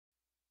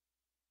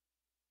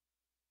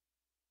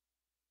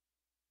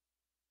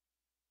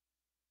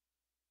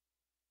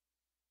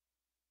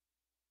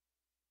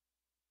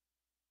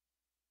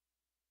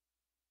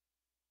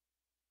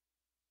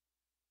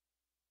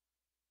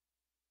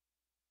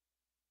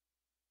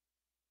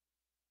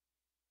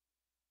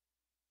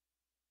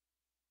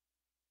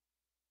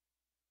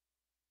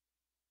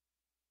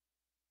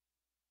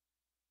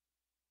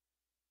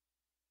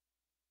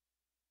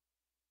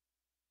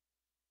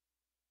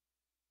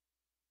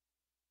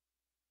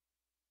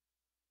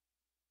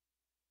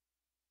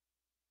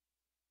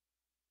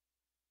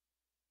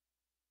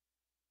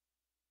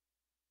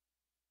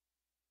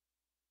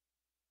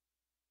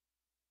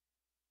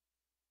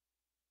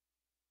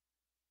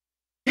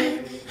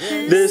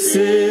This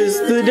is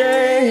the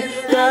day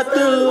that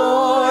the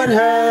Lord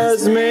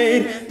has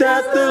made,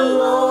 that the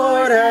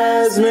Lord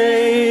has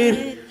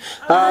made.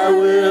 I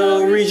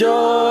will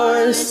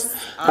rejoice,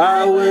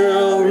 I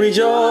will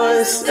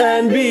rejoice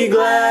and be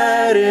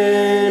glad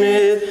in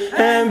it,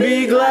 and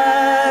be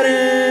glad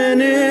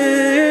in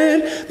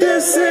it.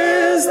 This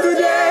is the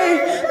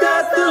day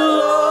that the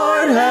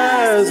Lord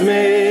has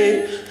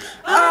made.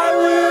 I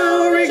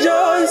will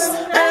rejoice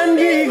and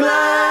be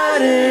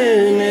glad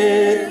in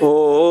it.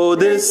 Oh,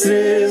 this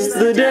is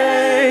the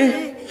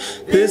day,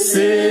 this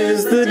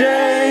is the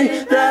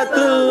day that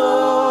the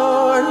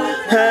Lord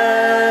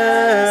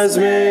has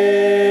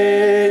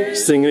made.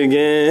 Sing it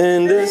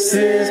again. This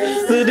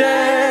is the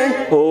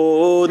day,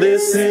 oh,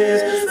 this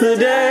is the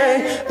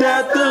day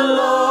that the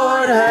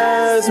Lord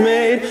has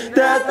made,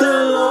 that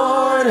the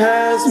Lord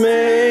has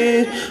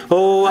made.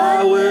 Oh,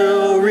 I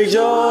will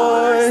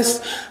rejoice,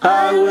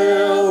 I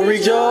will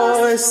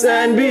rejoice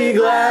and be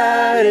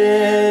glad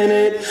in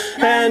it,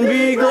 and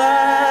be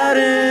glad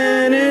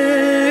in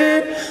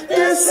it.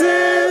 This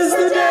is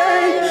the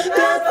day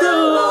that the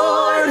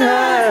Lord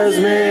has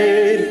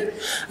made.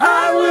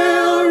 I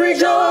will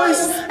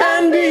rejoice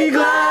and be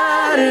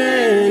glad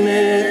in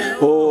it.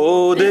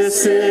 Oh,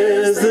 this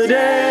is the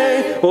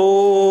day,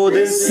 oh,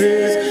 this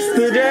is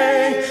the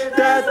day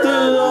that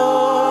the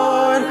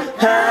Lord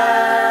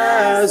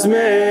has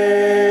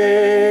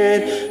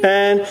made.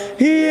 And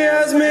He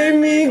has made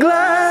me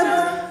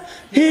glad,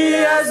 He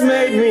has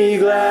made me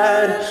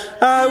glad.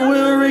 I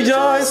will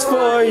rejoice,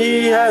 for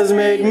He has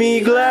made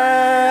me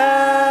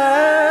glad.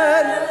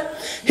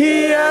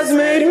 He has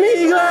made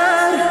me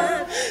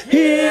glad,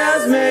 He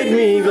has made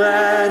me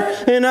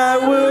glad. And I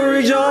will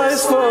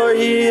rejoice, for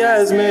He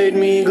has made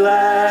me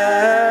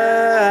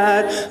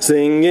glad.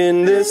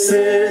 Singing, this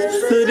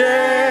is the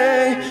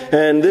day,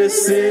 and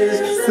this is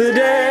the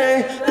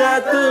day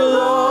that the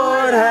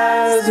Lord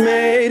has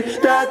made,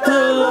 that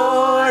the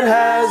Lord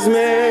has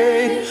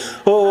made.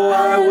 Oh,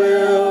 I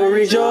will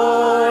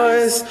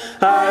rejoice,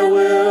 I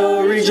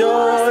will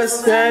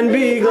rejoice and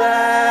be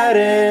glad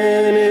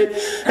in it,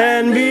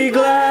 and be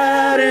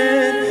glad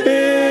in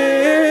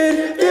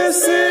it.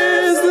 This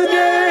is the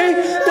day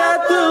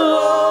that the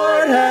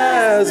Lord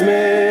has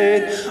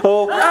made.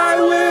 Oh, I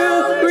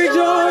will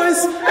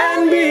rejoice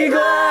and be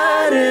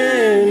glad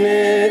in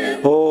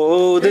it.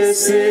 Oh,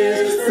 this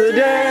is the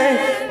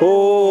day,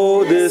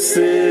 oh, this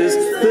is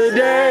the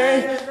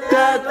day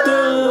that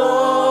the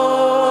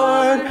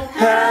Lord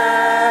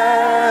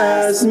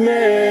has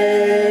made.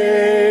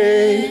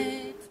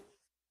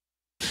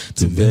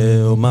 To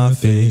veil my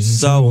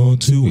face, I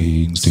want 2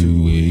 wings,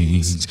 2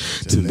 wings.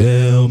 To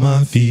veil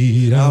my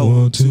feet, I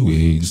want 2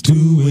 wings,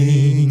 2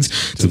 wings.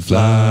 To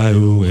fly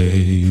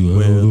away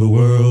where the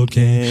world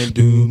can't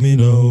do me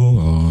no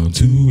harm.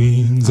 2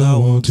 wings, I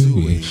want 2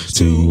 wings,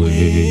 2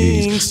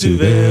 wings. To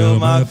veil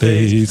my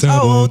face,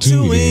 I want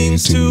 2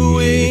 wings, 2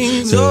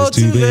 wings. Oh,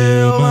 to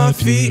veil my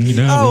feet,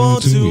 I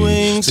want 2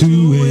 wings,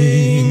 2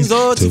 wings.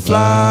 Oh, to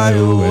fly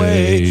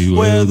away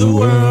where the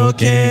world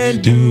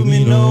can't do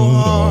me no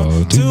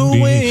harm. 2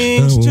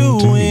 wings, 2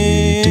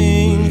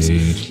 wings.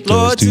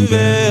 Lord, to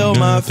veil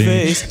my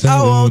face,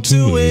 I want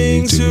 2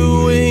 wings,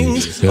 2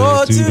 wings.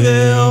 Lord, to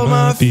veil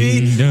my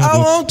feet, I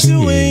want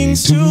 2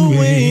 wings, 2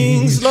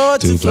 wings.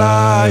 Lord, to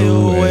fly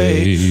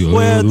away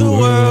where the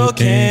world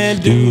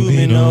can't do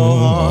me no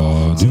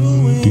harm. 2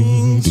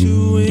 wings,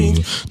 2 wings.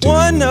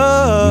 One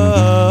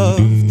of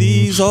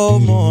these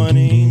old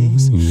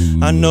mornings,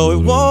 I know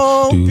it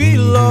won't be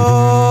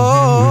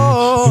long.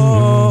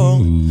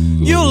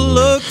 You'll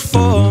look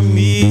for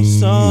me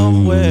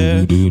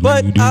somewhere,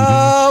 but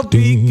I'll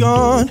be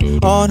gone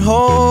on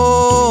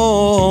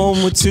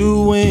home with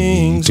 2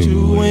 wings,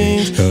 2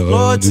 wings.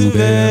 Lord, to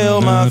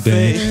veil my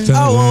face,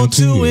 I want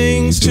 2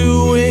 wings,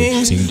 2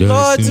 wings.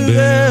 Lord, to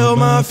veil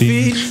my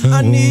feet,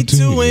 I need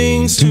 2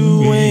 wings, 2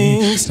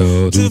 wings.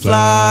 To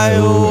fly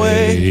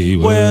away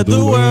where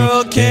the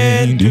world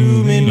can't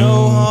do me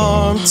no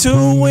harm.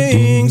 2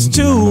 wings,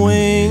 2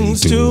 wings,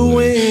 2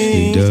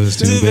 wings.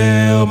 To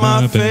veil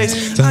my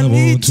face, I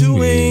need 2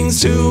 wings,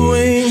 2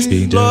 wings.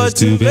 Lord,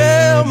 to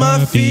veil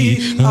my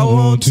feet, I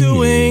want 2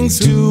 wings,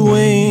 2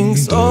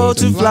 wings. Oh,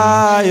 to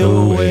fly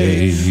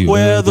away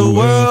where the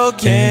world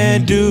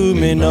can't do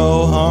me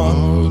no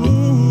harm.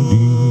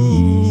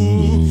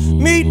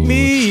 Meet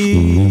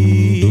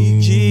me,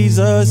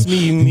 Jesus,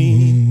 meet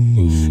me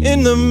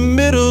in the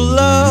middle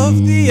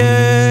of the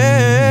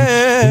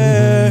air.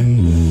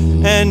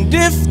 And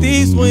if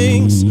these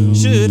wings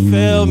should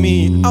fail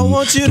me, I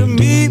want you to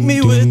meet me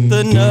with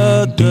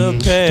another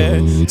pair.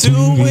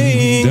 2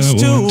 wings,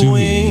 2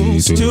 wings.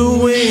 wings,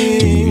 2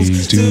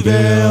 wings to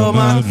veil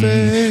my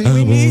feet.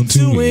 We need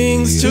 2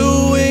 wings,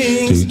 2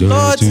 wings,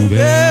 Lord, to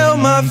veil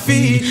my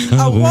feet.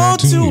 I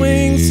want 2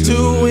 wings,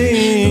 2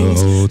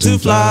 wings to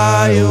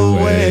fly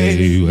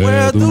away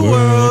where the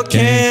world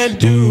can't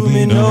do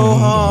me no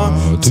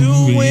harm.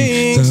 2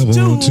 wings,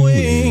 2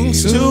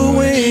 wings, 2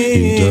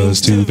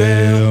 wings to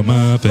veil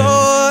my feet.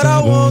 Lord,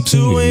 I want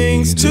 2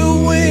 wings,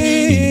 2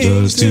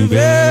 wings to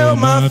veil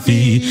my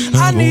feet.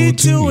 I need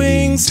 2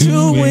 wings,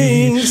 2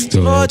 wings,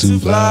 Lord, to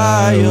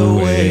fly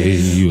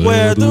away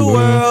where the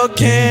world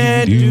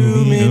can't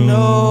do me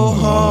no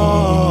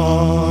harm.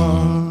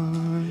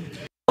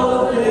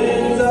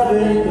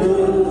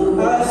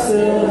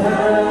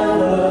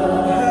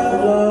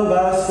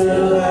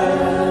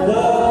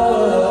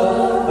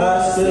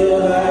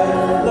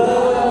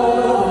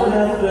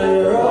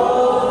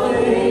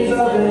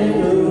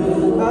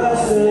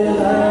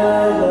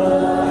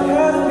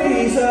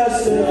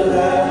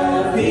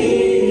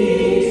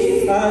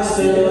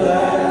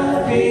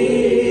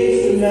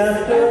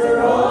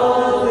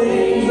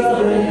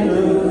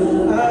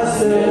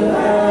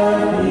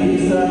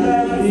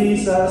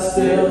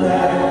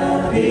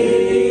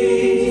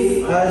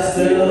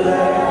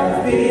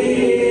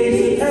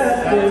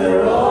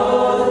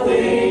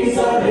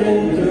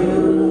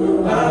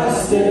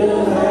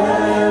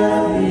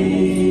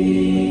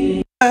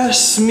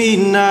 Pass me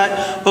not,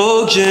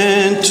 O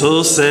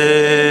gentle Savior,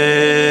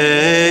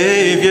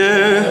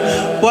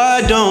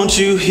 why don't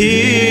you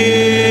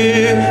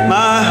hear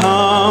my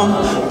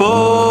humble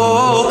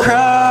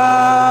cry?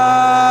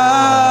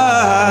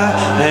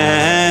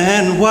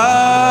 And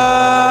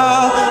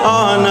while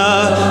on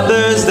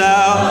others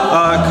thou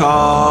art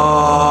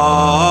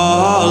calling,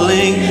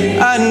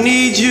 I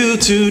need you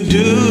to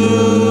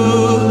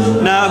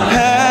do not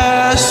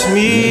pass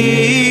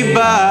me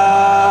by.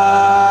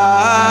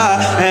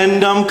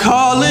 And I'm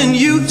calling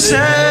you Savior,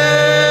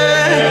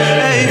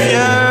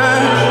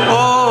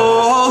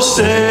 oh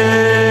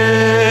Savior,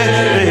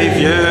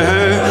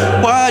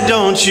 why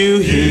don't you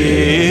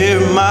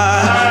hear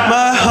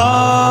my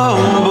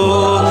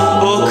humble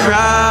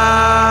cry?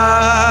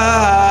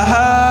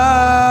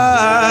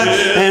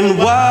 And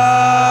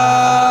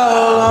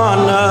while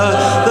on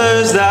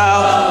others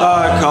thou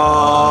art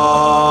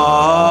calling,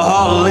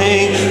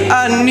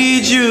 I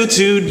need you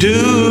to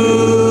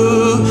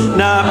do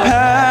not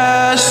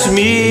pass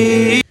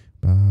me.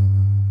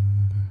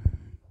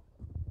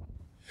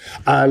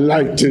 I'd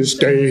like to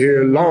stay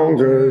here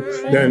longer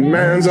than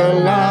man's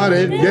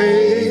allotted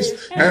days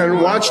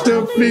and watch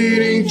the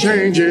fleeting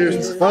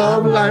changes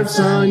of life's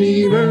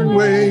uneven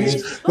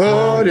ways.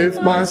 But if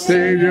my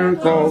Savior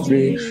calls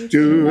me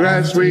to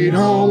that sweet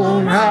home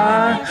on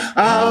high,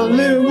 I'll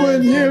live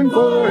with him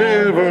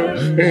forever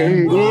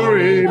in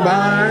glory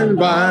by and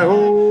by.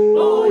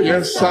 Oh,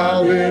 yes,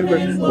 I'll live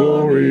in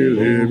glory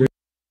living.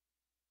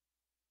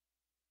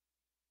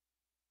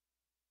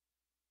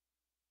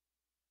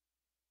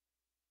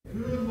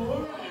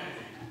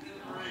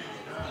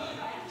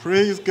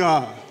 Praise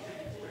God.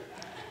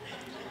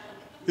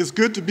 It's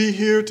good to be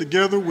here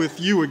together with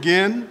you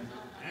again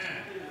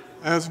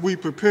as we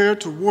prepare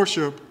to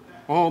worship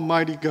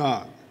Almighty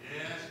God.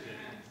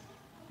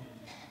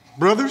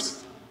 Brother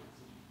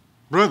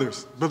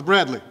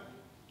Bradley.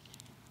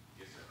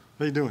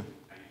 How you doing?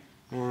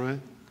 All right.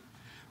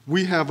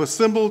 We have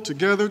assembled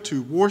together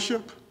to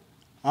worship,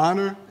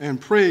 honor,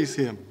 and praise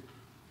him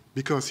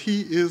because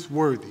he is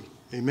worthy.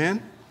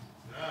 Amen?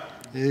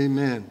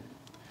 Amen.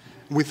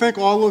 We thank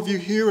all of you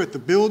here at the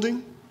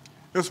building,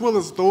 as well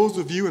as those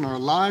of you in our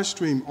live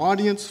stream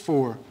audience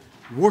for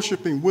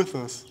worshiping with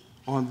us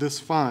on this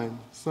fine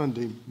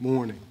Sunday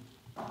morning.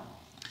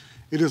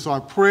 It is our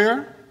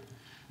prayer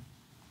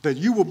that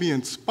you will be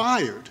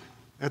inspired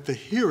at the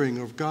hearing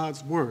of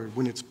God's word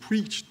when it's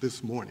preached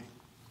this morning,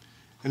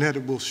 and that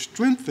it will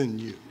strengthen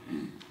you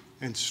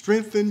and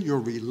strengthen your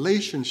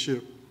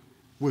relationship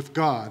with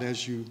God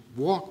as you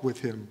walk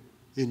with him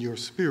in your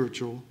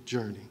spiritual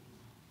journey.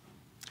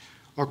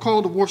 Our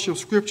call to worship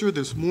scripture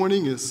this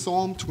morning is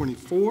Psalm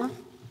 24,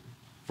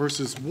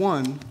 verses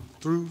 1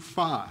 through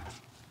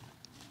 5.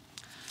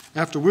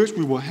 After which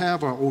we will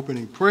have our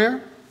opening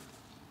prayer,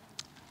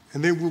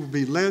 and then we will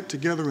be led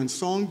together in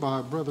song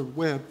by Brother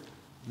Webb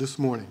this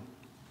morning.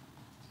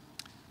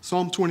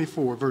 Psalm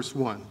 24, verse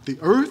 1. The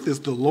earth is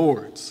the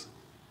Lord's,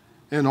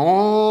 and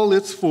all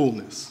its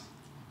fullness,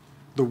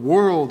 the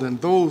world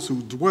and those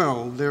who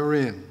dwell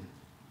therein.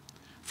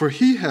 For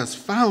he has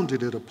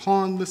founded it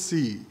upon the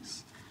seas,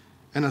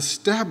 and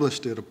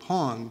established it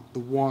upon the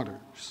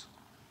waters.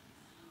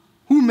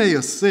 Who may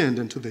ascend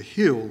into the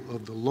hill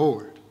of the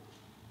Lord?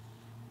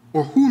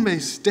 Or who may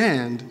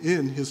stand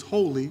in his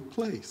holy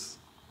place?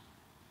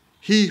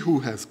 He who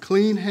has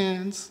clean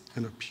hands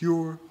and a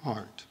pure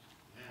heart,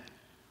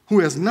 who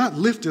has not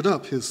lifted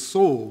up his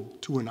soul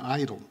to an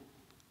idol,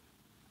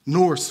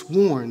 nor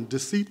sworn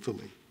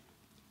deceitfully,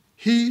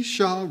 he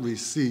shall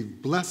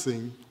receive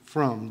blessing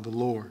from the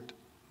Lord,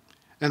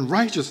 and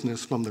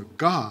righteousness from the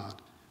God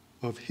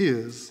of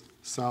his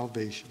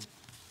salvation.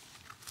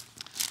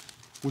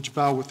 Would you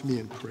bow with me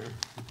in prayer?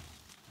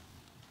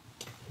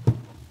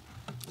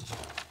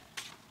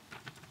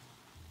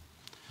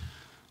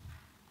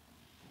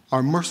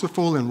 our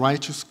merciful and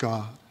righteous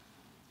God,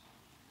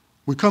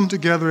 we come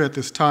together at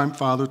this time,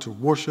 Father, to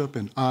worship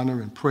and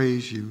honor and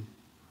praise you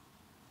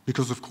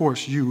because, of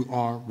course, you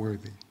are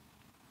worthy.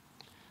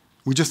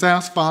 We just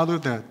ask, Father,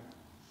 that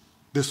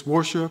this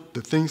worship,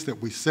 the things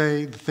that we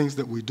say, the things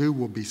that we do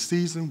will be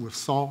seasoned with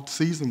salt,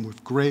 seasoned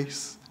with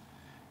grace,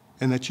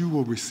 and that you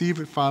will receive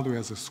it, Father,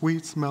 as a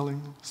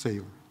sweet-smelling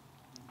savor.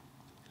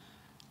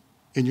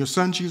 In your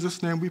Son,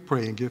 Jesus' name, we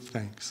pray and give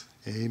thanks.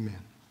 Amen.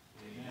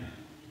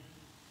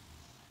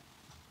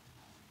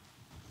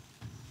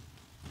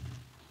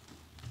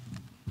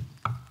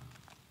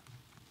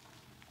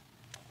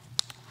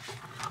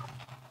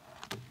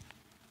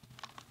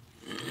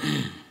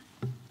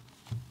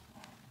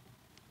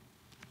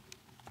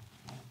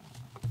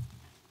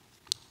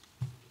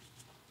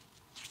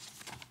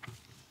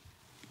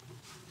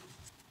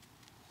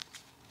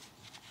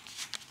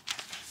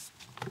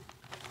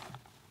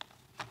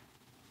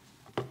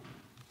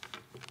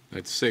 I'd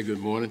like to say good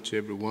morning to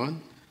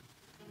everyone.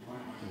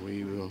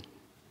 We will.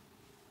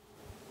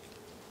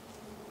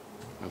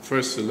 Our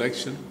first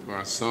selection for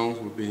our songs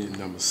will be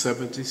number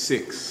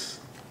 76.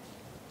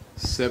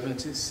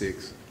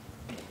 76,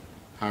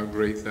 How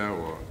Great Thou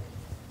Art.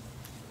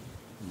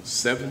 Number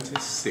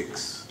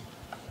 76.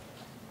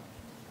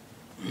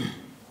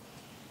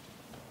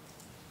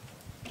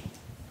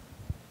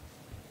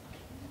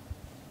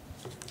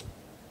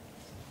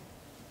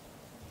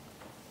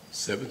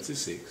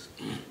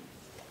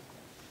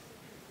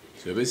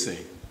 Shall we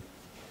sing?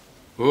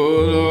 O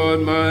Lord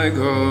my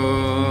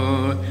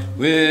God,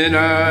 when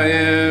I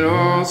in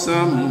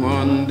awesome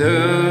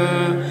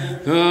wonder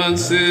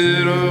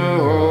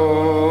consider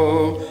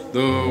all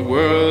the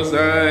worlds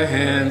thy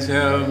hands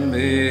have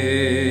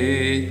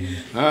made,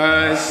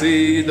 I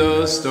see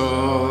the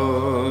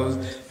stars,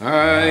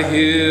 I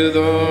hear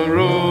the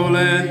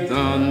rolling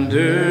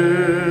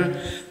thunder,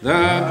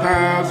 thy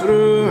power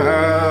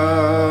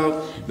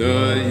throughout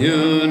the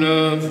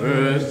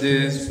universe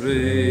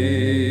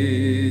displayed.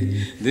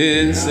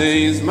 Then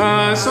sings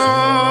my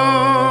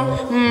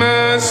soul,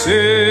 my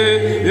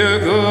Savior,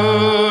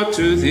 God,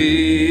 to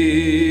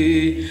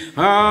thee.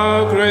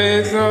 How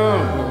great thou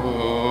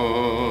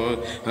art,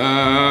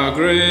 how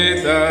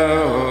great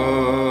thou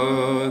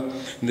art.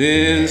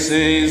 Then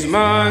sings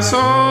my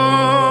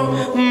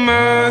soul,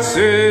 my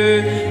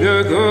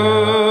Savior,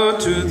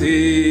 God, to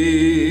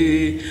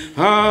thee.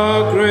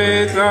 How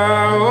great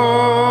thou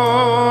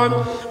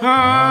art,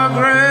 how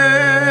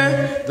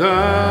great thou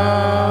art.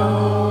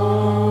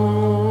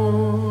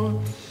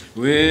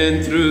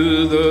 When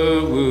through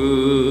the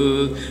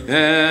wood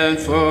and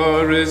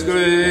forest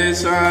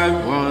grace I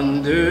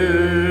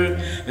wander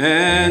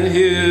and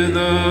hear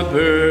the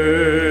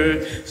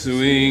bird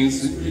swing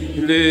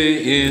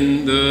sweetly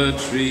in the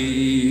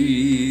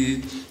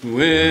trees,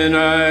 when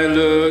I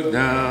look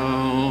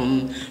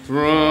down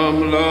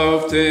from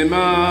lofty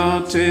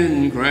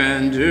mountain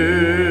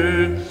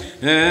grandeur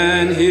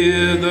and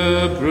hear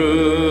the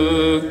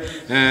brook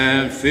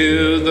and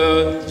feel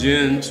the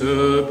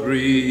gentle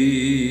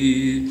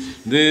breeze,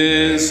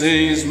 then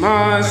sings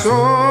my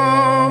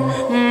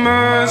soul,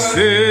 my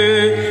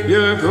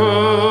Savior,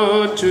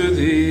 God, to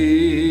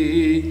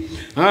thee.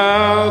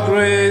 How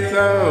great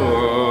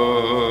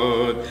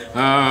thou art,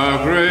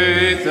 how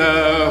great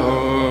thou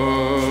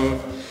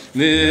art.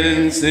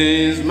 Then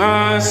sings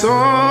my soul,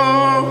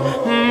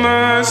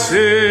 my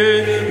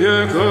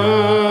Savior,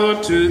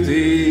 God, to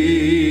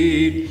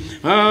thee.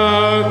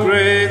 How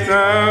great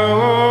thou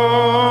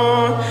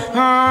art,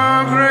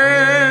 how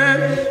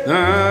great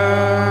thou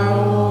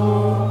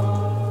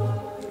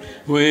art.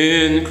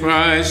 When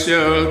Christ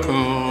shall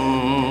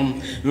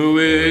come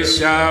with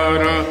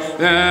shout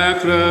of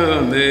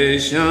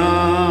acclamation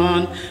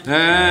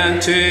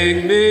and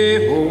take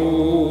me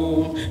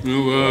home,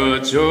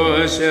 what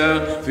joy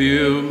shall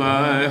fill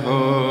my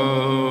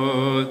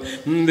heart.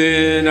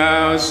 Then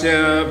I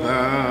shall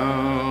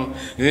bow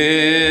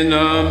in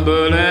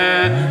humble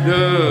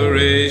adoration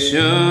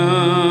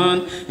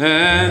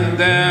and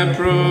then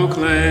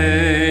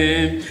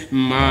proclaim,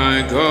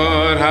 my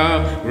God,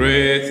 how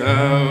great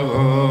thou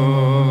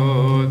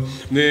art.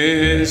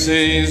 Then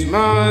sings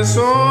my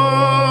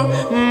soul,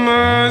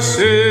 my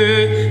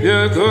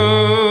Savior,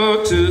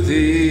 God, to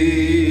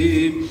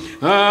thee.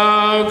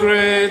 How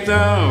great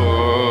thou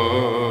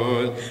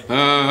art,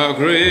 how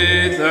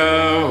great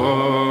thou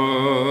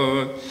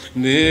art.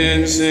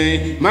 Then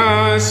sing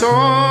my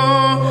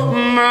soul,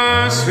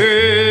 my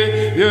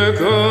Savior,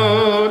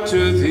 God,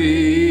 to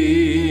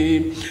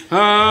thee.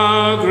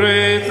 How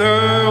great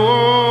thou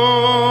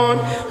art,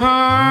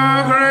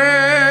 how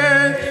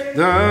great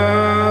thou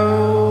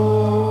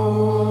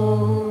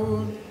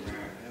art.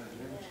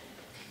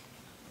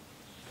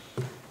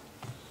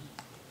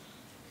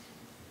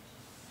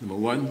 Number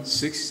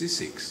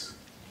 166.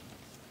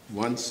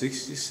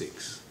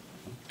 166.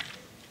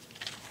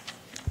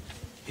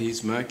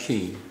 He's my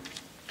King.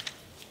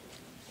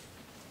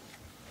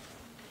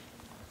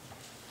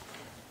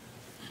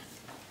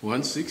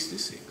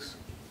 (166).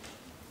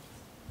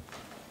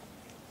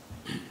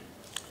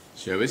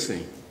 Shall we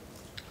sing?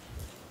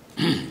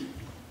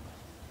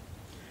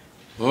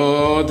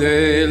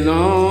 day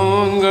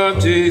long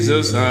of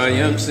Jesus I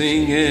am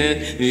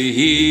singing.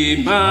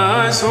 He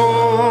my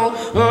song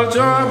of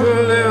joy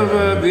will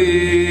ever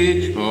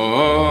be.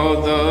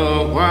 All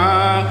the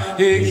while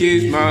he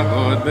keeps my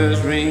heart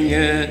bells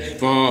ringing.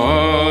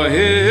 For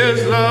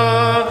his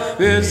love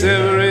is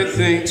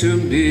everything to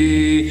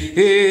me.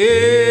 He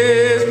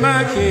is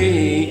my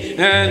King,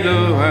 and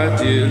oh, I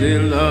dearly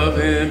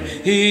love him.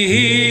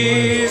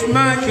 He is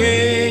my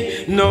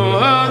King, no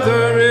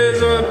other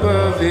is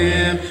above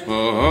him.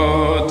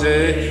 All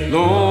day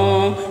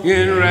long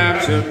in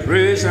rapture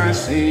praise I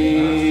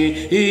sing.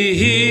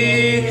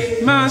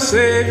 He, my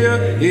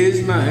Savior,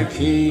 is my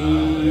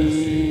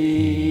King.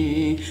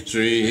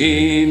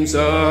 Streams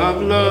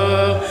of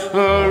love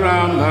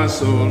around my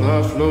soul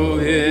are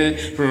flowing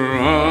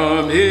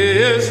from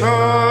his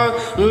heart.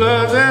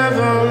 Love's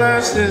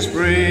everlasting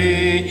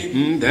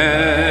spring.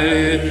 That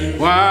is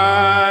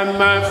why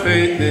my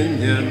faith in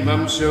him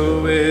I'm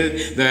showing.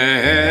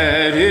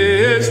 That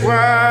is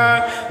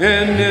why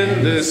an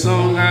endless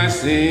song I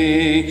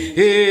sing.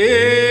 He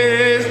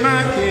is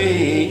my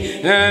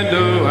King, and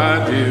oh,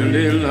 I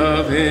dearly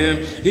love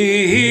him.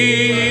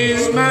 He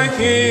is my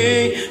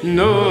King,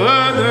 no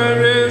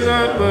other is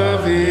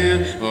above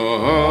him.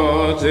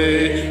 All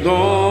day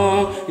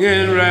long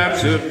in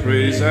rapture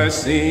praise I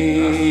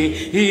sing.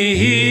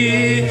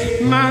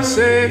 He, my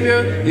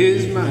Savior,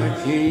 is my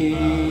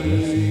King.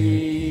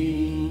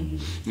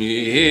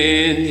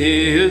 In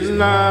his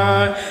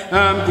light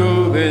I'm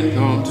going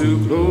on to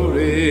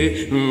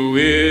glory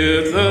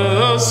with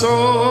a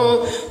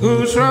soul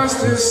who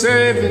trusts his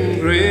saving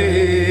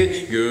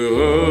grace.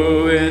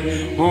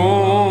 Going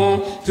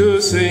home to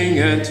sing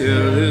and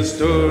tell his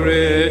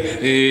story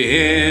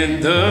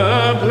in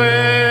the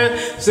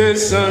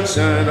blessed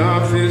sunshine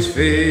of his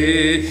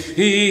face.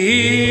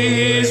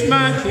 He is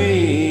my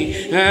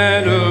King,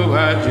 and oh,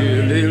 I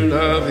dearly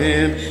love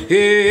him. He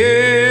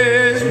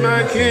is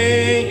my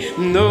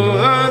King, no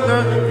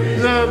other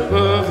is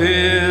above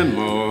him.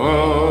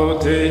 All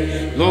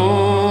day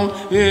long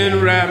in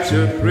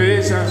rapture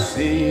praise I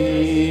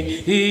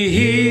sing.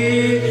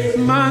 He,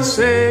 my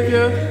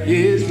Savior,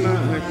 is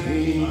my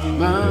King,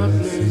 my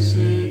blessed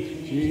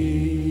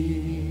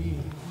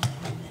King.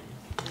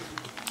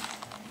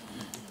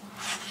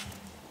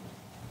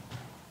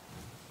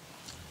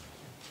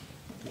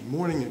 Good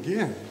morning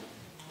again.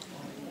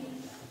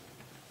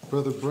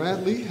 Brother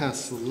Bradley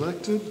has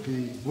selected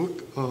the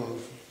book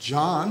of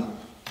John,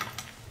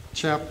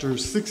 chapter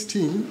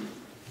 16,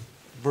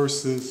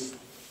 verses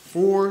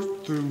 4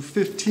 through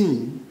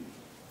 15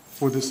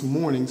 for this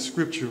morning's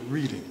scripture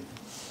reading.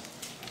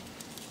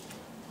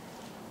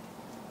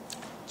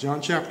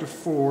 John chapter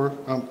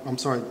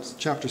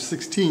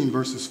 16,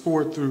 verses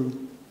 4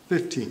 through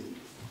 15.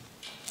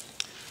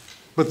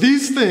 But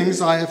these things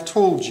I have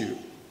told you,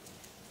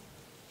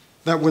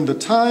 that when the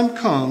time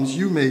comes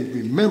you may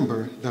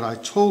remember that I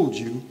told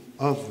you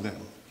of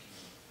them.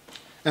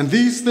 And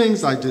these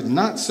things I did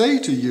not say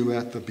to you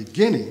at the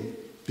beginning,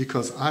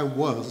 because I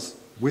was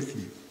with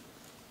you.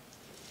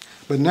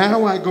 But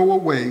now I go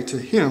away to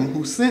him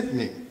who sent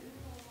me,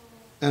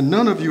 and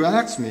none of you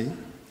ask me,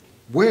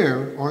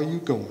 where are you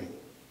going?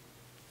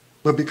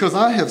 But because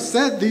I have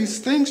said these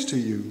things to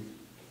you,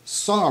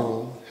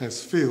 sorrow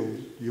has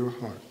filled your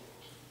heart.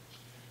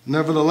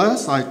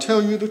 Nevertheless, I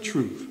tell you the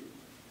truth.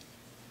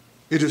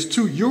 It is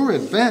to your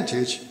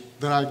advantage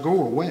that I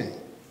go away.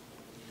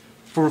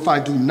 For if I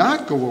do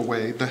not go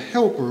away, the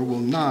Helper will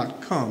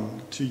not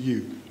come to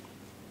you.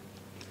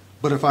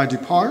 But if I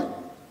depart,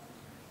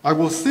 I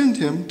will send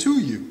him to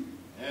you.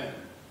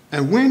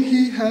 And when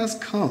he has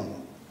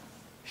come,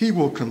 he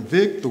will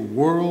convict the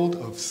world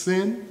of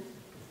sin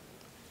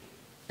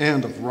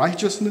and of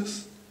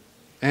righteousness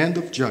and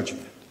of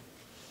judgment.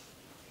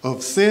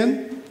 Of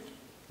sin,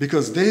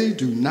 because they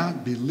do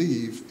not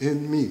believe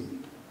in me.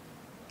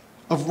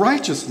 Of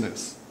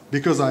righteousness,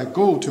 because I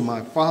go to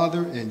my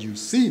Father and you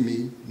see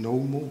me no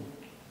more.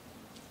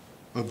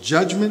 Of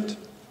judgment,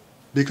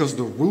 because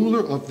the ruler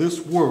of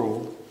this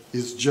world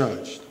is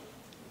judged.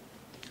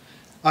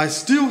 I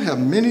still have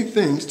many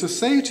things to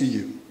say to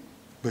you,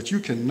 but you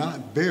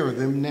cannot bear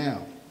them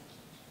now.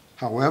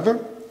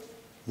 However,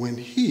 when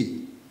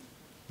he,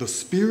 the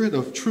Spirit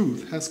of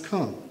truth, has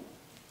come,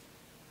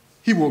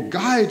 he will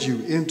guide you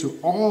into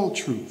all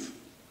truth,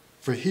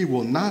 for he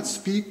will not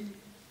speak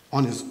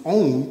on his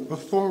own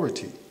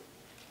authority.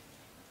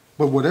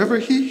 But whatever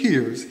he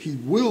hears, he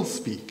will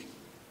speak,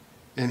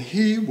 and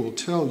he will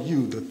tell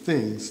you the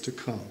things to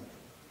come.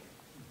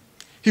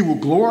 He will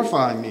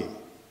glorify me,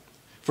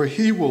 for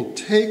he will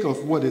take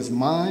of what is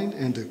mine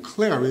and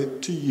declare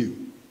it to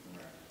you.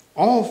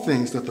 All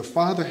things that the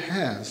Father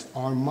has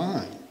are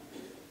mine.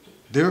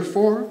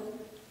 Therefore,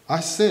 I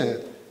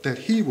said that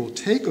he will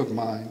take of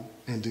mine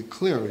and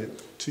declare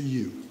it to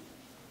you.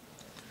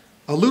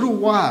 A little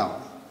while,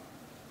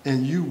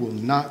 and you will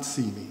not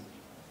see me.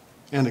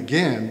 And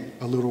again,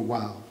 a little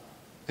while,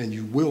 and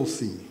you will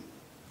see me,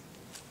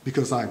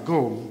 because I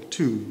go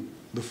to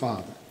the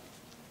Father.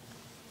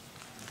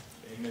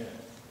 Amen.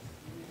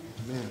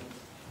 Amen.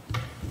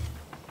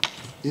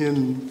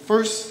 In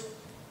 1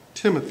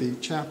 Timothy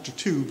chapter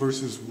 2,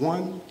 verses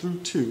 1 through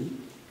 2,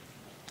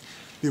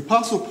 the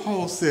Apostle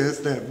Paul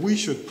says that we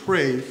should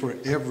pray for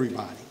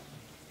everybody,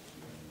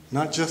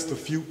 not just a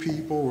few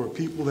people or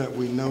people that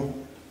we know,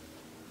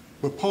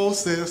 but Paul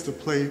says to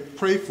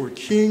pray for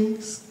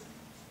kings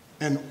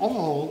and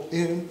all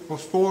in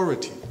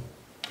authority.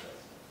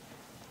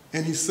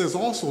 And he says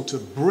also to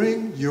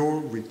bring your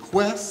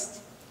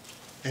requests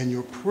and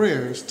your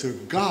prayers to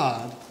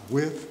God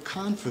with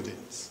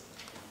confidence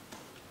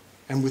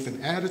and with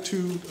an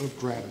attitude of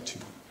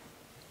gratitude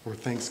or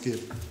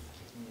thanksgiving.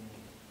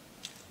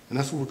 And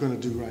that's what we're going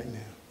to do right now.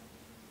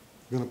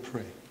 We're going to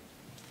pray.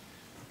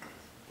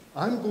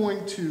 I'm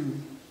going to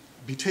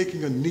be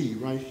taking a knee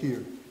right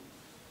here.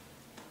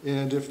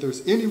 And if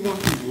there's anyone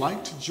who'd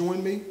like to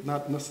join me,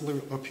 not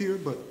necessarily up here,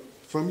 but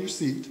from your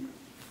seat.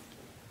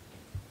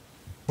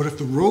 But if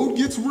the road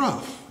gets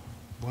rough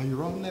while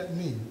you're on that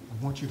knee,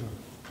 I want you to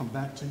come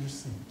back to your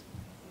seat.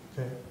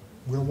 Okay?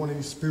 We don't want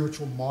any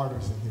spiritual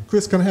martyrs in here.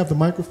 Chris, can I have the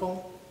microphone?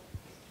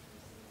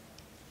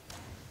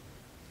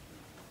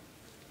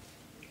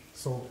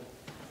 So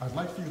I'd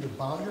like for you to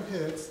bow your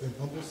heads in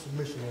humble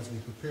submission as we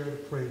prepare to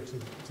pray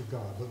to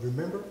God. But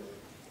remember,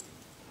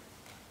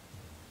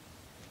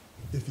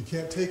 if you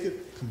can't take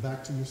it, come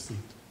back to your seat.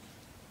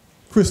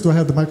 Chris, do I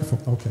have the microphone?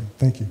 Okay,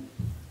 thank you.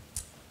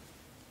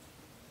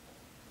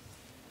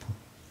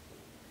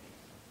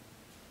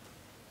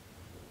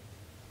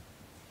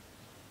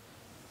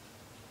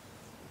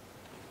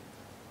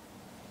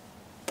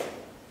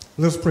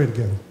 Let's pray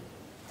together.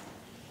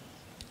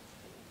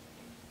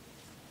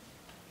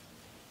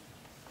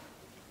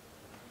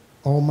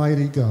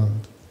 Almighty God,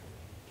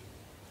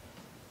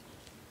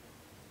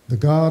 the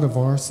God of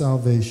our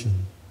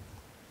salvation,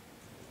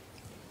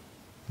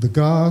 the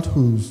God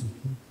whose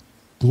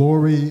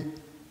glory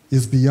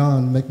is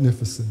beyond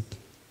magnificent,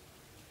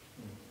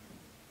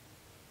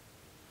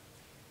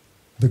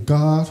 the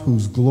God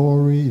whose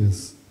glory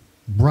is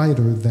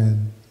brighter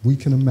than we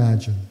can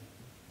imagine.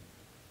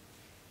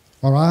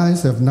 Our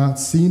eyes have not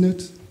seen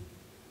it,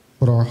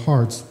 but our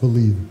hearts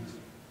believe it.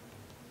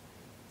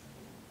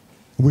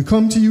 We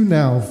come to you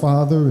now,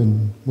 Father,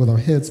 and with our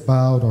heads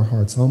bowed, our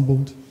hearts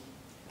humbled.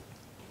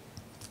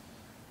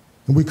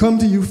 And we come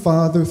to you,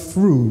 Father,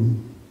 through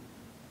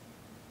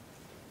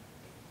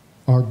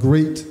our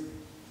great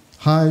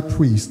high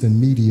priest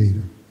and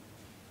mediator,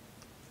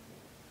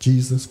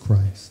 Jesus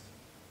Christ,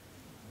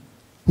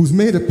 who's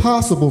made it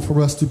possible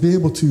for us to be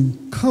able to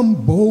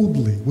come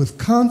boldly with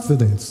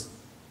confidence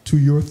to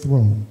your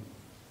throne,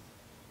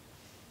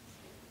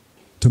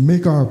 to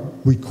make our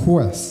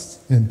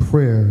requests and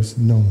prayers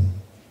known.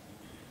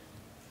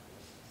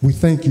 We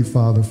thank you,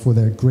 Father, for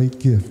that great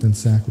gift and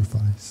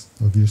sacrifice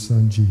of your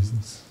Son,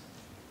 Jesus.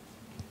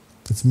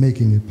 It's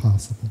making it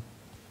possible.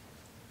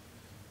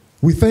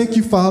 We thank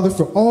you, Father,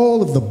 for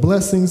all of the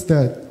blessings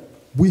that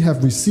we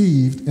have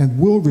received and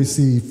will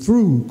receive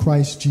through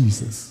Christ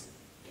Jesus,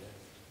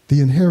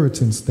 the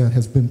inheritance that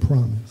has been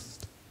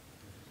promised,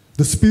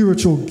 the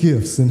spiritual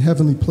gifts and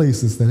heavenly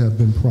places that have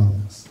been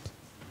promised.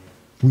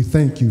 We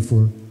thank you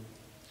for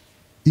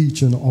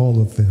each and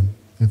all of them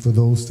and for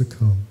those to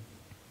come.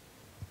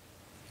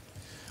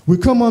 We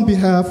come on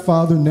behalf,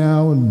 Father,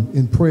 now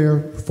in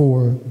prayer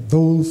for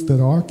those that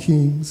are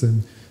kings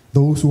and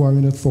those who are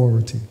in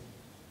authority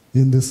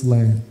in this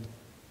land,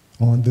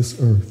 on this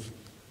earth.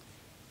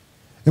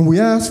 And we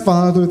ask,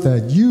 Father,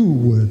 that you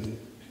would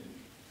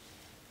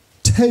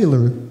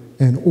tailor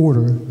and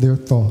order their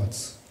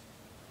thoughts,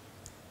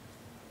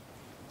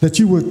 that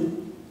you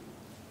would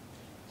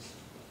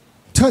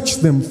touch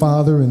them,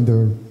 Father, in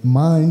their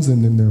minds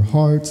and in their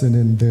hearts and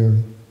in their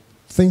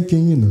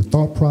thinking and their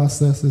thought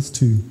processes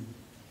to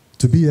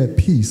be at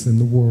peace in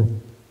the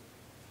world,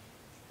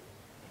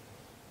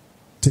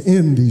 to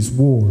end these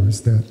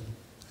wars that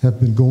have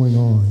been going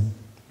on,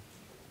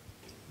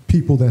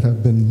 people that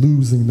have been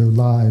losing their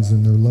lives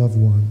and their loved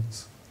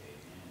ones.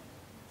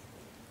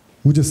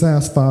 We just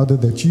ask, Father,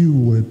 that you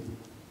would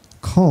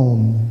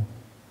calm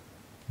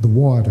the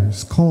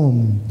waters,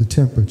 calm the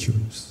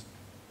temperatures,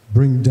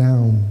 bring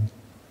down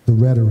the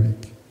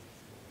rhetoric.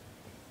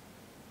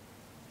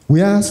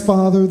 We ask,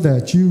 Father,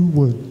 that you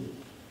would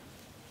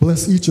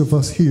bless each of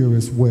us here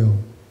as well.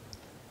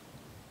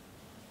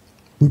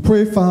 We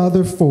pray,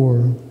 Father,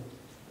 for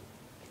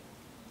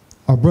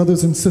our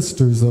brothers and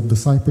sisters of the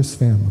Cypress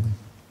family,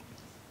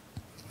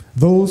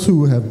 those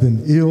who have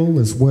been ill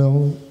as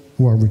well,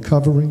 who are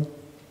recovering,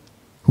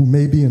 who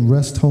may be in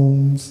rest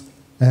homes,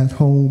 at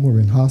home, or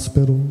in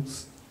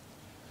hospitals,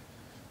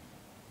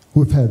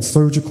 who have had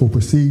surgical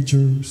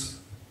procedures.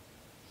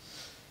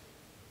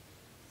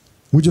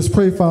 We just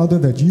pray, Father,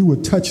 that you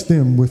would touch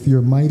them with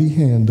your mighty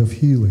hand of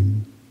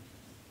healing,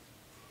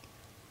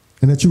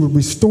 and that you would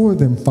restore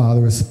them,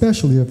 Father,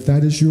 especially if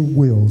that is your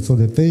will, so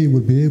that they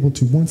would be able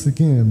to once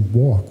again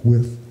walk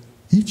with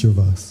each of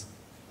us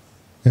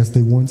as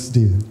they once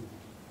did.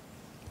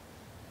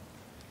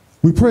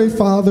 We pray,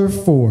 Father,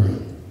 for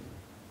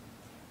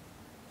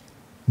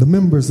the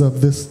members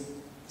of this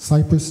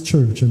Cypress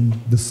church and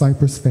the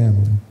Cypress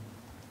family.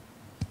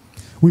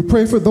 We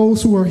pray for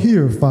those who are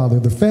here, Father,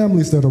 the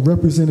families that are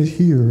represented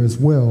here as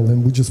well.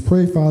 And we just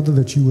pray, Father,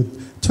 that you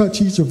would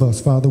touch each of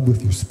us, Father,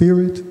 with your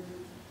Spirit.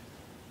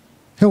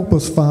 Help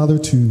us, Father,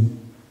 to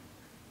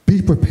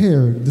be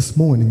prepared this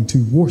morning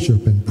to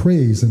worship and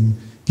praise and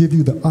give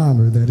you the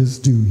honor that is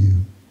due you.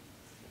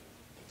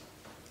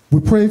 We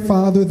pray,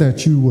 Father,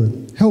 that you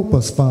would help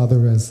us,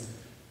 Father, as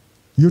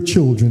your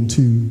children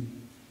to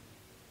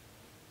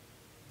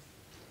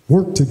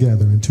work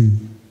together and to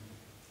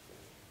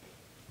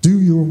do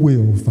your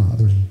will,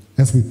 Father,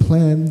 as we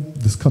plan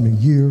this coming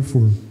year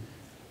for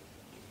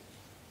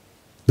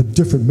the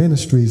different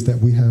ministries that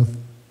we have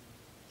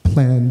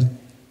planned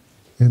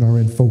and are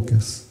in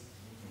focus.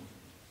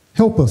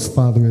 Help us,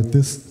 Father, at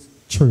this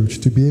church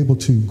to be able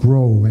to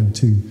grow and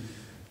to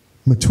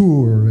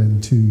mature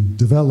and to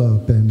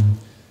develop and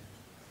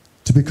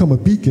to become a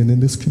beacon in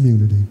this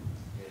community.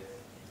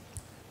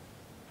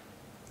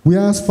 We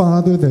ask,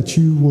 Father, that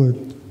you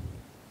would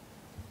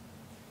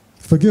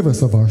forgive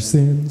us of our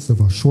sins,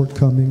 of our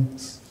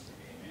shortcomings.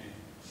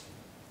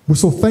 We're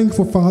so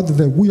thankful, Father,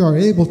 that we are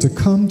able to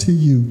come to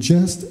you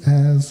just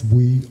as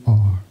we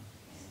are,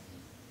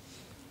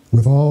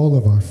 with all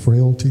of our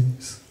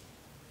frailties,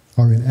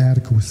 our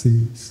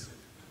inadequacies.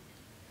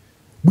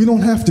 We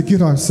don't have to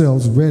get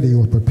ourselves ready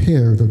or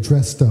prepared or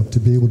dressed up to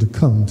be able to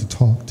come to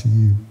talk to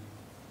you.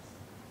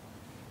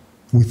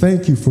 We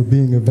thank you for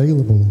being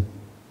available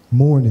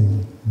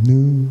morning,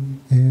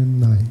 noon, and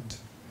night.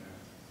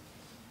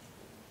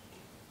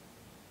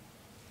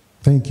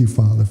 Thank you,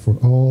 Father, for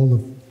all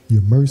of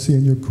your mercy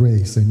and your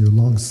grace and your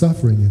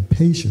long-suffering and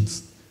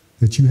patience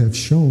that you have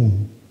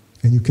shown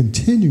and you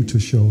continue to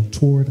show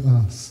toward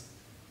us.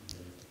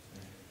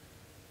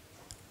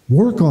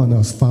 Work on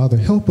us, Father.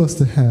 Help us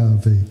to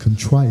have a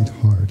contrite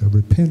heart, a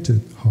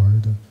repentant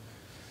heart,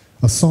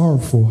 a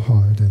sorrowful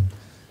heart, and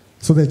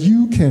so that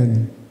you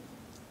can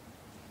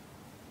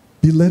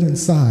be let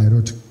inside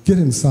or to get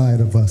inside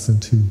of us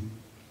and to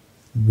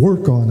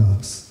work on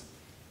us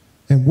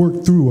and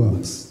work through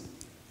us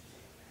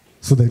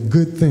so that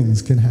good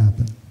things can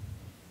happen.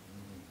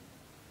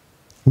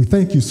 We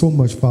thank you so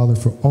much, Father,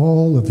 for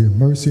all of your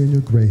mercy and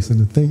your grace and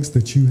the things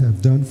that you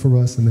have done for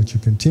us and that you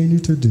continue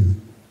to do.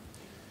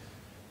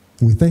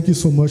 We thank you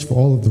so much for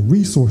all of the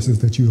resources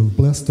that you have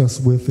blessed us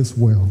with as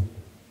well.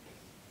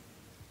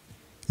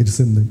 It is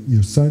in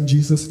your Son,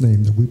 Jesus'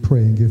 name, that we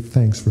pray and give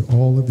thanks for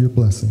all of your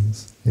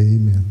blessings.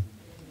 Amen.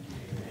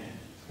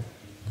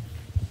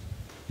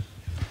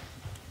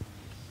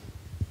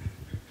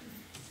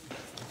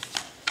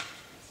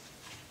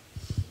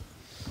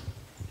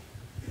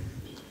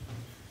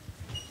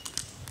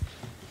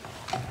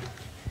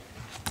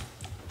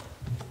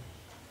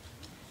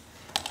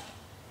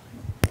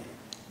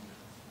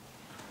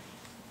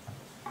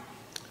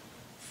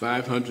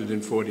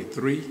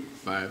 543,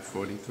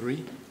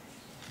 543.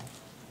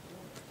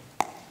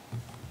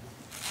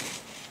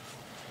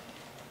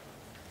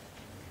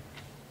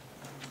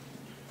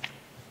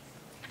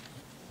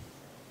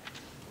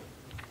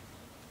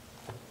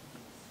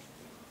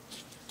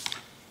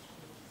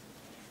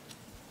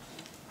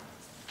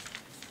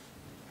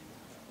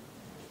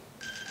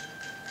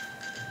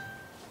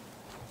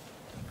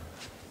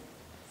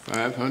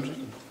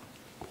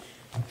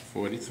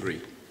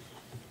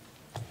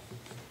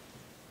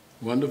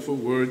 Wonderful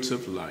words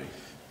of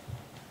life.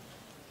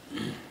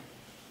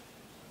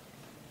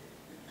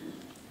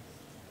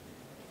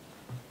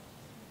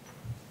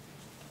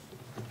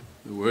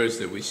 The words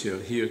that we shall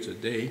hear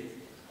today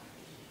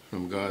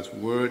from God's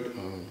word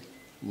are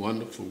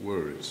wonderful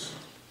words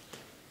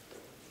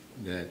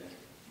that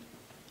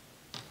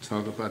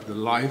talk about the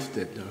life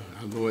that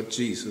our Lord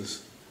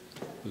Jesus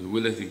was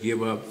willing to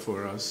give up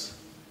for us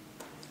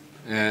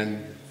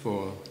and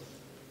for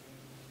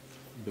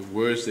the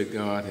words that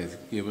God has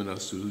given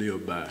us to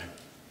live by.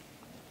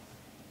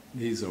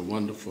 These are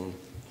wonderful,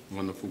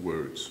 wonderful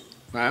words.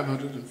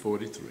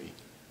 543.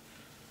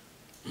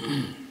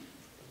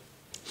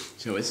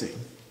 Shall we sing?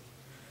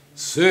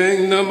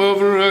 Sing them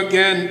over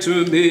again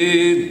to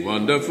me,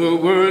 wonderful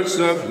words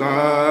of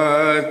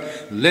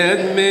life.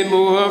 Let me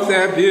more of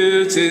their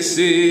beauty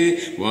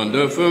see,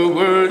 wonderful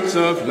words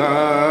of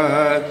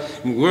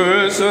life.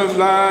 Words of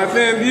life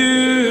and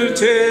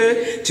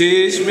beauty,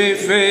 teach me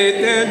faith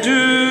and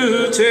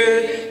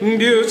duty.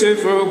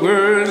 Beautiful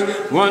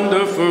words,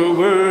 wonderful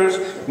words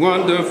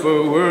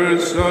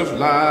of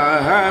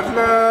life,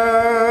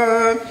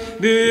 life.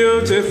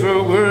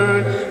 Beautiful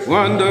word,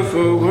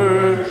 wonderful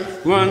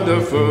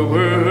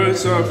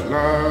words of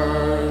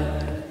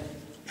life.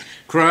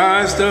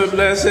 Christ the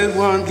Blessed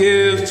One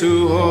gives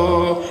to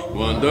all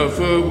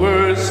wonderful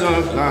words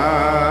of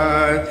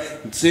life.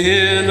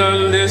 Send a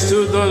list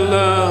to the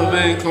love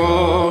and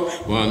call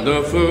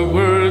wonderful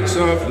words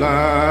of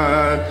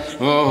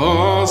life.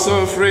 All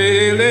so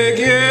freely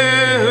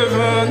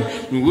given,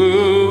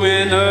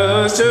 wooing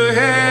us to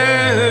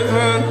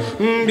heaven.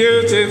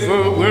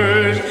 Beautiful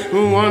words,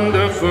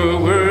 wonderful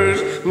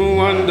words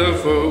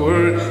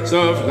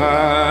of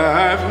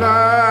life,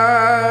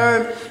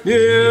 life.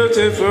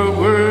 Beautiful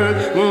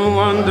word,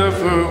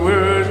 wonderful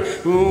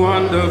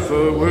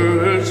wonderful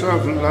words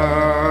of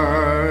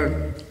life.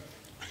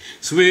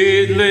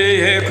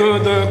 Sweetly echo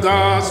the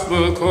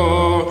gospel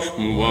call,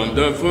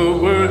 wonderful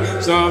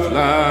words of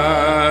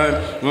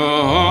life.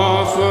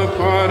 Offer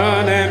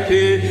pardon and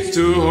peace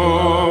to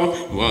all,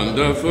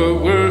 wonderful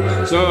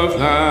words of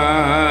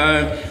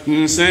life.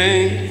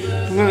 Sing,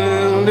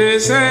 the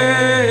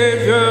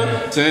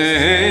Savior,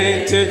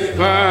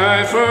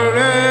 sanctified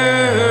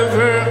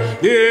forever.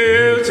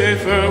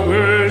 Beautiful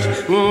words,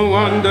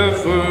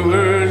 wonderful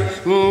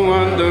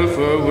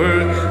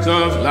words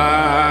of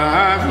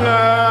life,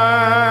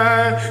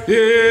 life.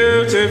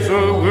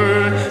 Beautiful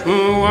words,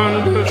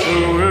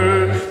 wonderful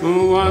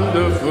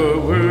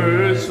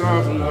words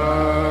of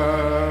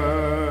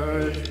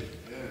life.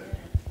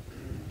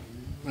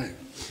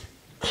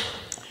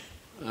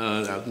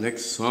 Our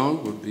next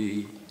song will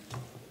be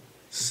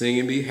Sing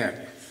and Be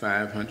Happy,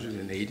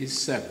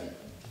 587.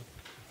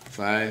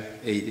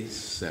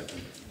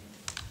 587.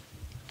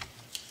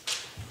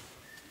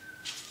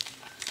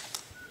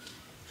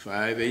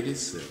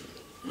 587.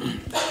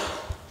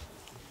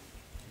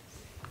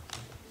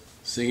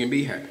 Sing and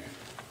be happy.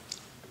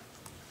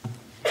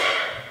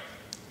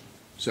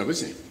 Shall we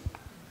sing?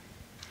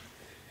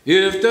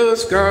 If the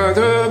skies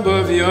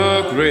above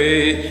your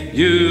grave,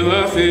 you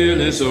are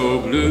feeling so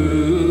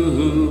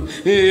blue.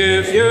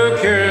 If your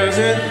cares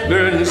and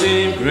burdens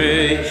seem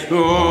great,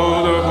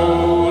 all the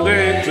whole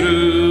day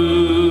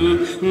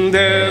through,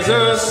 there's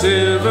a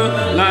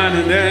silver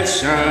lining that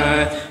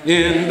shines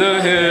in the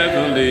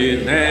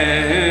heavenly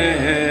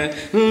land.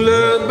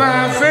 Look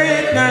by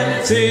faith,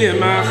 not see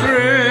my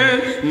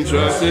friend,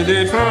 trust in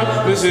the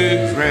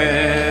promises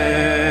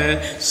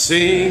grant.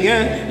 Sing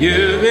and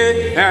you'll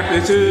be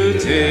happy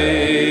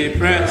today.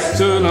 Press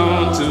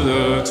along to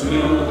the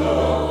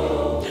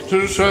truth.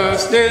 To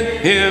trust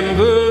in Him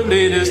who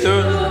leads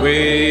the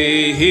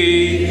way.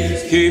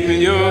 He's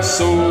keeping your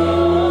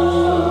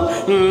soul.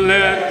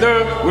 Let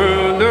the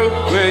world know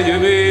where you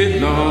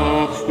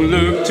belong.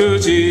 Look to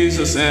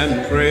Jesus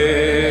and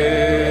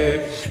pray.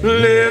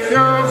 Lift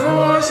your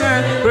voice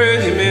and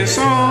praise Him in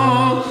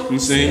song.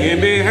 Sing and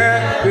be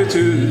happy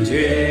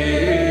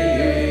today.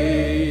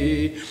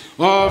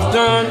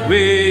 Often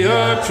we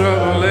are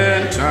troubled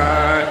and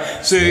tired,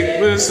 sick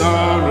with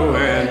sorrow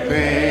and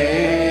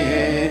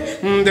pain.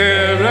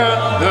 There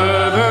are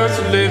others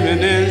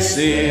living in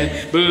sin,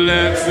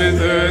 blessed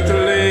with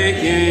earthly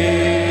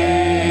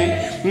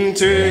gain.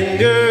 Turn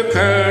your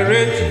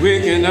courage, we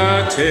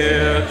cannot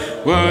tell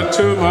what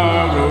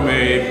tomorrow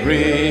may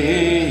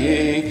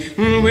bring.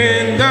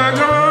 When the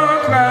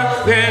dark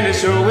cloud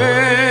vanish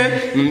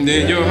away,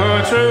 then your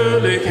heart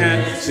truly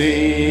can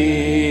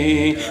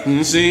sing.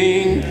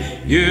 Sing,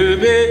 you'll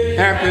be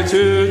happy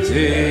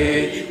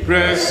today.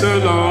 Press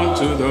along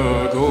to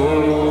the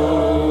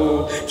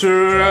goal.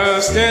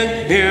 Trust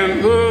in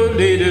Him who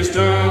leads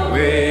the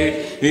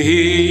way.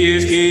 He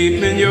is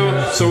keeping your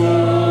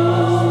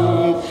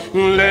soul.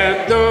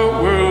 Let the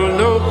world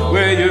know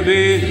where you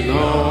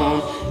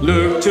belong.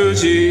 Look to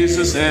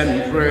Jesus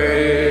and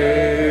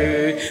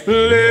pray.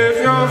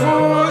 Lift your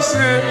voice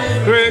and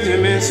praise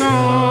Him in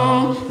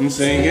song.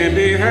 Sing and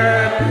be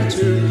happy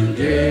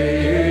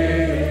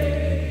today.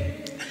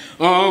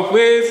 Oh,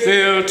 we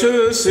fail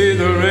to see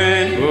the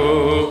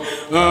rainbow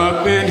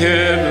up in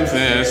heaven's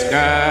fair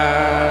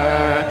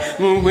sky.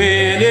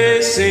 When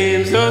it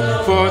seems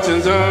the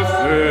fortunes of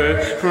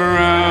earth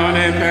frown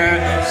and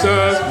pass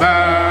us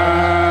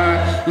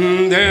by,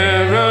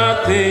 there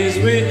are things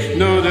we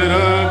know that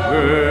are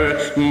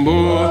worth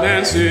more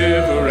than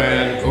silver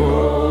and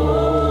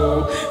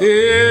gold.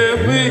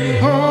 If we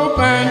hope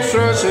and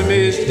trust Him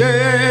each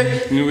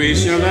day, we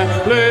shall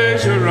have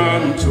pleasure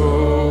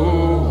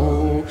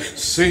untold.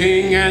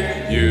 Sing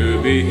and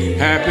you'll be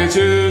happy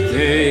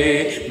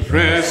today.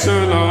 Press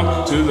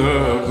along to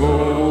the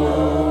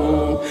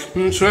goal.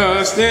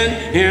 Trust in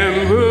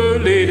Him who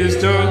leads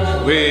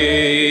the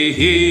way.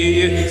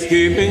 He is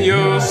keeping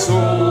your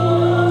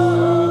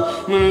soul.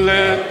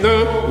 Let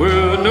the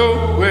world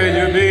know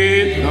where you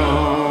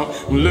belong.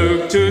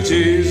 Look to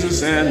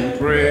Jesus and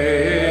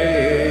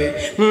pray.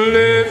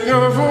 Lift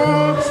your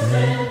voice,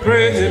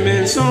 praise Him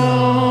in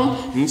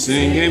song.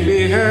 Sing and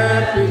be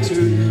happy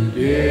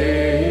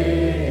today.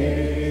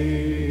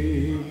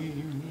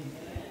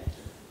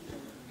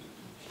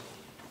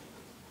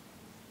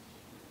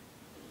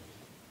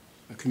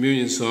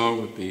 Communion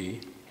song would be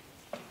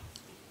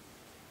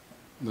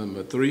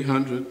number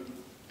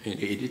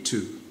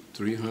 382.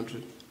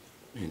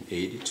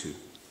 382.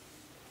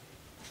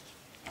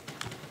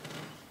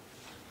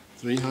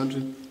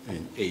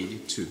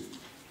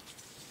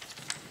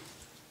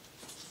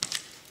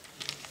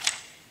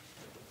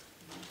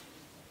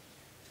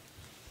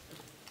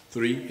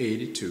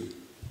 382.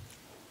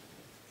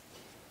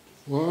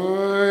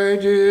 Why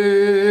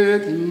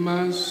did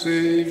my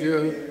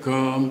Savior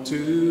come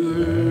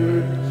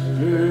to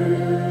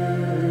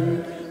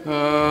earth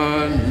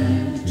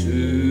unto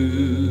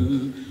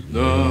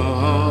the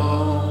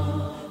humble?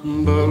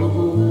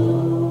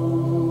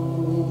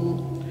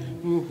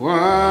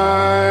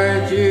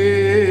 Why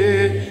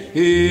did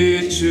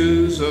He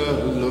choose use a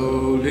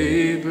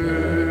lowly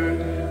bird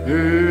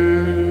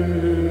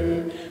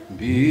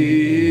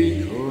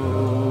because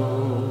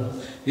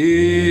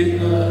he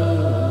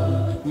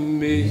loved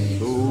me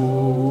so.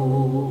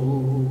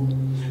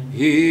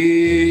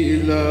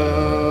 He loved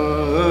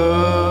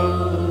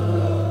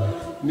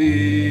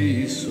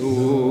me so.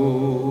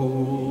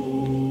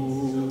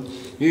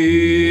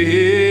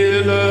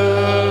 He loved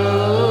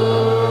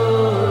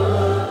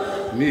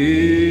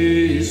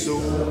me so.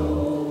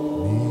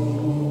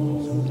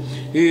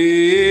 He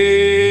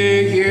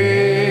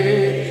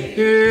gave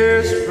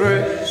his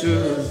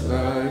precious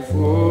life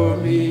for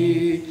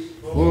me,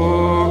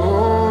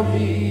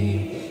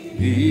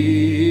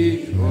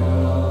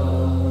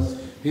 because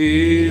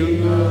he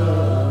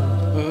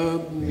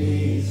loved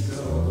me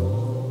so.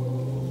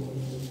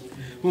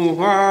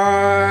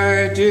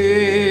 Why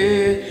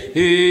did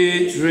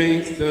he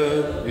drink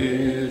the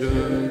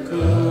bitter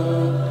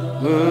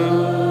cup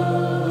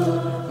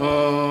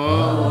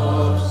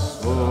of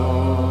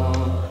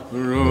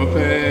sorrow,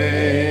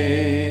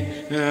 pain,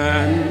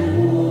 and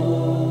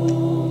woe?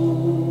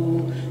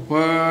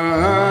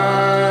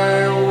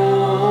 Why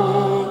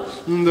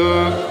won't the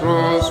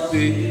cross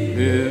be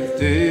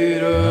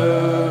lifted up?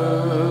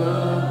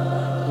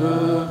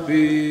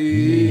 Because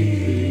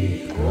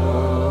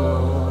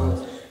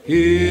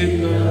he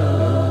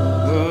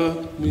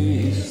loved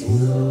me so.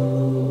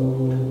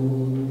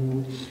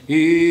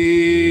 He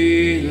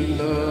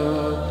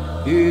loved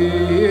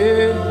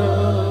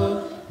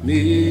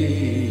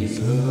me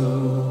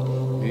so.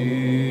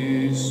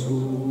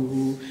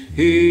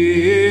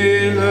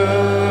 He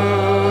loved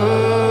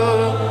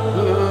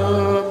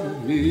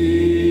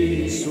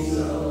me so.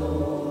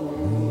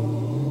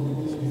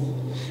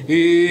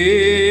 He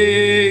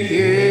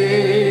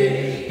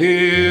gave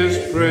his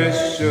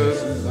precious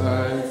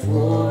life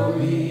for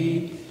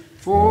me,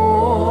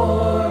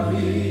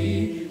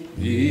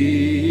 because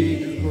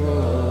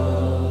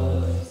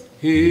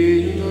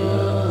he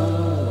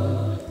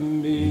loved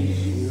me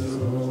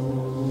so.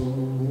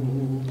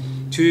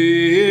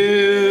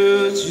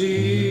 Till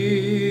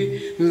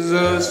Jesus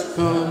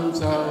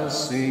comes, I'll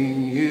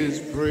sing his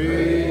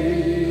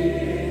praise,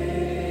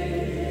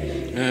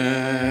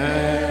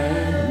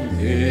 and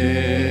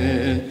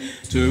then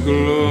to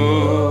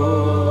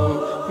glory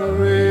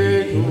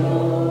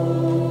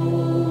go,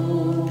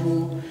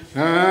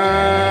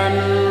 and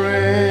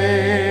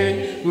reign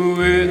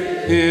with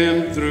him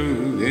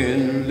through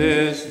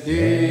endless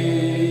day,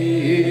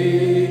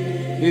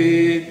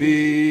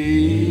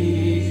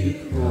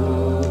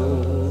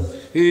 because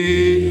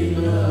he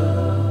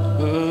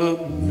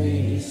loved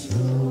me so.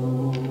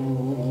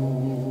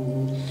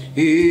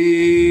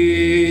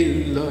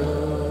 He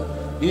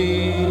loved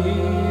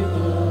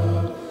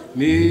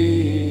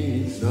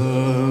me so.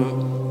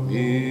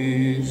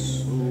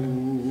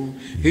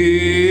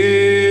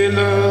 He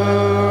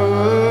loved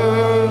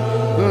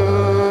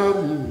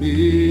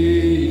me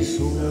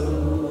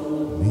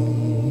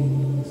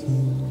so.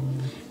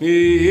 He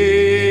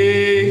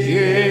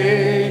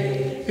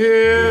gave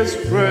his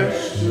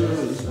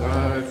precious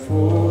life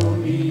for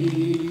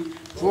me,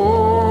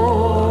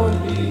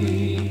 because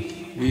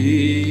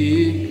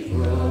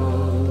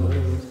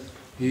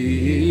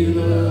he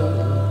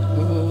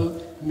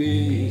loved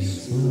me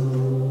so.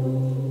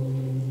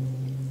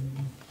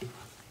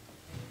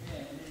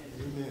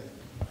 Amen.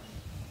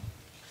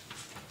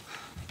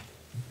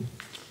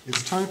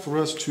 It's time for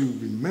us to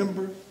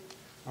remember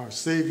our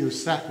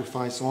Savior's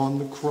sacrifice on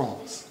the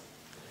cross.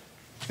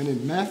 And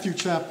in Matthew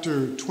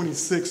chapter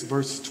 26,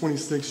 verse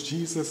 26,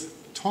 Jesus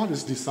taught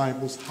his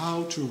disciples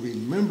how to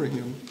remember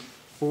him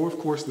for, of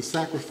course, the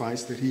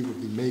sacrifice that he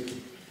would be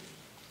making.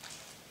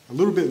 A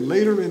little bit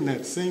later in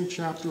that same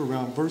chapter,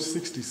 around verse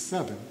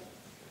 67,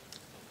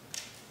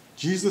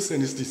 Jesus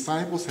and his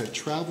disciples had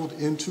traveled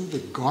into the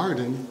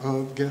Garden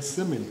of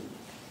Gethsemane,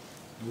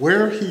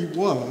 where he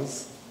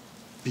was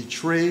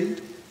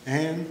betrayed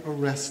and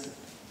arrested.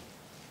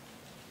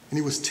 And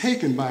he was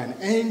taken by an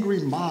angry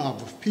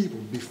mob of people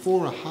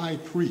before a high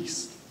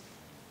priest,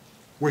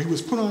 where he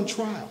was put on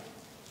trial.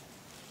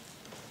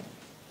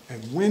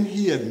 And when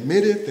he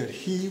admitted that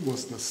he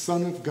was the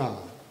Son of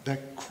God,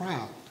 that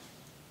crowd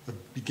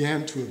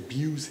began to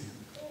abuse him.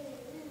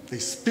 They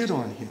spit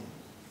on him.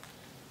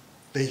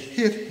 They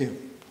hit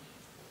him.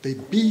 They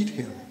beat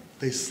him.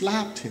 They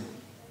slapped him.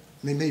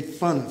 And they made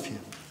fun of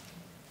him.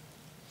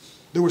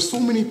 There were so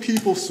many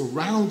people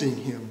surrounding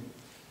him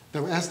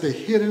that as they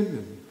hit him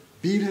and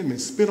beat him and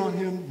spit on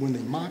him, when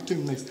they mocked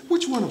him, they said,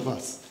 "Which one of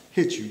us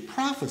hit you?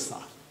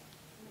 Prophesy."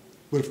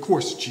 But of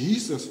course,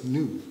 Jesus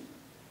knew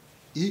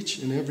each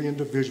and every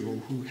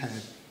individual who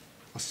had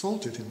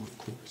assaulted him, of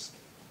course.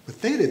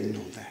 But they didn't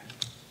know that.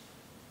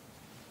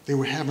 They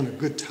were having a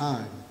good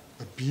time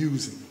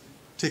abusing,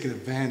 taking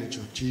advantage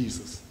of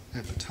Jesus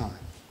at the time.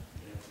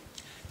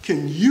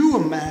 Can you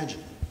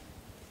imagine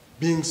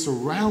being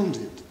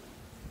surrounded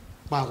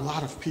by a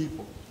lot of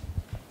people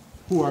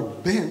who are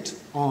bent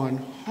on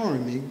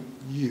harming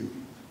you,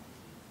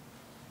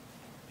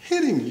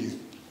 hitting you,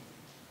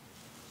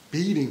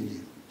 beating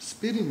you,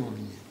 spitting on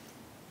you,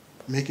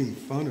 making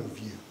fun of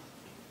you?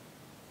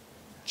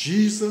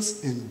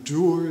 Jesus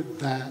endured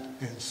that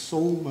and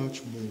so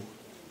much more.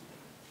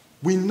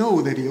 We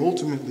know that he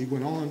ultimately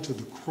went on to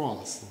the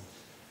cross and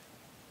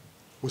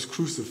was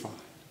crucified.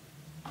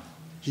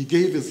 He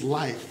gave his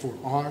life for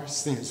our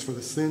sins, for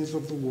the sins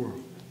of the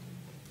world.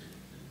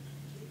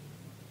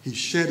 He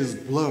shed his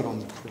blood on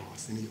the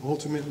cross, and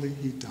ultimately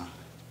died.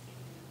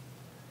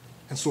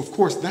 And so, of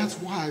course, that's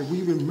why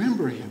we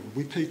remember him.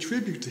 We pay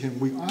tribute to him.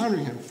 We honor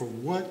him for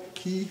what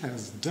he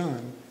has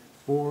done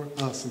for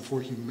us and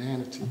for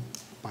humanity.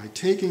 By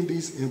taking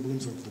these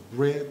emblems of the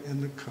bread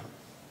and the cup,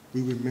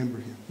 we remember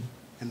him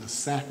and the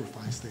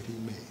sacrifice that he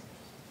made.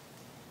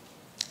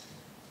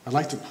 I'd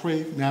like to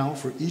pray now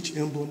for each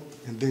emblem,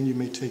 and then you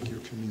may take your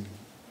communion.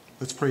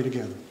 Let's pray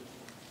together.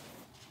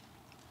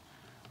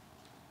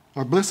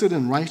 Our blessed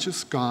and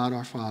righteous God,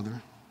 our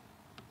Father,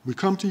 we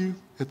come to you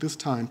at this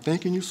time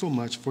thanking you so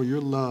much for your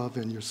love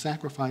and your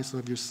sacrifice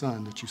of your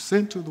Son that you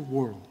sent to the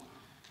world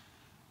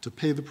to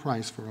pay the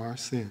price for our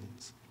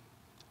sins.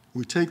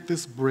 We take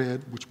this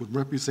bread, which would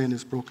represent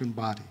his broken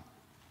body.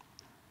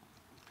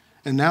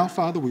 And now,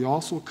 Father, we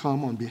also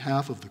come on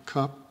behalf of the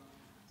cup,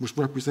 which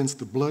represents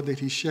the blood that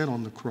he shed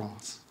on the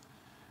cross.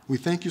 We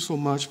thank you so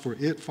much for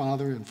it,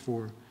 Father, and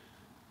for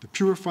the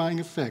purifying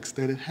effects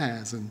that it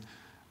has and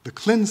the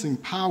cleansing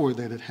power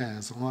that it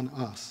has on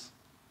us.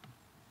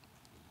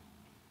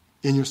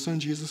 In your Son,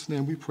 Jesus'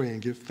 name, we pray and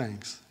give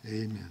thanks.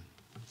 Amen.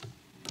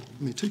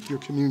 You may take your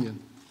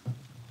communion.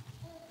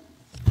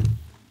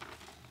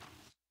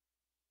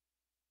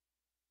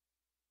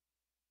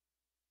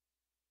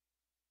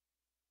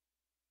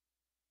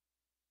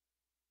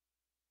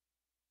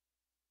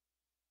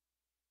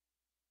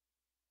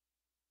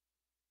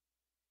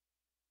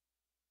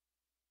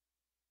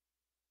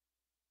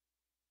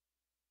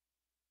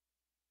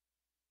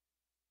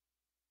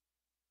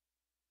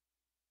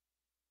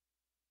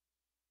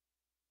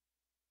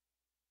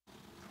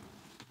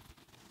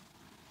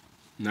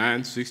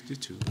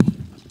 $9.62.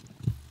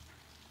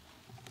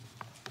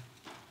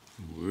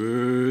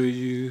 Were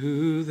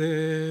you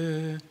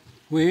there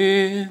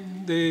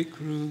when they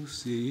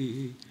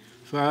crucified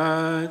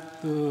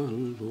the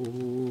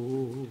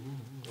Lord?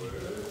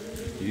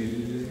 Were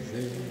you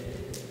there?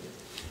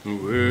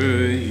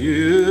 Were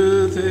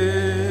you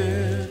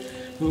there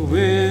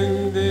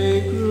when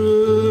they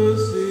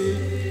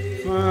crucified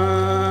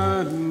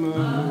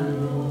my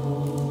Lord?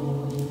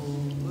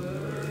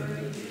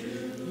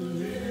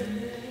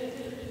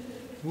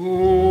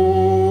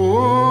 Oh,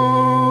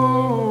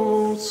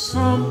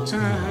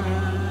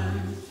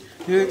 sometimes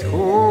it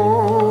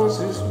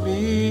causes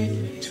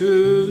me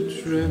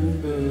to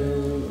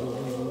tremble,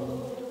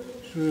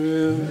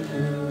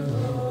 tremble.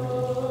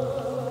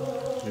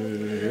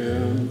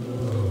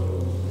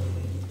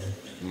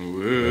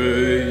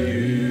 Were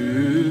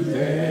you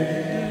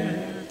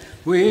there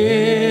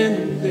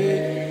when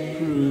they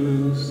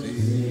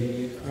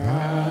crucified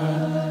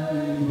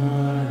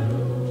my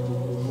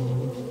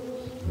Lord?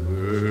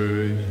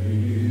 Were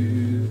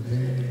you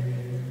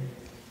there?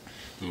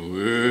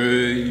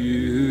 Were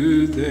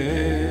you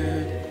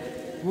there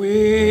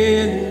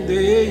when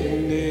they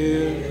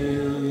nailed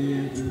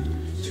him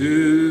to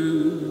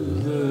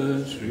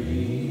the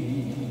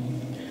tree?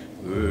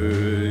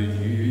 Were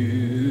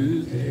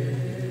you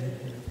there?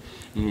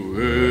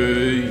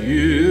 Were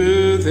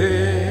you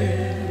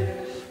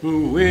there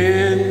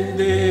when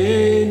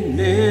they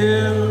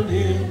nailed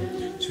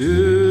him to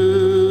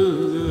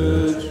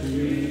the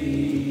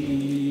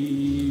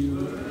tree?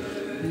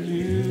 Were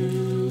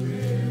you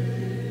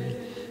there?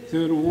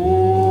 That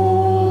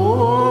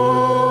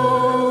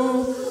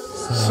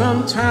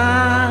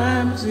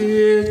sometimes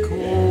it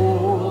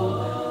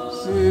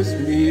causes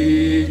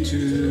me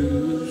to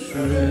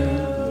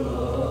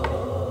tremble,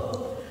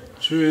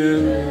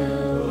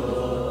 tremble,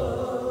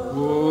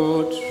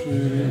 oh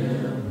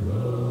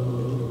tremble.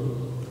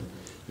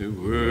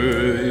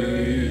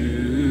 Were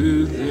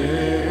you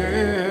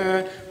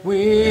there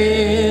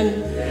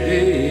when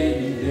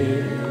they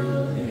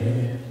nailed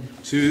him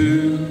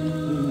to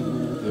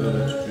the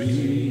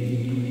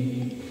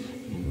tree?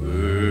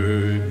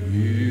 Were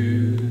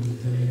you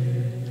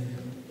there?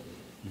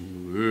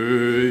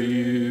 Were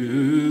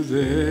you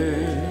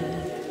there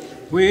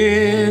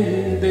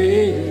when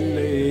they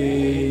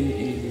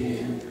laid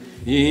him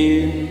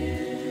in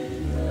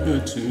the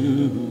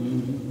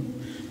tomb?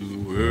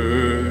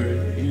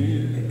 Were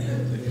you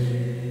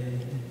there?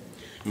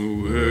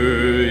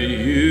 Were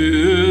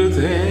you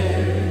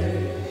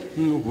there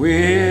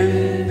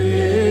when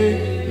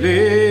they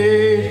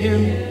laid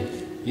him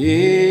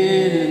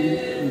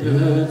in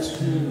the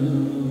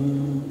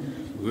tomb?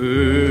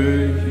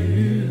 Were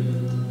you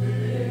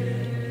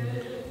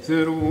there?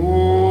 That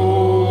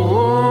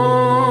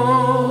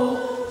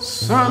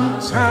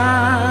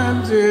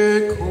sometimes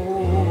it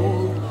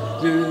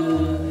causes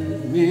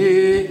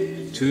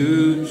me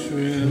to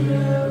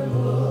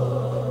tremble,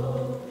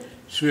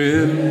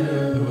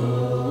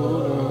 tremble,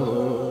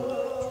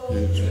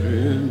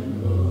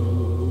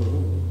 tremble.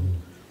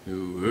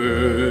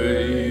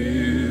 Were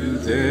you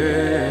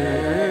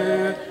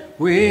there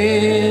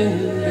when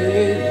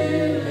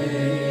they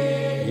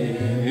laid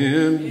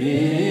him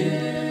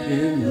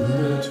in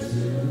the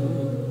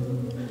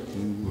tomb.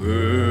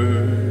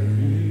 Were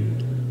you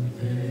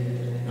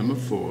there? Number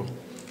 4.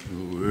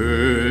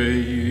 Were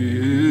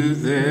you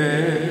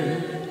there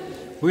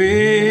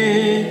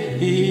when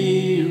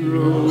he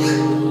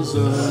rose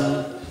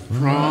up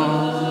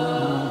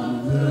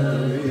from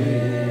the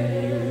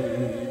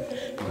grave?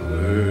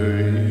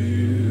 Were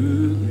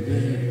you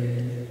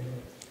there?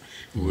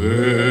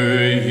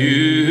 Were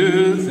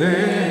you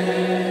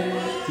there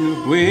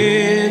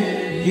when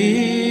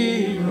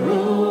he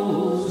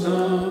rose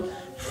up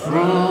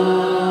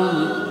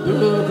from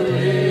the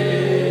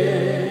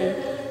grave?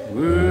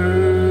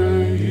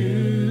 Were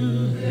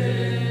you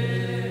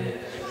there?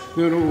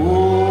 But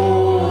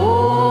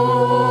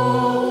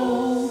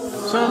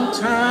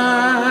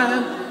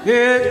sometime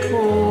it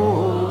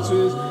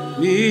causes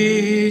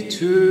me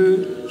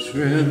to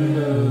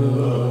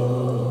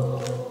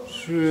tremble,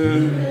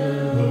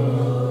 tremble,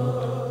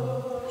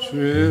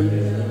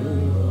 tremble.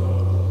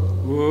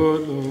 Oh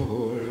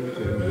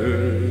Lord,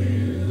 were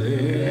you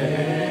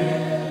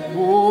there?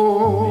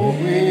 Oh,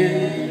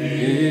 when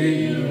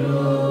he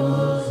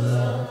rose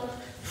up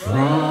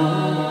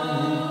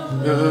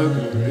from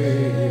the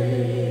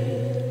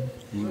grave,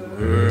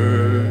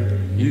 were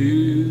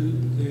you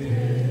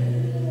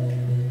there?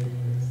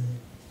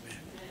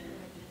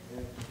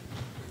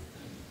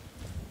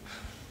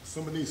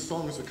 Some of these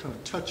songs are kind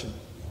of touching.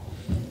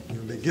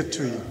 They get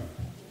to you.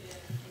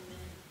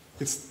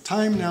 It's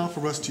time now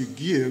for us to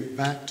give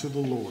back to the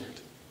Lord.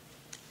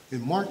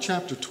 In Mark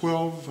chapter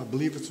 12, I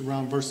believe it's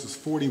around verses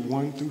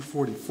 41 through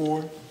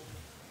 44,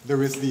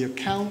 there is the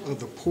account of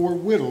the poor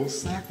widow's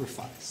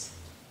sacrifice,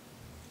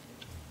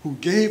 who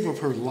gave of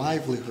her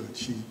livelihood.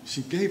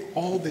 She gave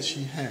all that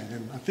she had,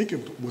 and I think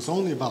it was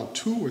only about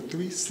 2 or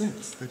 3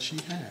 cents that she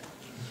had.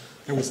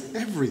 It was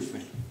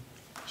everything.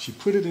 She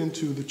put it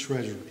into the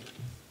treasury.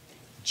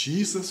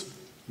 Jesus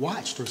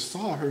watched or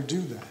saw her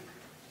do that.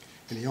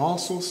 And he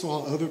also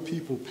saw other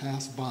people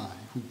pass by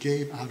who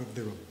gave out of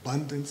their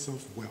abundance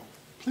of wealth,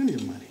 plenty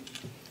of money.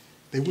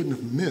 They wouldn't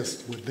have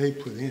missed what they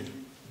put in.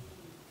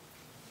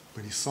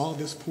 But he saw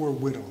this poor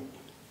widow,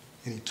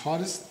 and he taught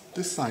his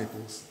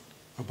disciples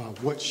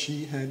about what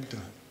she had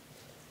done,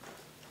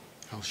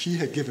 how she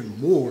had given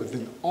more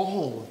than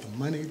all of the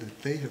money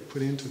that they had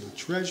put into the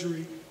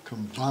treasury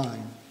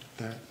combined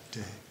that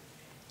day.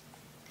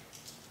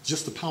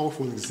 Just a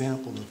powerful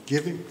example of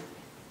giving,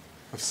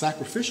 of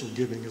sacrificial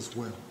giving as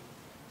well.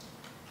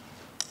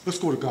 Let's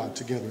go to God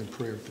together in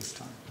prayer at this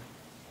time.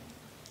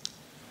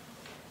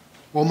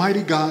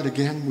 Almighty God,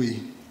 again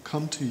we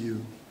come to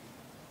you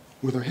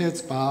with our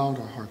heads bowed,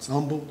 our hearts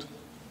humbled,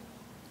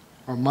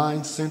 our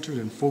minds centered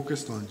and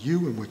focused on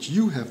you and what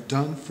you have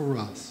done for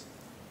us,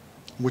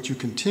 what you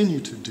continue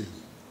to do,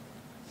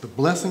 the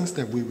blessings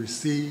that we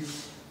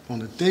receive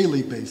on a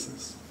daily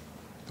basis,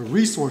 the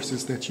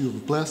resources that you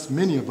have blessed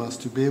many of us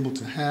to be able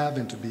to have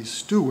and to be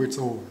stewards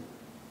over.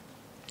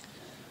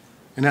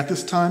 And at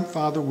this time,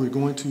 Father, we're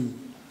going to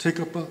take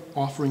up an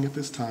offering at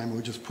this time.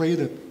 We just pray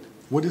that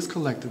what is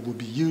collected will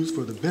be used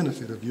for the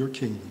benefit of your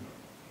kingdom.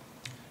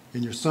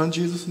 In your Son,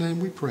 Jesus' name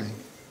we pray.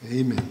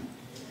 Amen.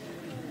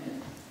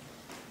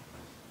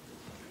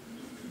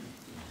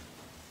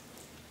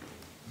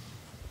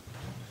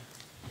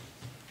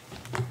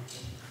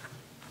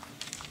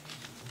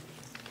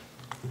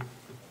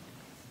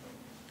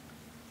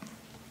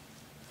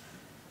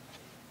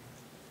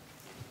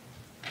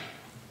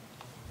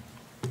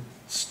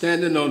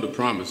 Standing on the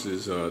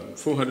promises,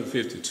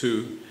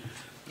 452,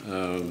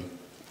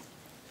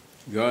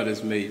 God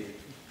has made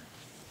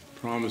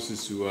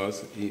promises to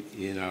us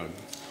in our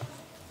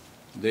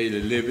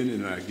daily living,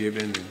 in our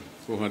giving, in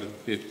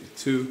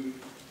 452.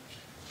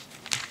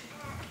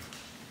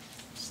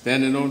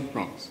 Standing on the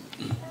promises.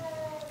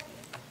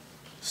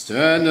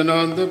 Standing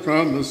on the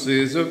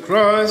promises of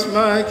Christ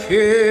my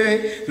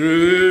King,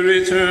 through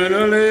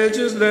eternal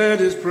ages let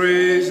his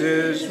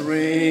praises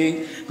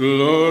ring.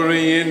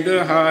 Glory in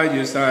the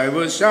highest I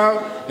will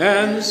shout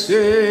and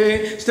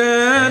sing,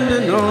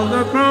 standing on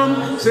the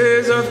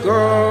promises of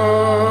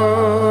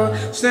God,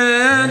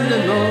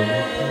 standing on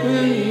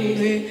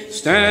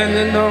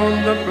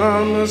the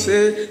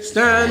promises,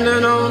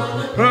 standing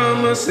on the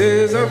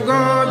promises of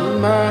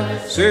God, my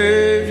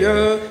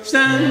Savior,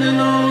 standing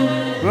on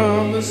the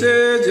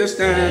promises, just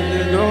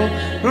standing on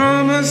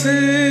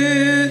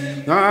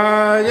promises.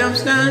 I am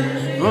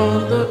standing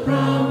on the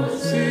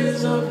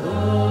promises of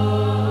God.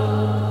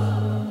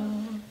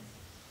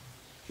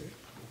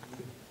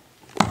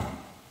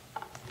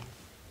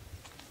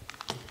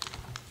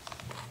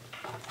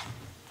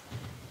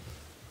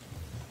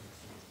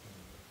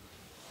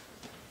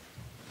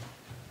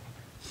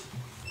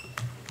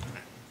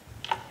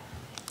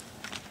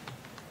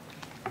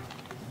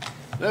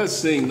 Let's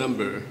sing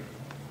number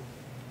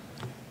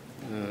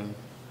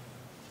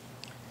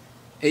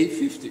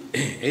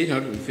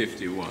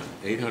 851.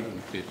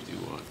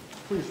 851.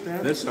 Please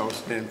stand. Let's all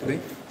stand, please.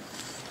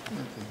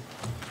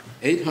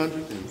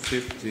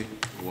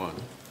 851.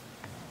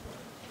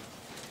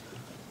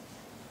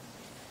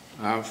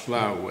 I'll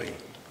fly away.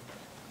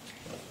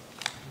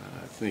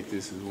 think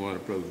this is one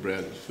of Brother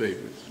Bradley's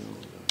favorites.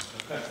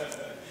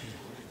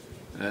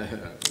 I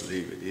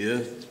believe it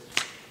is.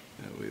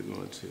 And we're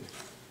going to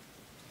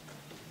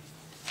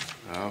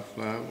I'll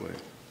Fly Away.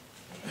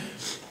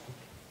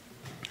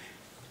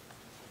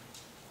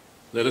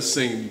 Let us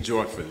sing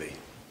joyfully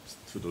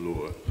to the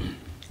Lord.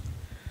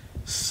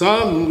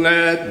 Some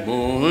glad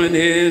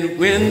morning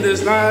when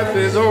this life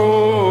is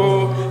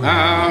o'er,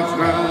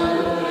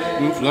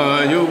 I'll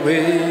fly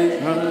away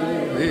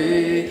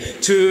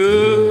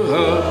to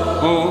a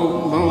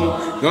home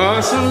on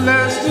God's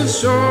celestial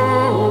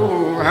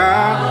shore.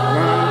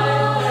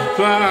 I'll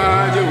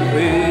fly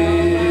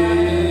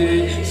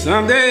away.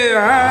 Someday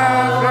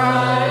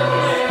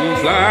I'll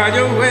fly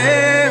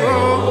away.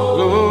 Oh,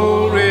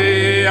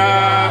 glory,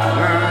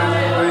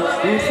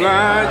 I'll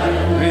fly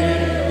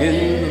away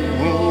in the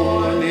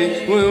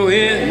morning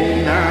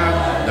when I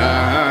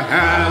die.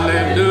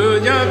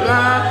 Hallelujah,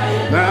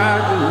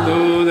 I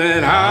know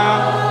that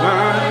I'll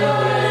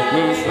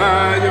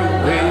fly away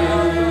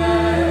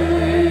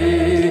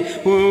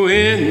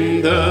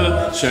when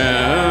the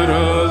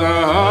shadows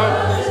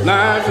of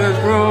life has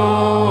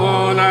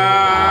grown.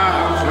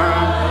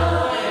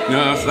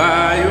 I'll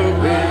fly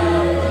away,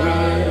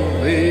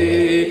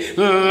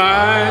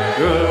 like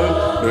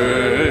a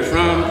bird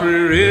from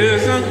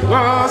prison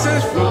walls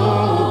has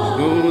flown.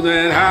 Know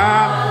that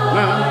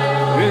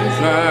I will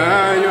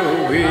fly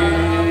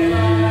away.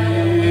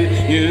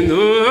 You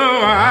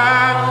know I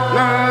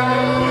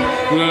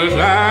will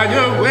fly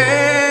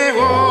away.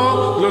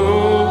 Oh,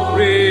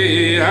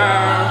 glory,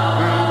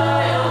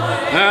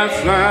 I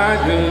fly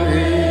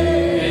away.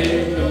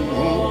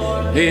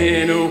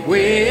 In the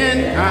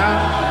wind I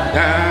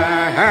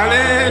die.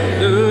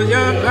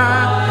 Hallelujah,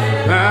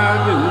 I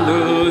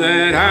know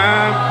that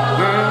I'll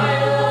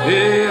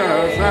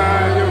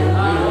fly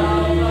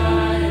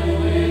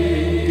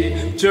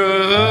away.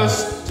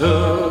 Just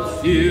a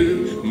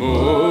few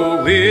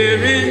more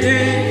weary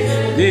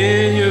days,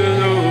 then you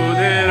know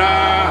that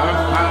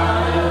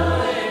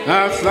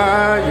I'll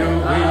fly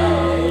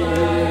away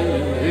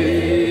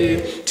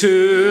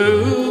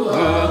to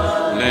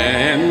a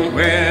land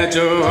where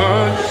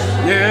joy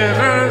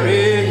never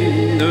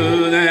ends.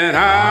 Know that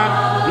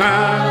I'll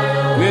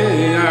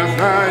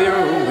fly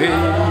away.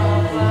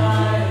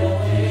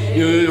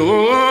 You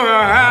know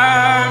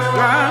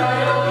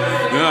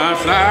I'll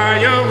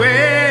fly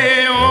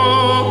away.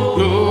 Oh,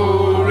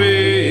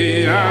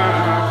 glory,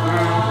 I'll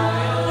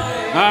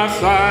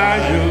fly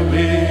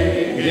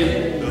away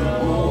in the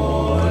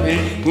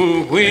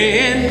morning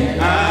when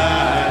I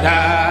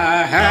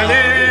die.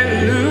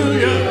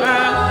 Hallelujah, I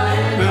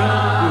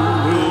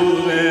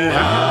know that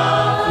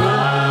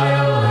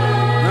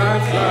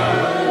I'll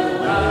fly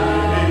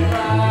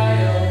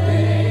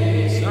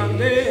away.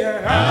 Someday I'll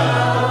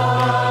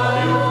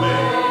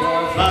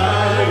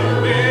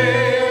fly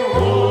away.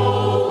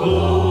 Oh,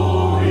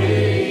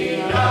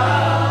 glory,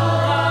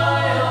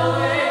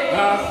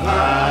 I'll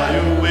fly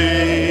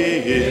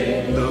away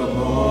in the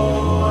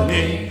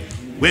morning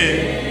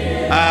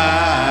when I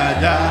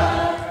die.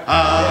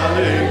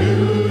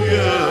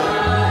 Hallelujah.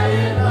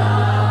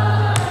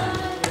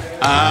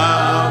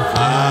 I'll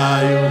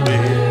fly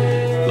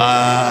away,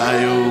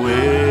 fly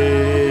away.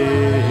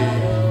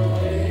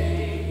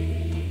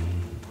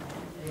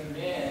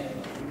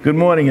 Good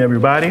morning,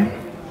 everybody.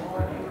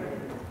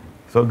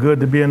 So good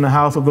to be in the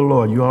house of the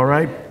Lord. You all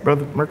right,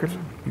 Brother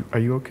Merkerson? Are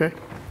you okay? Okay.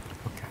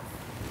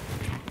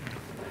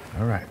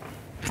 All right.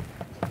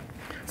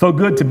 So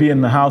good to be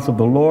in the house of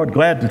the Lord.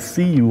 Glad to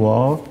see you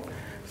all.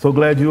 So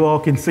glad you all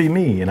can see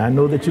me, and I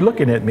know that you're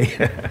looking at me.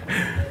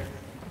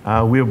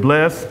 We're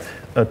blessed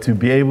to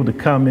be able to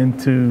come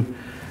into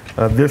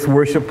this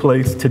worship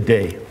place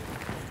today,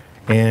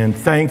 and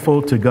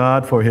thankful to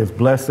God for his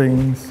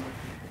blessings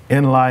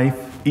in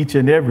life each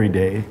and every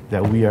day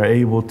that we are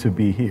able to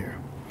be here.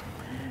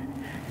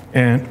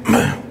 And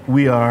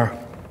we are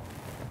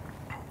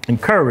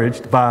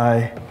encouraged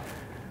by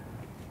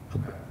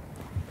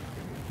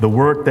the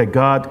work that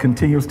God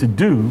continues to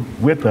do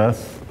with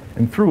us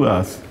and through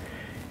us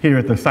here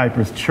at the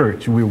Cypress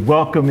Church. We're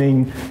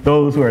welcoming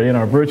those who are in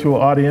our virtual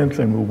audience,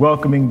 and we're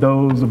welcoming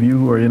those of you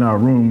who are in our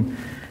room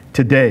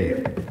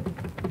today.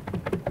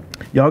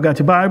 Y'all got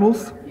your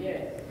Bibles?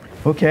 Yes.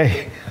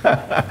 Okay.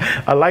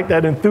 I like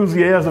that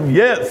enthusiasm.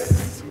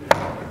 Yes.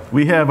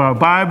 We have our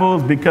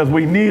Bibles because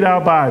we need our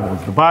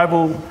Bibles. The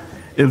Bible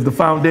is the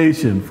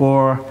foundation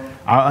for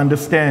our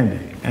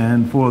understanding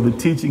and for the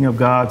teaching of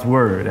God's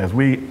Word. As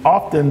we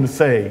often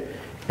say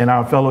in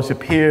our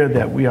fellowship here,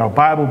 that we are a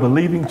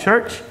Bible-believing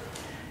church.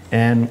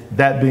 And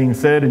that being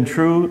said and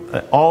true,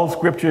 all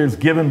Scripture is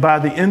given by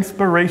the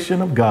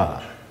inspiration of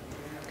God.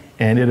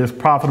 And it is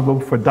profitable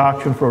for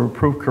doctrine, for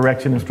reproof,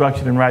 correction,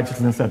 instruction, and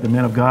righteousness, that the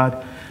men of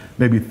God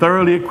may be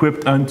thoroughly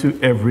equipped unto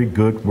every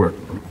good work.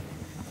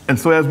 And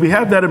so as we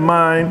have that in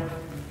mind,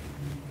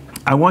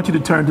 I want you to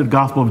turn to the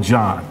Gospel of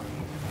John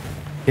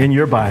in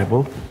your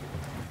Bible.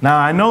 Now,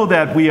 I know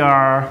that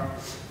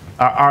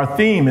our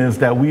theme is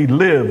that we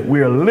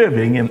are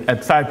living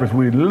at Cypress,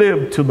 we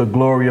live to the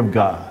glory of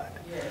God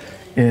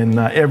in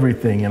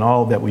everything and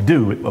all that we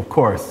do, of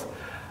course.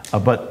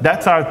 But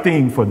that's our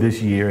theme for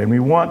this year, and we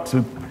want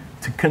to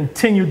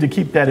continue to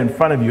keep that in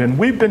front of you. And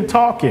we've been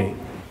talking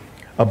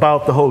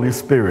about the Holy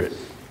Spirit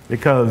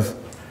because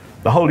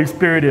the Holy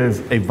Spirit is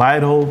a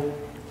vital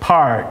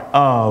part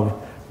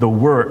of the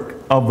work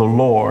of the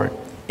Lord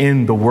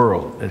in the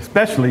world,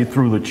 especially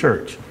through the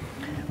church.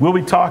 We'll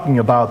be talking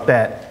about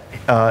that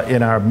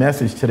in our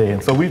message today.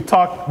 And so we've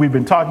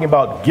been talking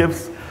about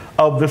gifts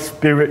of the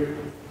Spirit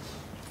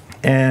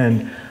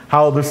and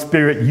how the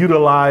Spirit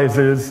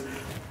utilizes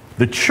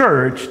the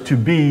church to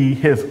be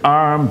his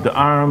arm,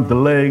 the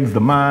legs,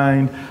 the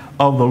mind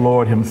of the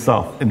Lord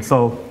himself. And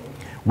so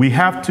we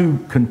have to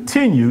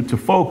continue to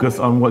focus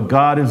on what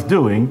God is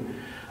doing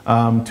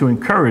to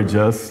encourage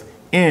us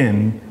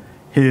in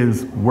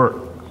his work.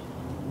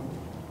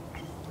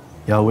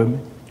 Y'all with me?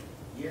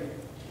 Yeah.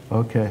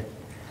 Okay.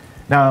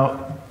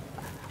 Now,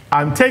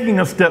 I'm taking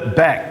a step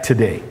back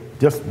today,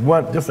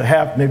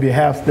 maybe a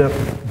half step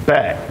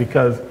back,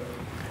 because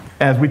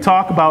as we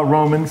talk about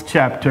Romans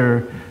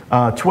chapter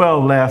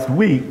 12 last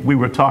week, we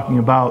were talking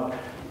about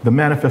the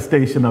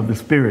manifestation of the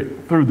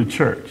Spirit through the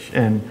church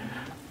and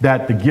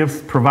that the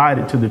gifts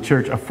provided to the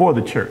church are for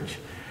the church.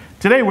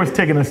 Today, we're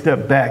taking a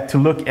step back to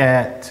look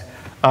at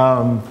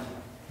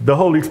the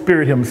Holy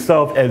Spirit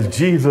himself as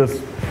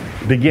Jesus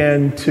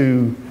began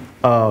to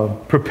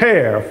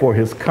prepare for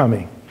his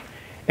coming.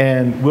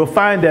 And we'll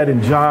find that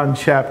in John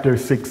chapter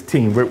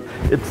 16.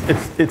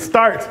 It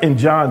starts in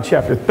John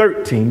chapter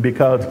 13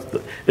 because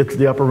it's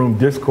the upper room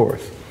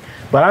discourse.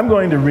 But I'm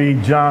going to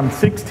read John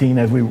 16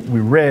 as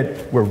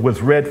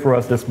was read for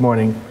us this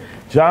morning,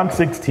 John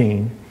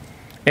 16,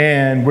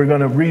 and we're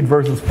going to read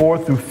verses 4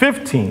 through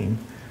 15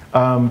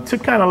 to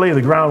kind of lay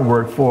the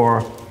groundwork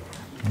for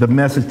the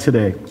message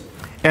today.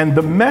 And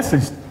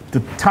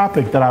the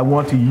topic that I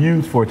want to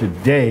use for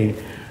today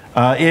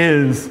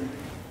is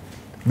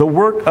the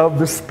work of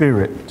the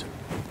Spirit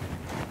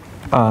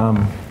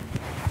to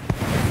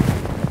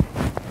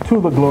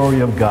the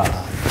glory of God.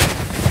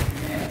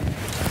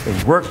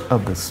 The work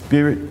of the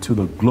Spirit to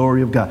the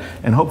glory of God.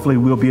 And hopefully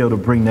we'll be able to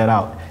bring that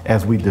out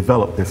as we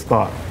develop this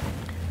thought.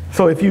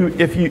 So if you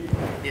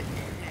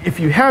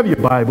have your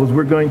Bibles,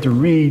 we're going to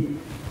read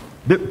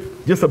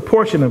just a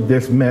portion of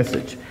this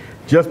message.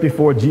 Just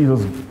before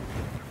Jesus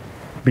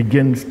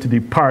begins to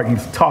depart,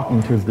 he's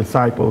talking to his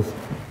disciples,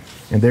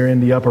 and they're in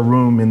the upper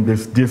room in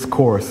this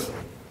discourse.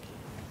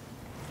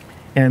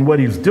 And what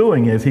he's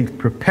doing is he's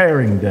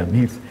preparing them.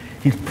 He's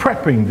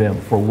prepping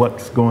them for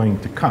what's going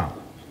to come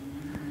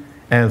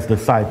as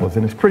disciples.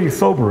 And it's pretty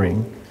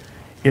sobering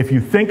if you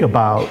think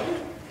about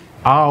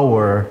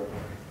our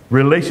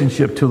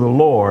relationship to the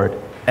Lord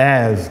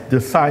as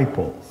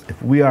disciples. If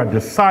we are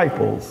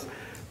disciples,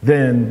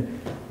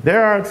 then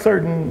there are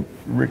certain,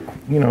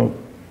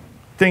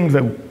 things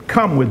that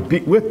come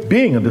with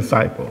being a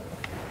disciple.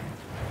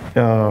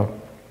 Let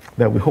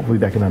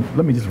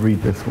me just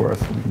read this for us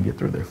so we can get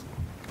through this.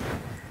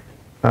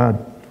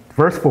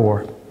 Verse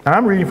 4.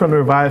 I'm reading from the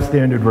Revised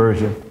Standard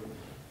Version.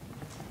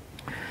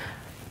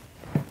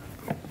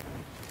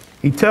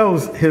 He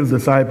tells his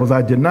disciples,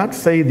 I did not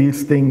say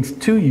these things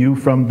to you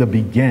from the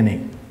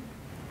beginning,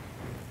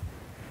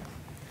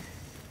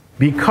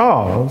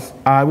 because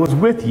I was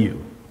with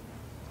you.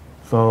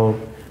 So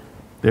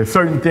there's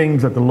certain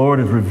things that the Lord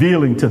is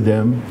revealing to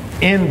them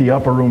in the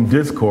upper room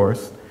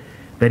discourse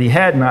that he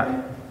had not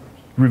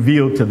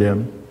revealed to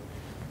them,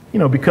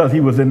 because he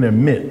was in their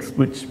midst,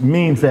 which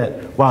means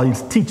that while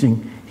he's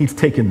teaching, he's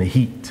taking the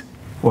heat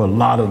for a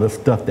lot of the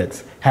stuff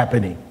that's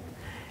happening.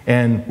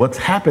 And what's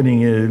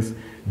happening is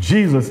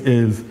Jesus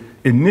is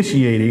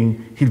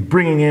initiating, he's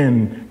bringing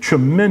in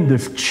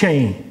tremendous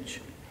change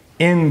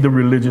in the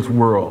religious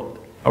world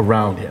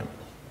around him.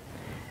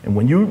 And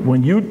when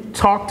you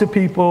talk to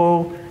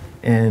people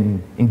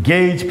and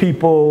engage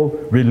people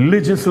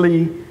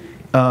religiously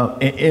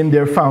in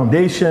their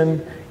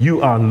foundation,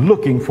 you are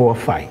looking for a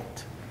fight.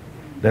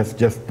 That's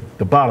just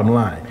the bottom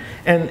line.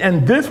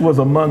 And this was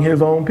among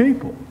his own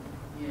people.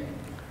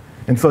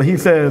 And so he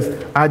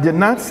says, I did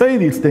not say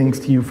these things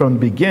to you from the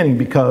beginning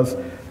because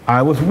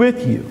I was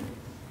with you.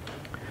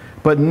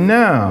 But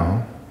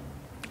now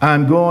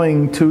I'm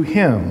going to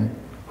him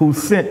who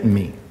sent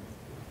me.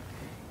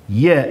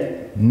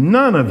 Yet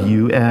none of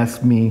you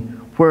asked me,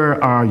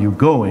 where are you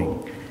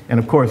going? And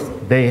of course,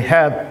 they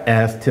have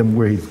asked him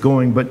where he's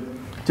going, but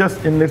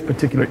just in this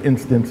particular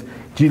instance,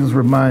 Jesus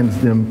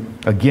reminds them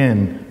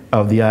again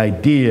of the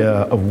idea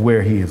of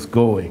where he is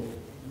going.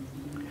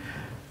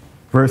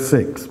 Verse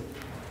 6.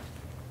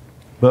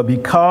 But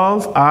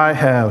because I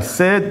have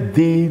said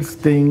these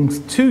things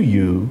to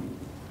you,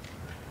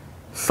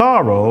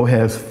 sorrow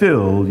has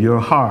filled your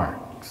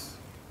hearts.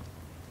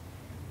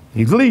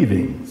 He's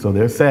leaving, so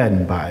they're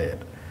saddened by it.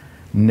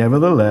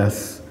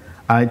 Nevertheless,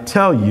 I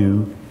tell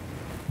you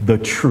the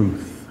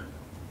truth.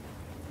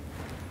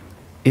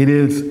 It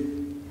is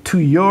to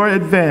your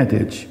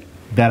advantage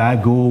that I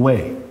go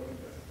away.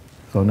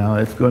 So now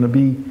it's going to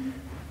be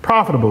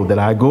profitable that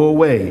I go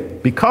away,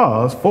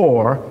 because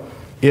for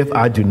if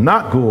I do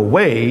not go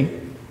away,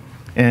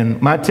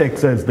 and my text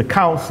says the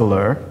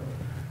counselor,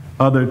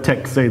 other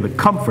texts say the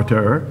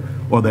comforter,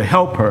 or the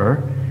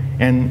helper.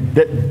 And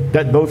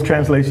that those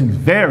translations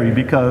vary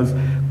because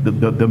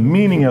the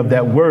meaning of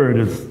that word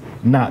is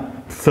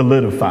not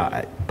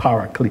solidified.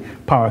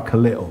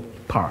 Parakaleo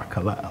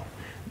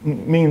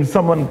means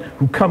someone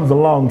who comes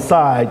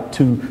alongside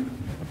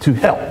to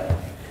help.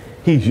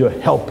 He's your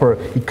helper.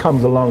 He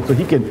comes along so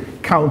he can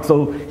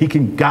counsel, he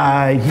can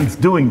guide, he's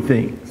doing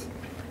things,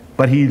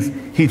 but he's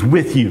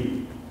with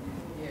you.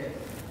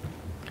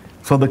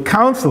 So the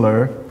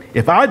counselor,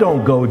 if I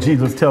don't go,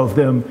 Jesus tells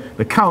them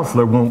the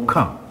counselor won't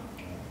come.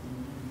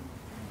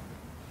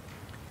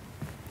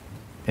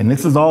 And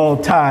this is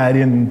all tied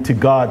into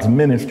God's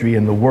ministry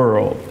in the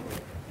world.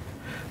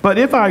 But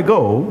if I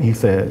go, he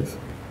says,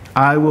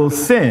 I will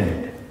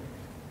send.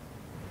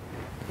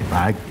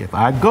 If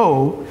I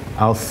go,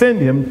 I'll send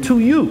him to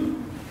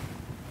you.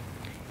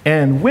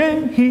 And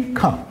when he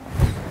comes,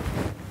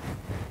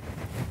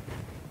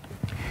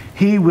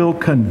 he will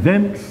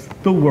convince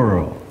the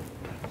world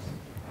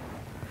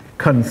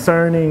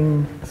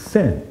concerning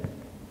sin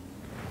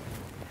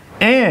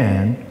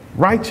and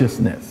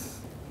righteousness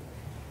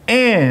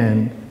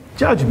and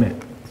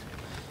judgment.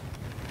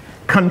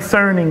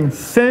 Concerning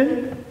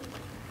sin,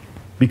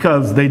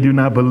 because they do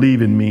not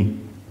believe in me.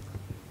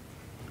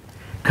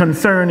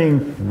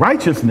 Concerning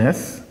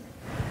righteousness,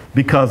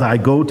 because I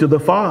go to the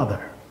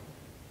Father,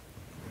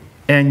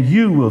 and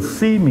you will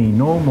see me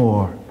no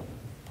more.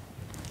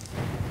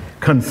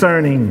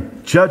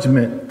 Concerning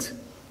judgment,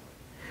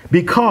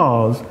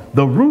 because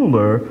the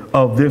ruler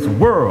of this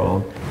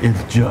world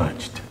is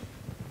judged.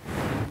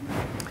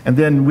 And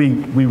then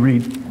we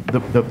read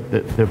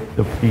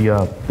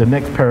the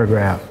next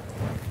paragraph.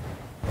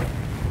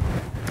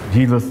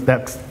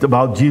 That's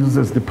about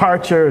Jesus'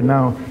 departure.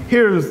 Now,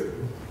 here's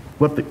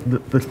what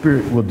the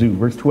Spirit will do.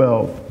 Verse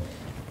 12.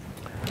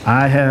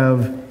 I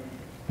have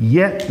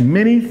yet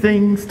many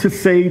things to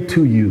say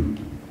to you,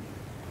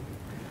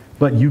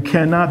 but you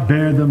cannot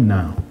bear them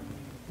now.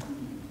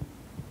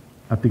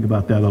 I think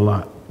about that a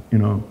lot.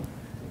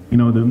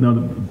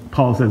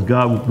 Paul says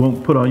God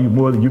won't put on you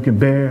more than you can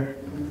bear.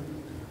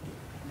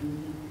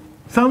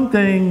 Some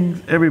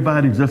things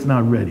everybody's just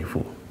not ready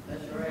for.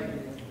 That's right.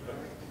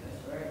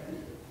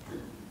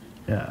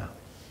 Yeah,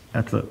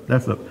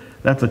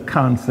 that's a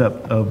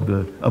concept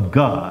of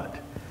God,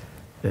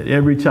 that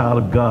every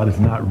child of God is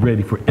not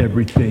ready for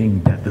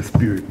everything that the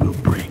Spirit will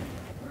bring.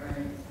 Right.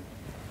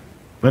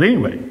 But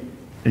anyway,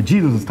 and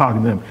Jesus is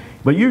talking to them,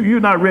 but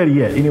you're not ready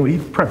yet. Anyway,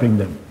 he's prepping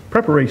them.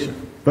 Preparation.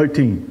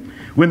 13.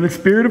 When the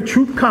Spirit of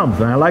truth comes,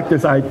 and I like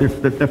this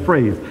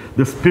phrase,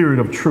 the Spirit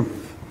of truth.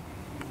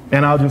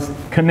 And I'll just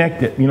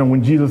connect it.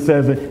 When Jesus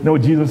says it, you know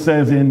what Jesus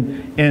says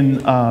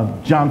in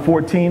John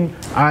 14?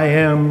 I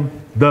am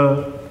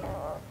the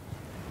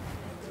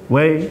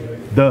way,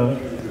 the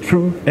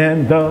truth,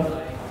 and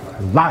the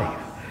life.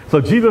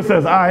 So Jesus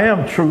says, I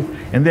am truth.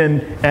 And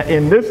then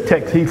in this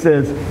text, he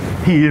says,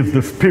 he is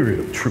the Spirit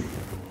of truth.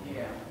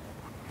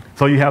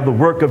 So you have the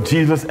work of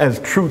Jesus as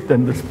truth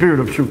and the Spirit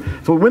of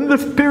truth. So when the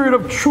Spirit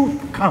of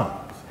truth comes,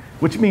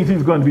 which means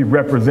he's going to be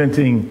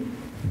representing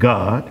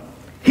God,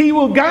 he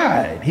will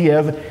guide. He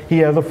has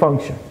a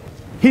function.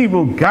 He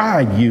will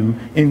guide you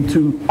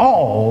into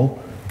all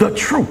the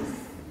truth.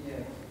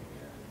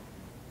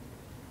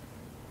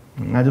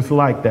 And I just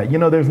like that.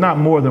 There's not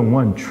more than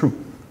one truth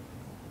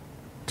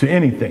to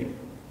anything.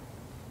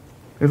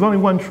 There's only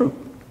one truth.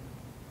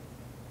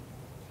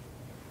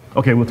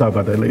 Okay, we'll talk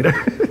about that later.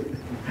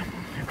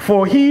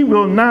 For he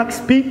will not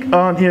speak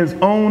on his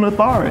own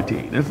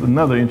authority. This is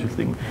another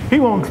interesting. He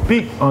won't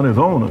speak on his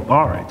own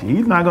authority.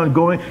 He's not going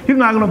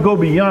to go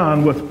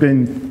beyond what's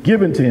been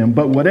given to him.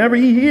 But whatever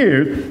he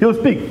hears, he'll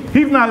speak.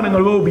 He's not going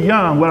to go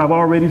beyond what I've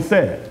already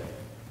said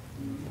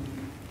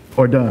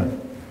or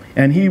done.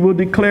 And he will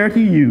declare to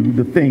you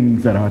the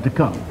things that are to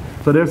come.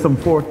 So there's some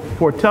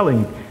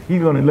foretelling.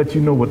 He's going to let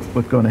you know what's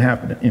going to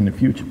happen in the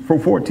future. For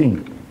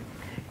 14,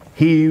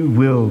 he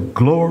will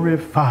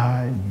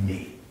glorify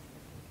me.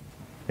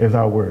 Is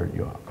our word,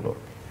 y'all. Glory.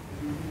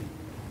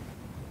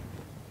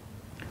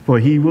 For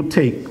he will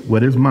take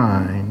what is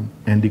mine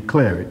and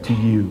declare it to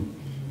you.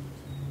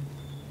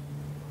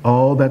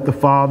 All that the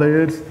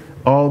Father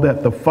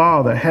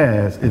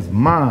has is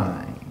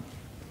mine.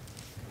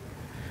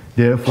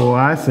 Therefore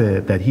I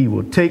said that he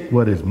will take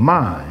what is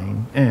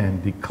mine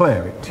and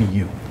declare it to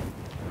you.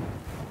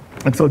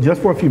 And so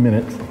just for a few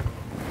minutes,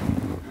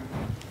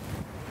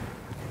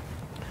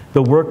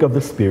 the work of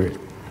the Spirit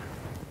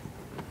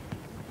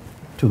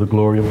to the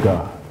glory of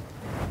God.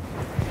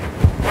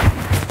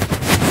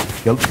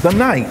 The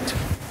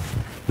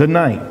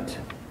night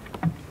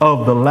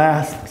of the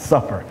Last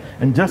Supper.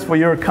 And just for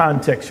your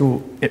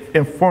contextual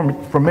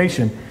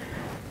information,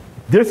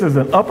 this is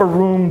an upper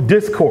room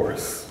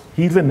discourse.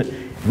 He's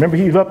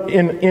up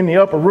in the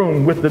upper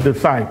room with the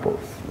disciples.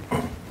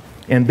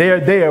 And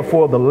they're there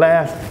for the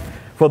Last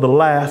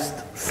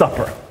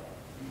Supper.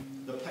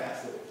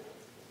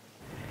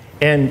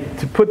 And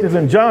to put this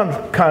in John's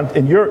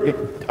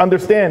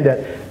understand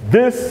that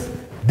this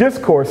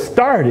discourse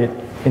started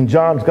in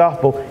John's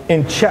gospel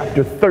in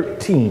chapter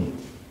 13.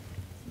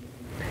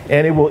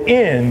 And it will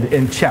end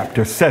in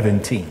chapter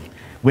 17.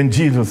 when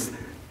Jesus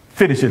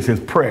finishes his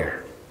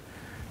prayer.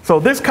 So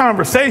this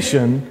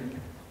conversation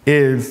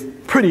is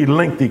pretty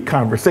lengthy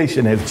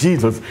conversation as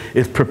Jesus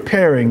is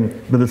preparing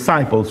the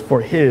disciples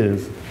for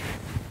his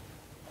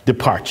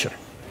departure.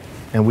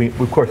 And we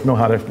of course know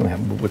how that's going to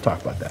happen, but we'll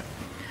talk about that.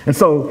 And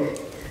so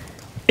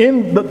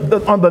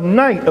on the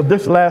night of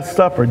this Last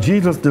Supper,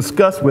 Jesus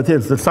discussed with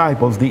his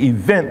disciples the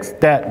events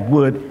that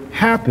would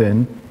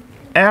happen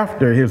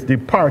after his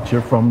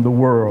departure from the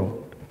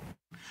world.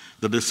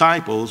 The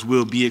disciples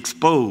will be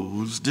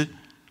exposed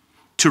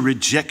to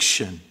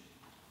rejection.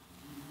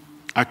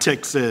 Our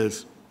text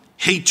says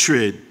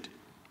hatred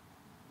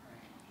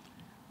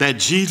that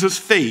Jesus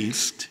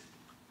faced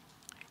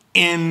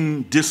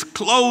in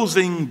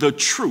disclosing the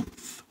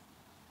truth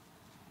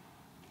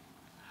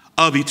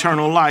of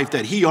eternal life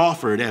that he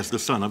offered as the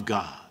Son of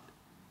God.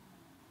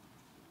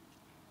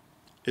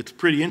 It's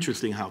pretty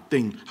interesting how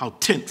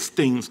tense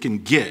things can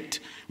get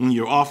when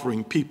you're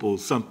offering people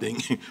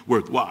something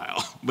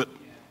worthwhile. But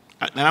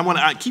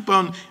I keep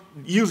on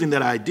using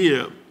that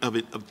idea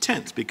of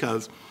tense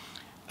because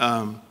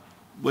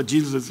what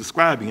Jesus is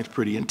describing is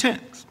pretty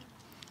intense.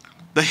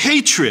 The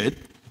hatred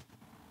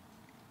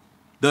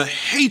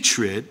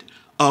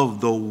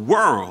of the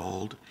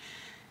world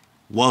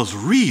was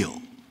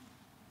real,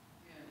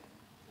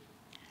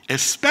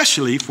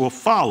 especially for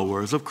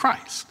followers of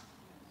Christ.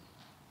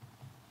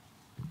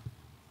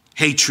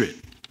 Hatred.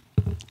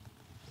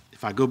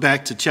 If I go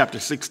back to chapter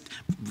 6,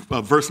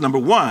 verse number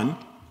 1,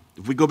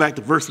 if we go back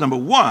to verse number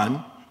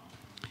 1,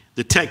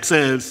 the text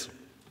says,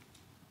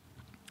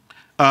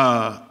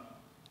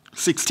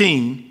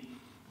 16,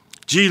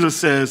 Jesus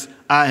says,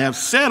 I have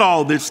said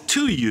all this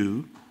to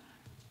you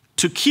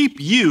to keep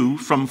you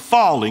from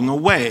falling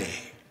away.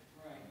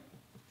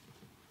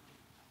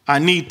 I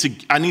need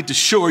to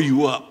shore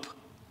you up.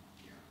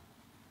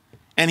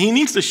 And he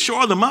needs to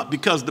shore them up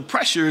because the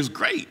pressure is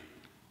great.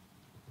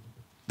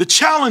 The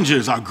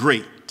challenges are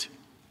great.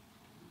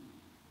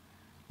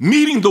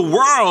 Meeting the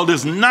world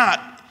is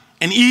not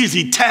an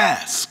easy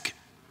task,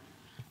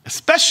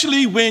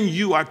 especially when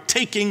you are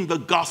taking the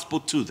gospel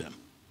to them.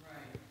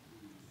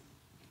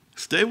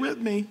 Stay with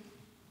me.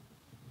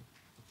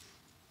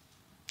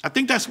 I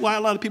think that's why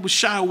a lot of people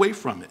shy away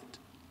from it.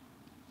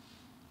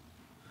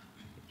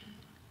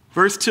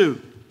 Verse 2,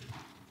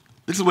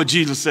 this is what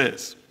Jesus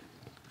says.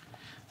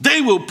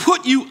 They will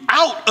put you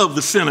out of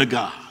the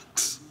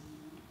synagogues.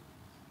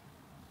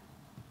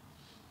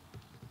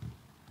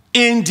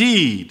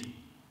 Indeed,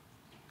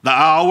 the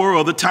hour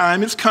or the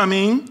time is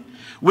coming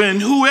when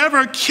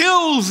whoever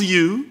kills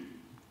you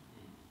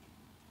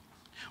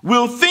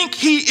will think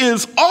he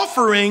is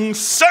offering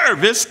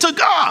service to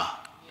God.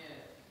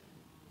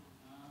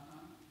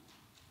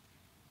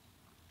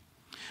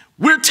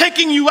 We're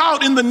taking you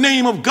out in the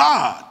name of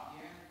God.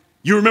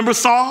 You remember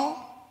Saul?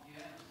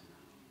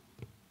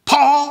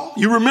 Paul,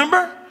 you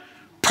remember?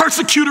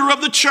 Persecutor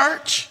of the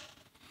church.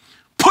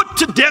 Put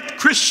to death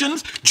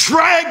Christians,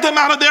 dragged them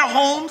out of their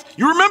homes.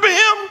 You remember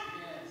him?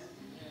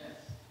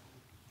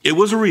 It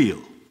was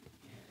real.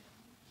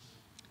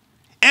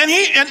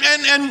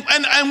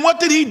 And what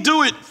did he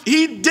do it?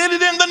 He did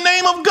it in the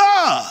name of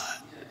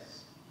God.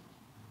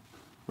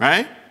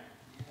 Right?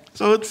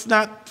 So it's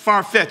not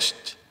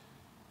far-fetched,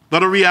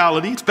 but a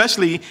reality,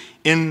 especially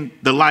in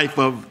the life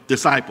of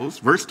disciples.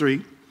 Verse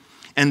 3,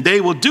 and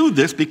they will do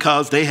this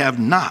because they have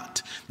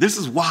not. This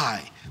is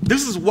why.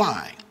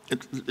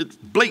 It's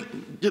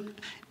blatant.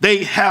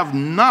 They have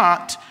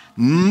not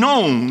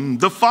known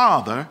the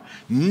Father,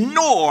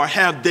 nor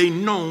have they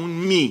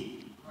known me.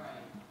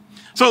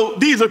 So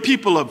these are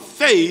people of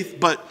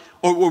faith,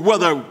 or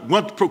whether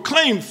want to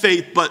proclaim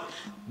faith, but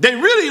they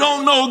really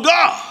don't know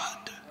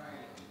God.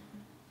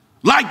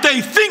 Like they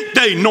think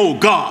they know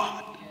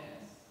God.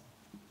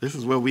 This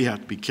is where we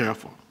have to be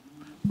careful.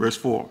 Verse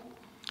 4.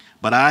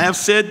 But I have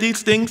said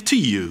these things to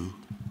you.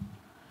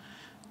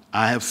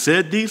 I have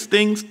said these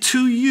things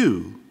to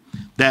you,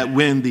 that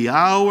when the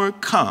hour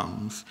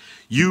comes,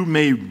 you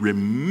may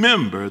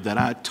remember that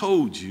I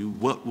told you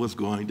what was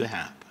going to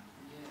happen.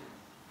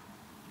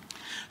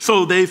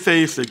 So they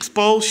face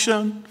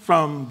expulsion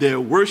from their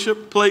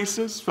worship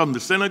places, from the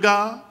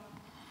synagogue.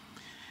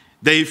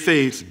 They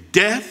face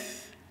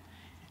death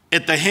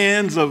at the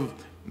hands of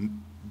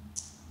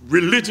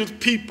religious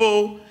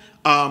people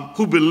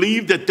who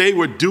believed that they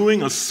were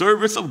doing a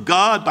service of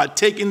God by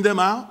taking them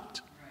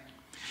out.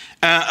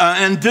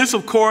 And this,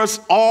 of course,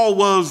 all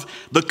was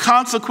the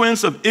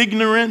consequence of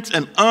ignorance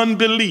and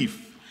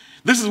unbelief.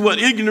 This is what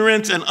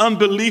ignorance and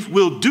unbelief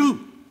will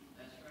do.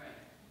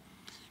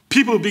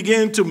 People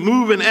begin to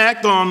move and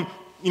act on,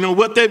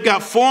 what they've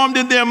got formed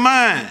in their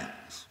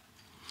minds.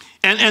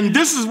 And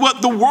this is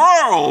what the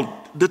world,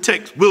 the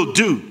text, will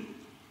do.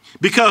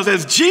 Because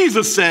as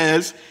Jesus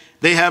says,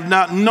 they have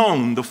not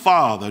known the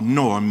Father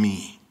nor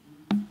me.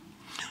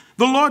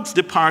 The Lord's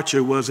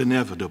departure was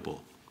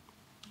inevitable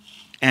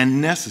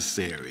and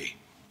necessary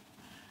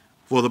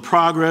for the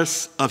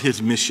progress of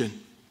his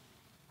mission.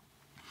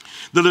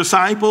 The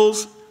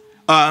disciples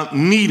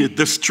needed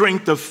the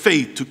strength of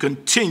faith to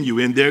continue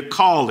in their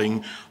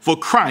calling for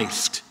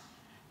Christ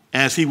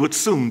as he would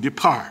soon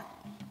depart.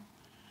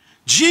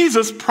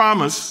 Jesus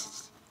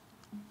promised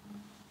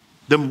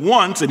them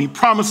once, and he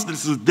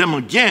promises them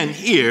again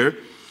here,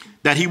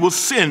 that he will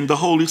send the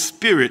Holy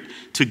Spirit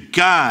to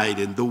guide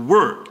in the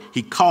work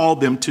he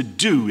called them to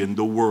do in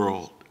the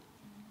world.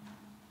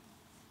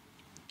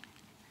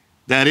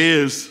 That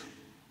is,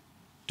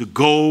 to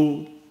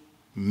go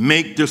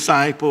make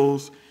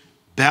disciples,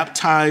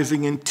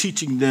 baptizing and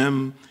teaching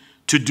them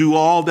to do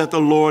all that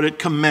the Lord had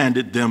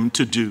commanded them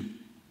to do.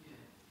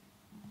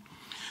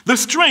 The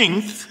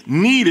strength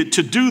needed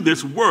to do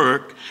this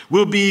work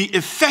will be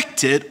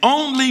effected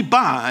only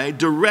by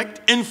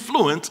direct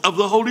influence of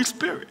the Holy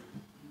Spirit.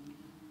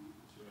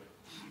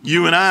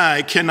 You and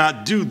I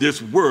cannot do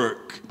this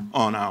work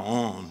on our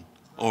own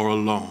or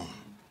alone.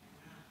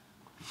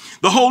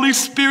 The Holy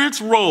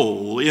Spirit's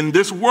role in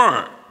this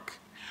work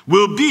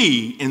will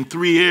be in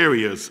three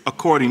areas,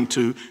 according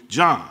to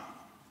John.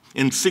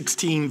 In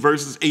 16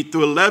 verses 8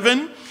 through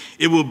 11,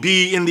 it will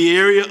be in the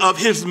area of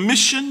his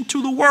mission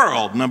to the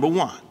world, number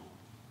one.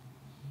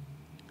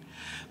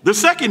 The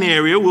second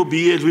area will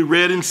be, as we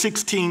read in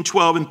 16,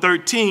 12, and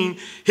 13,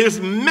 his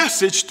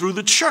message through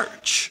the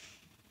church.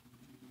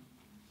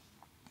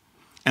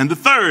 And the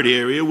third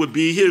area would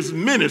be his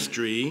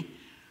ministry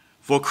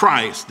for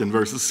Christ in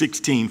verses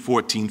 16,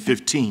 14,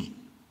 15.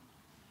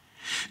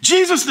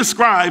 Jesus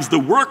describes the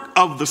work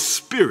of the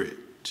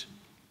Spirit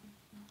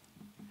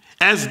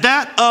as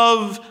that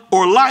of,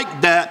 or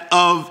like that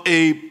of,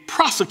 a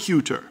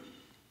prosecutor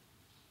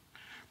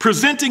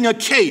presenting a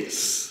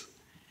case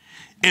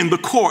in the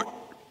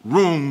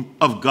courtroom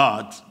of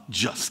God's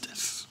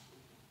justice.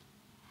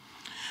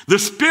 The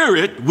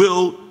Spirit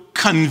will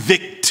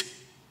convict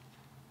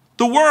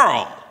the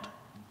world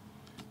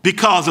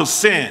because of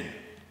sin,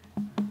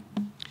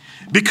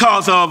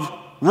 because of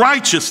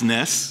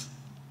righteousness,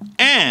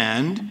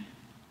 and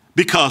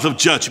because of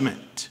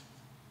judgment.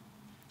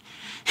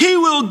 He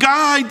will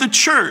guide the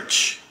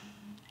church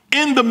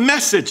in the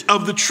message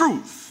of the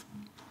truth,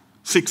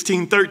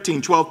 16,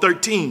 13, 12,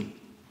 13.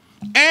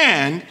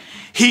 And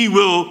he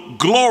will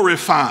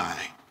glorify,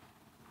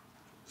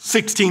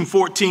 16,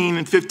 14,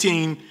 and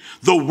 15,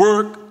 the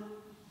work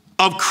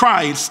of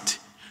Christ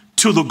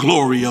to the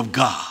glory of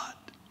God.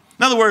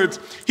 In other words,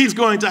 he's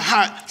going to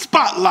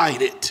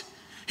spotlight it.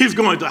 He's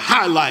going to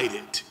highlight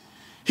it.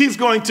 He's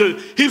going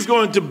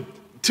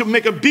to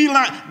make a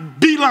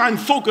beeline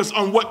focus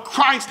on what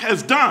Christ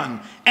has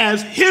done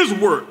as his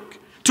work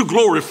to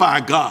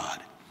glorify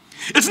God.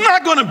 It's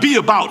not going to be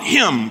about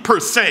him per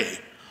se,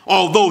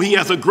 although he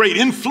has a great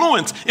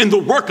influence in the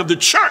work of the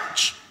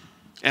church,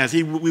 as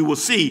we will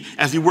see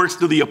as he works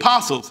through the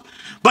apostles.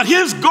 But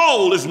his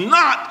goal is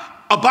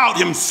not about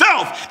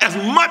himself as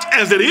much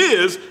as it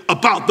is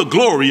about the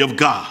glory of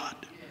God.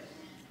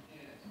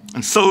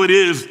 And so it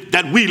is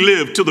that we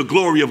live to the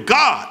glory of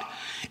God.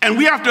 And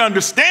we have to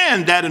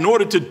understand that in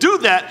order to do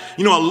that,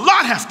 a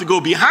lot has to go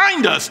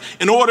behind us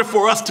in order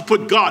for us to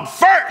put God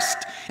first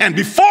and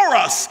before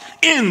us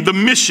in the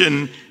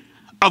mission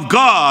of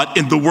God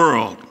in the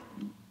world.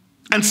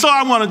 And so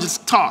I want to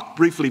just talk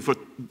briefly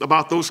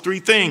about those three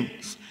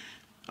things.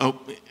 Oh,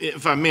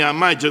 if I may, I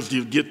might just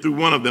get through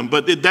one of them,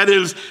 but that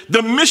is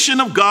the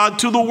mission of God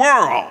to the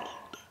world.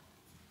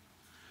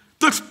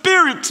 The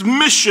Spirit's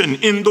mission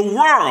in the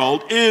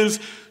world is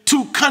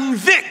to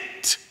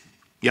convict.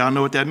 Y'all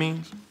know what that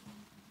means?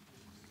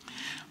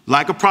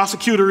 Like a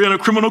prosecutor in a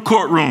criminal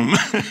courtroom.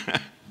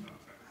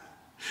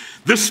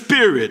 The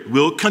Spirit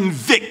will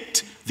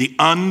convict the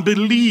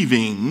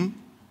unbelieving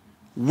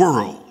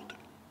world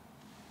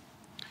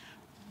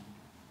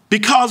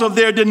because of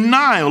their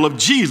denial of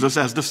Jesus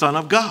as the Son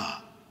of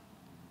God,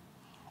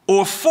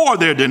 or for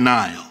their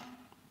denial.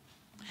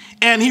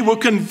 And he will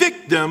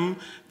convict them,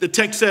 the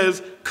text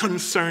says,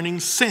 concerning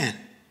sin.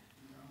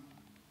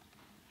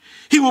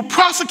 He will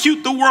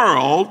prosecute the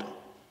world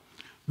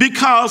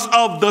because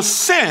of the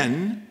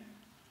sin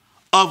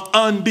of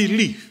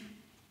unbelief.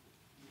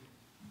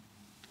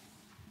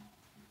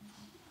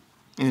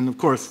 And of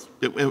course,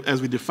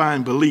 as we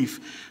define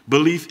belief,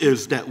 belief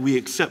is that we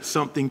accept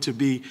something to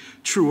be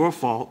true or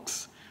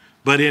false.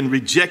 But in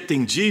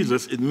rejecting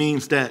Jesus, it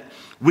means that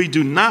we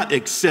do not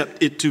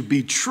accept it to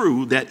be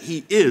true that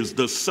he is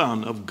the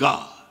Son of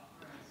God.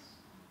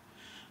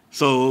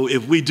 So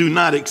if we do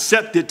not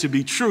accept it to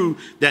be true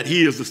that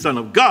he is the Son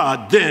of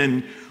God,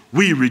 then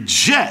we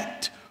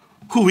reject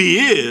who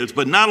he is.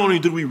 But not only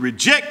do we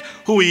reject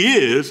who he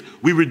is,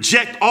 we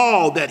reject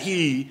all that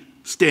he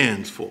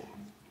stands for.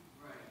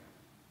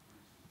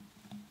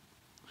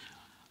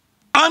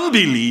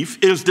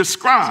 Unbelief is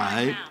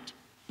described.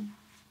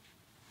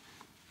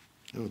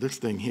 Oh, this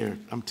thing here,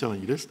 I'm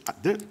telling you,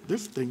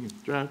 this thing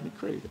drives me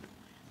crazy.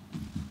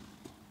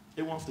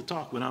 It wants to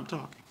talk when I'm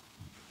talking.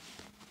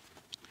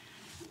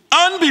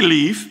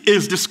 Unbelief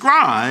is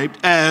described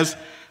as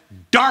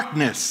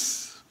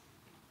darkness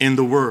in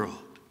the world.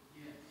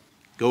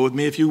 Go with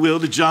me, if you will,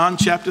 to John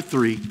chapter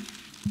 3.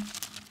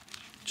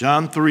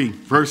 John 3,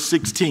 verse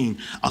 16.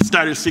 I'll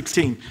start at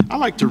 16. I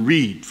like to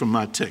read from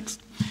my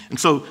text. And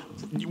so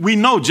we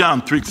know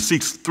John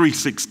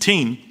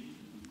 3:16.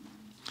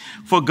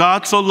 For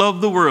God so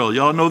loved the world,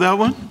 y'all know that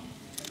one?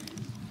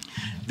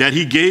 That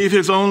he gave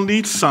his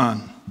only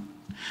son,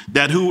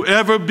 that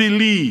whoever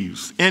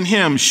believes in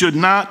him should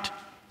not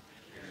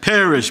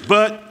perish,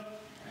 but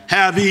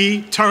have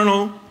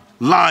eternal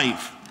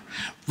life.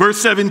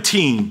 Verse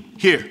 17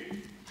 here.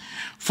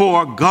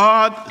 For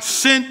God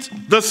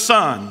sent the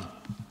Son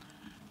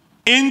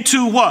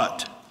into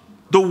what?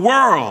 The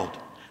world,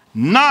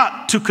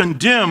 not to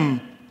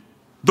condemn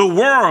the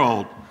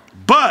world,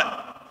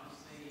 but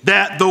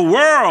that the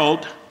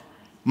world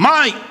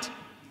might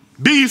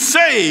be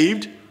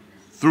saved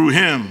through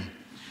him.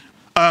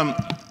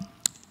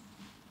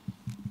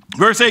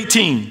 Verse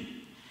 18,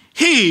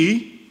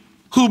 he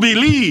who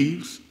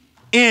believes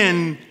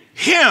in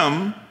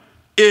him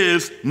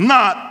is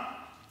not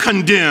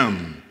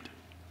condemned.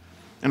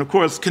 And of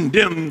course,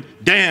 condemned,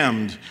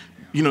 damned,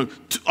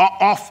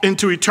 off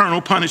into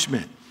eternal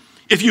punishment.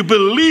 If you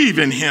believe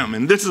in him,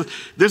 and this is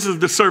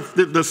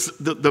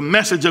the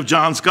message of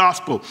John's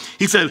gospel.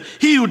 He says,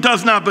 he who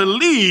does not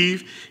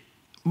believe,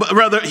 but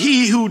rather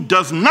he who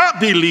does not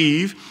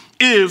believe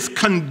is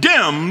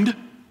condemned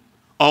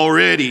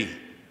already.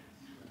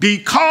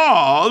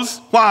 Because,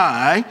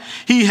 why?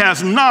 He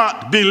has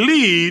not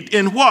believed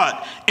in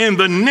what? In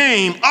the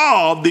name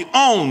of the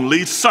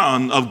only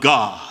Son of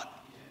God.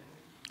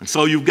 And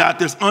so you've got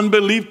this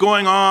unbelief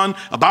going on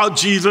about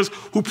Jesus,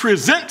 who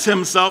presents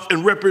himself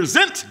and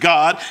represents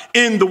God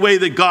in the way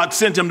that God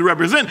sent him to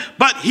represent,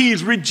 but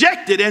he's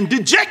rejected and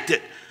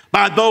dejected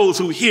by those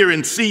who hear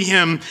and see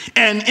him.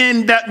 And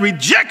in that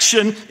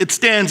rejection, it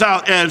stands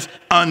out as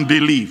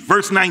unbelief.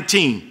 Verse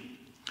 19,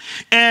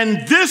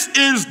 and this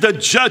is the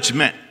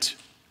judgment,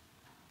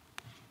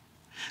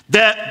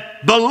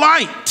 that the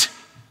light,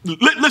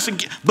 listen,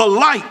 the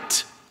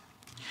light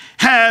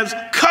has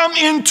come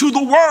into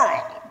the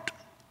world,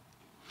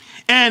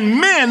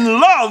 and men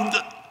loved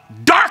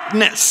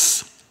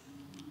darkness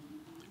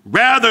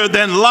rather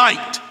than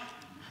light.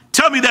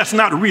 Tell me that's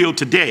not real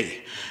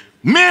today.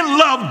 Men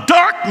love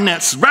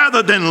darkness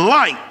rather than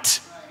light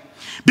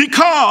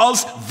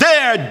because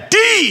their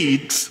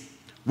deeds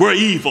were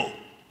evil.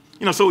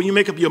 So when you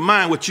make up your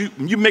mind,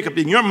 you make up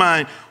in your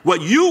mind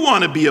what you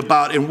want to be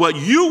about and what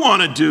you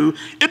want to do,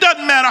 it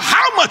doesn't matter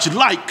how much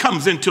light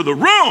comes into the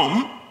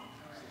room,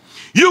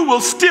 you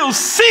will still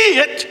see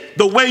it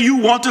the way you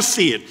want to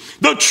see it.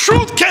 The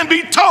truth can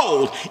be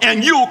told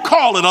and you'll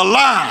call it a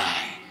lie.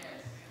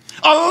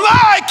 A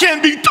lie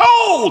can be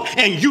told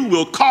and you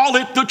will call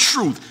it the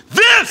truth.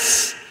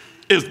 This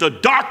is the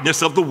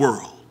darkness of the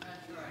world.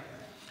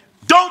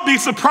 Don't be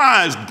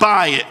surprised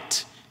by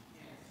it,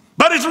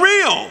 but it's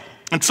real.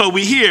 And so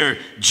we hear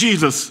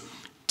Jesus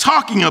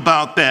talking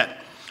about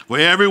that,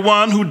 where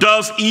everyone who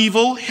does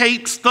evil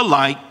hates the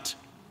light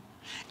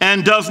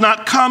and does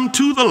not come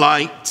to the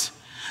light,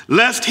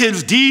 lest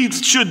his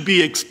deeds should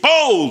be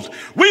exposed.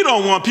 We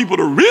don't want people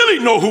to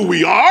really know who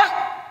we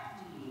are.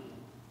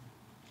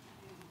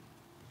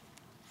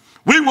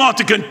 We want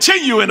to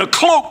continue in a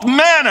cloaked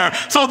manner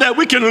so that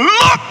we can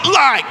look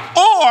like,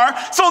 or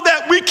so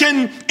that we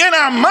can, in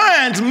our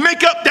minds,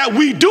 make up that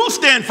we do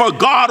stand for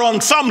God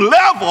on some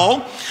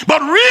level.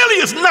 But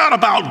really, it's not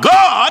about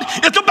God.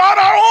 It's about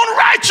our own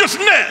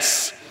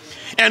righteousness.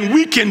 And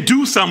we can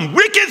do some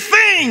wicked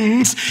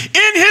things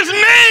in his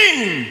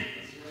name,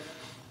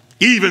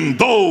 even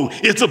though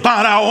it's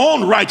about our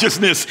own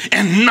righteousness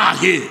and not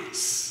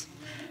his.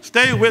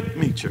 Stay with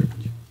me, church.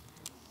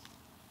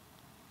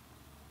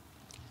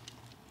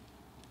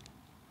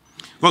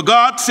 For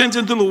God sent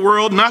into the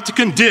world not to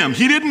condemn.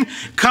 He didn't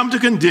come to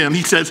condemn.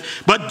 He says,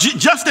 but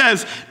just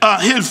as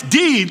his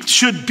deeds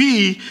should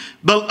be,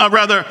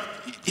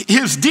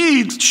 his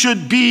deeds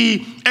should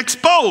be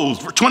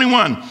exposed. Verse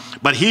 21,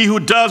 but he who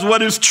does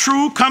what is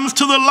true comes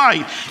to the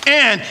light,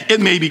 and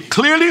it may be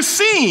clearly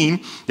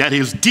seen that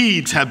his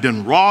deeds have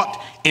been wrought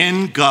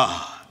in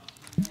God.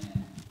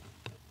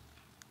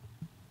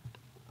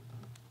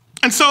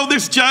 And so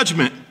this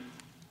judgment,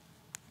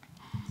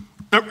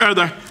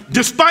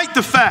 despite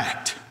the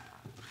fact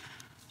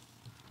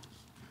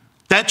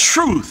that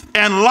truth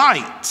and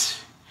light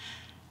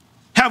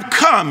have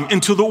come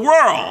into the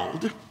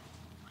world,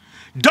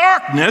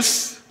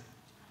 darkness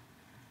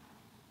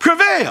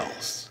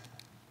prevails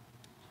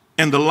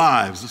in the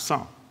lives of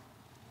some.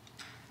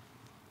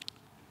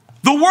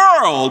 The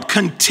world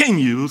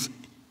continues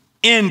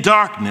in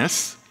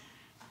darkness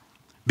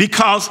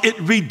because it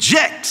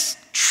rejects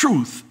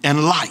truth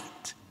and light.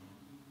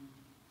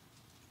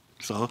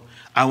 So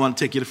I want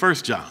to take you to 1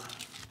 John.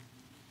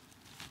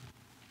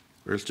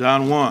 1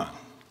 John 1.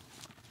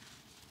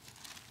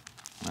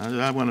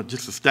 I want to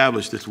just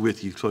establish this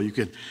with you so you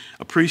can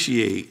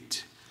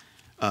appreciate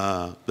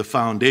the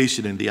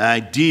foundation and the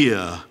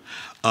idea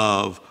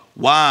of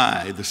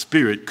why the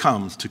Spirit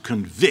comes to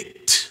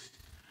convict,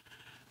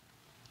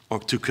 or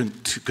to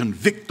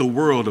convict the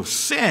world of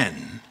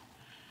sin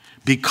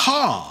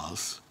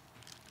because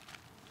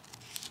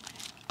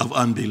of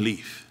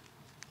unbelief.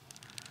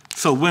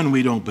 So when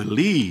we don't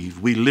believe,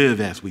 we live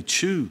as we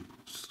choose,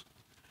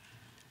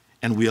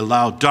 and we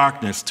allow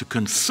darkness to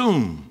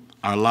consume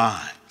our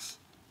lives.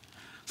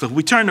 So if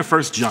we turn to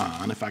 1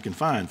 John, if I can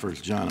find 1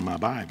 John in my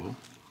Bible.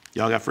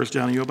 Y'all got 1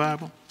 John in your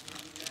Bible?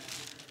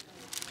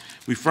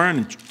 We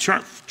find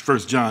 1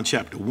 John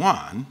chapter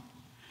 1,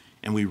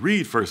 and we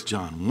read 1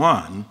 John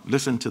 1.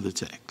 Listen to the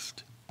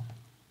text.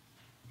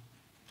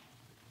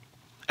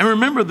 And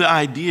remember the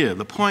idea,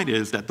 the point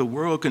is that the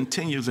world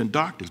continues in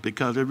darkness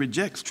because it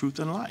rejects truth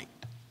and light.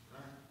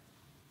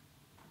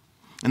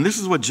 And this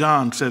is what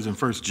John says in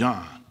 1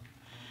 John.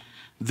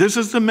 This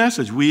is the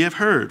message we have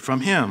heard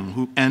from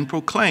him and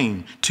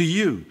proclaim to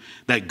you,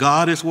 that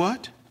God is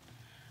what?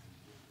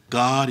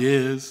 God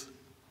is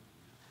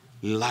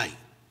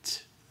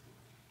light.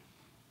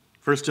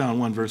 1 John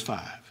 1 verse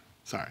 5.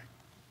 Sorry.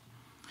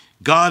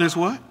 God is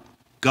what?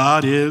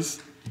 God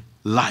is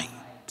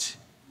light.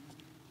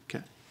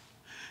 Okay.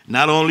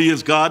 Not only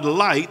is God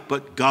light,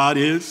 but God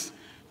is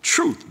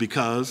truth,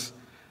 because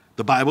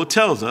the Bible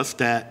tells us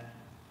that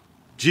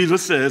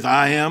Jesus says,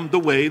 I am the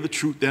way, the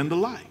truth, and the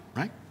light,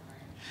 right?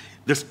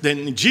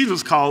 Then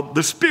Jesus called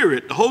the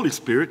Spirit, the Holy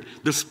Spirit,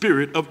 the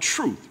Spirit of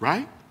truth,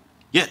 right?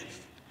 Yes.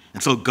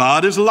 And so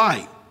God is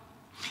light.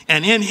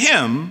 And in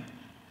him,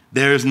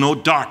 there is no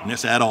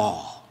darkness at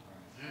all.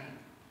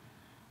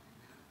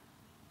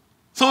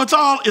 So it's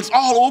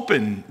all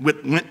open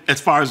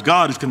as far as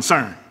God is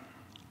concerned.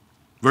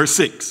 Verse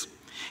 6.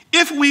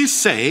 If we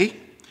say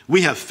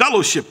we have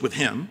fellowship with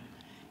him,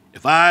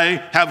 if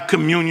I have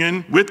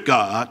communion with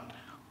God,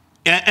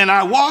 and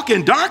I walk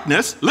in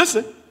darkness,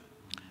 listen,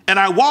 and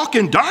I walk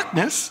in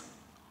darkness,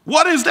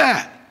 what is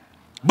that?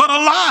 But a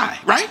lie,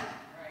 right?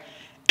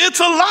 It's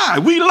a lie.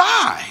 We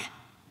lie.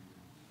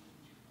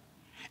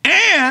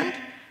 And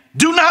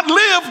do not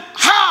live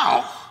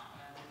how?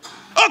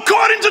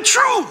 According to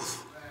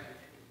truth.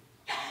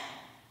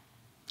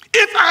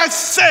 If I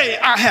say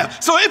I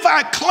have, so if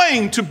I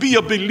claim to be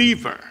a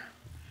believer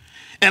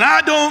and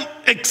I don't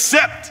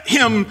accept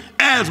him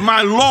as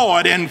my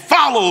Lord and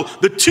follow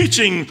the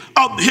teaching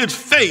of his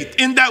faith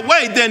in that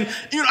way, then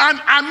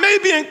I may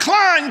be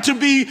inclined to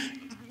be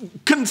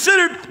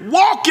considered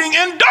walking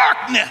in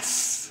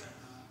darkness.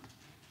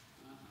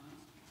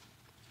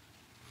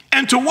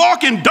 And to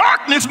walk in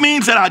darkness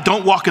means that I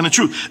don't walk in the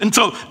truth. And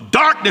so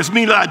darkness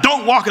means that I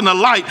don't walk in the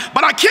light.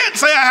 But I can't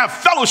say I have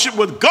fellowship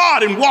with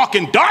God and walk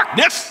in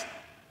darkness.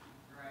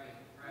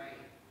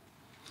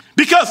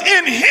 Because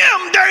in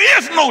him there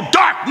is no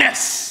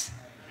darkness.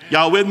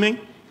 Y'all with me?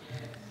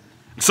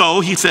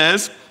 So he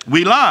says,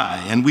 we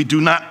lie and we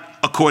do not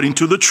according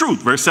to the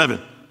truth. Verse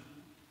 7.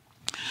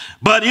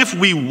 But if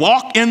we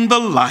walk in the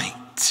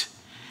light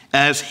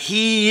as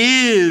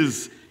he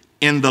is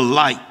in the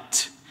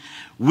light,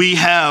 we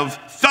have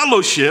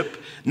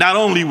fellowship not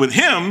only with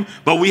him,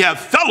 but we have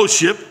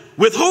fellowship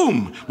with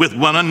whom? With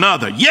one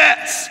another.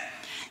 Yes,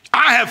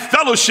 I have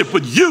fellowship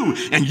with you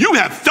and you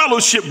have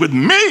fellowship with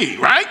me,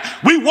 right?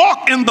 We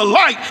walk in the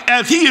light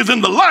as he is in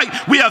the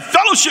light. We have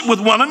fellowship with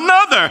one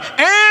another,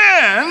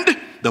 and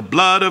the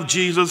blood of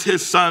Jesus,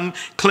 his son,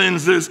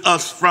 cleanses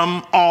us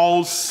from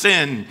all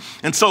sin.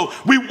 And so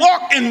we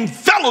walk in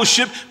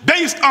fellowship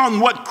based on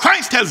what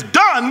Christ has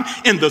done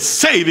in the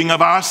saving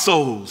of our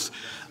souls.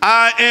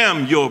 I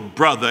am your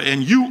brother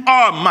and you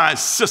are my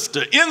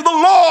sister in the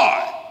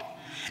Lord,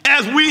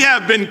 as we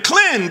have been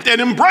cleansed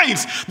and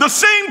embraced the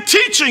same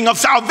teaching of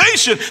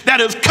salvation that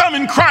has come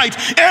in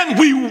Christ, and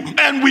we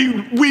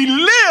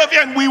live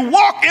and we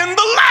walk in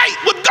the light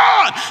with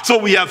God. So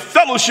we have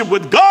fellowship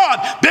with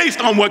God based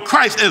on what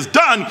Christ has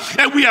done,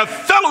 and we have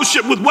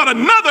fellowship with one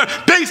another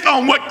based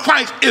on what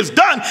Christ has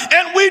done,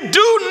 and we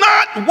do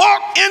not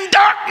walk in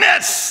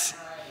darkness,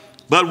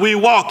 but we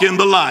walk in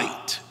the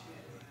light.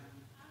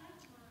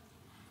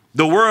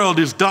 The world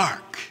is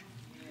dark.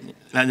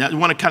 And I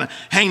want to kind of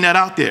hang that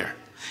out there.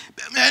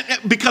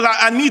 Because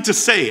I need to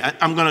say,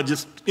 I'm going to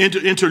just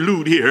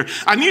interlude here.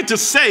 I need to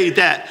say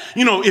that,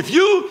 if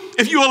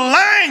you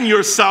align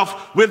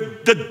yourself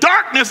with the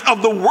darkness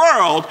of the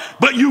world,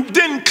 but you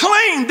didn't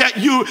claim that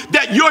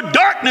your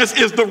darkness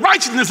is the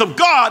righteousness of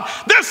God,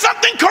 there's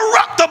something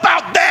corrupt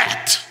about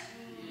that.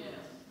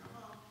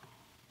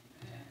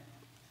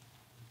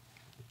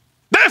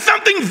 There's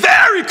something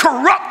very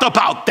corrupt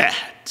about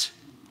that.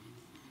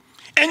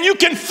 And you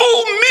can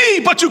fool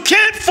me, but you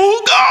can't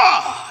fool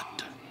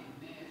God.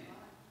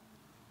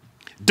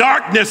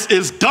 Darkness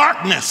is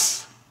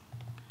darkness.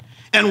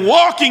 And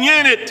walking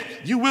in it,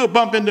 you will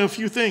bump into a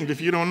few things if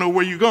you don't know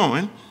where you're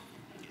going.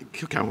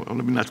 Okay, well,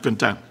 let me not spend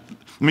time.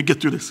 Let me get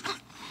through this.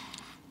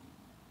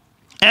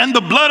 And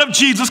the blood of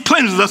Jesus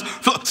cleanses us.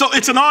 So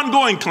it's an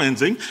ongoing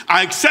cleansing.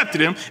 I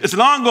accepted him. It's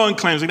an ongoing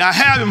cleansing. I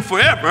have him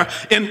forever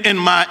in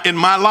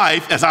my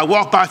life as I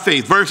walk by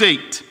faith. Verse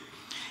 8.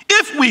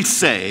 If we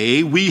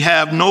say we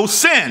have no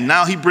sin,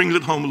 now he brings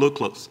it home a little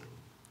closer.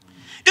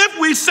 If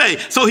we say,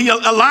 so he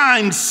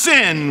aligns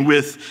sin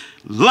with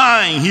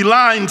lying. He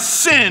aligns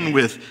sin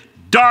with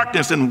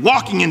darkness and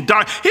walking in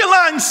dark. He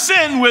aligns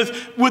sin with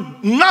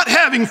not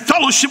having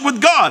fellowship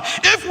with God.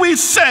 If we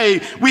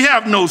say we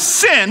have no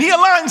sin, he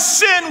aligns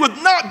sin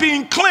with not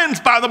being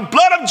cleansed by the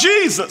blood of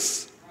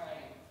Jesus.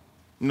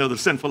 The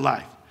sinful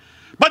life.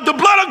 But the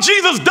blood of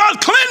Jesus does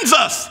cleanse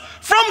us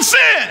from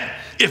sin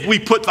if we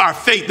put our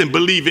faith and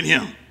believe in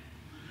him.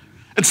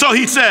 And so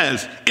he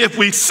says, if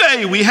we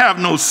say we have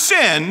no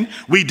sin,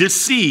 we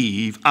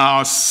deceive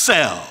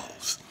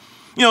ourselves.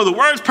 You know, the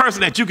worst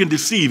person that you can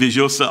deceive is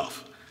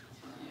yourself.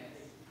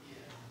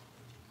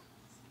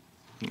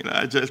 You know,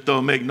 it just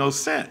don't make no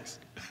sense.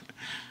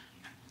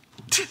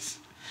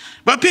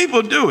 But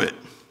people do it.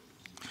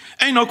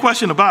 Ain't no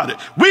question about it.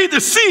 We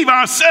deceive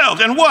ourselves,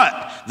 and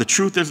what? The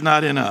truth is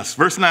not in us.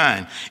 Verse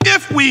 9.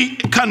 If we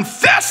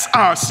confess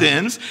our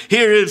sins,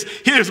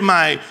 here's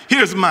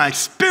my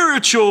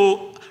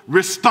spiritual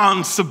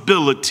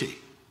responsibility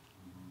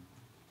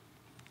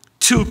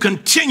to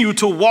continue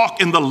to walk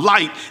in the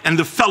light and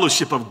the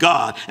fellowship of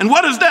God. And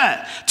what is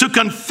that? To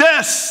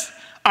confess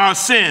our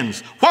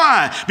sins.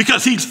 Why?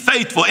 Because he's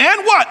faithful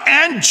and what?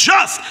 And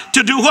just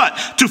to do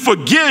what? To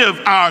forgive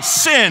our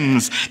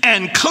sins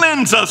and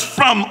cleanse us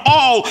from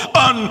all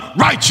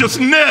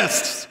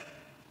unrighteousness.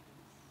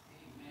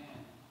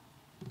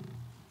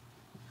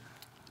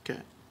 Okay.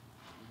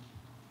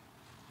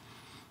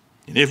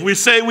 And if we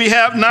say we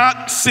have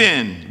not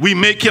sinned, we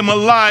make him a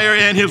liar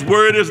and his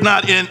word is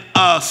not in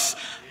us.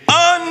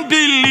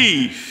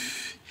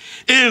 Unbelief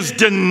is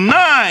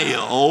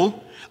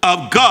denial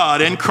of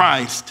God and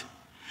Christ.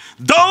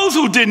 Those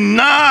who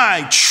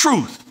deny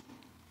truth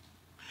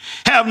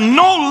have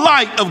no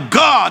light of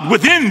God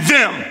within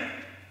them.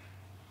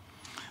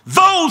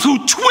 Those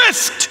who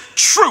twist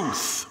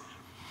truth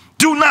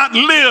do not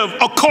live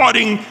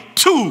according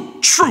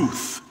to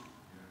truth.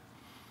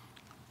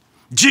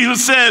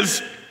 Jesus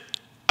says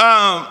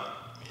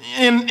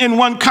in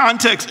one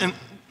context, and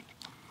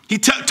he's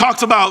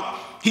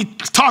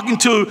talking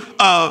to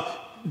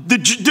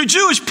the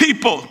Jewish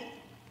people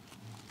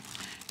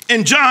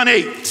in John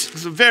 8.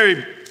 It's a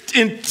very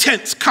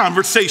intense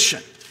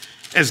conversation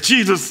as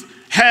Jesus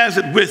has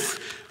it with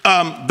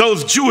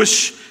those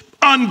Jewish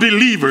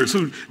unbelievers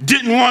who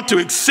didn't want to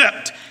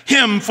accept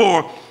him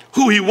for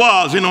who he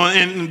was, you know,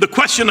 and the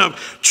question of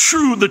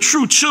the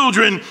true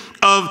children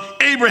of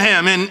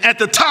Abraham. And at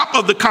the top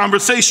of the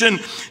conversation,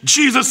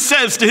 Jesus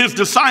says to his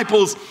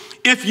disciples,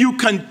 if you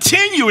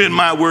continue in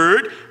my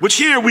word, which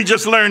here we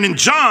just learned in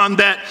John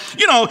that,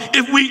 you know,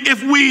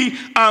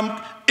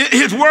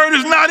 his word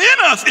is not in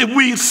us if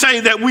we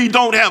say that we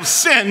don't have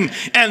sin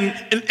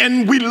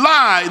and we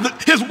lie.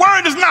 His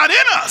word is not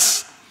in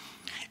us.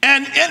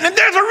 And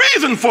there's a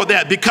reason for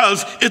that,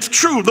 because it's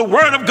true. The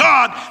word of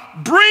God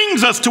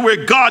brings us to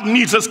where God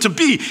needs us to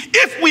be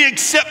if we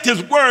accept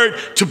his word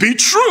to be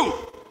true.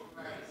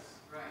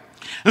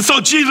 And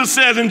so Jesus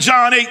says in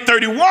John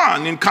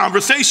 8:31 in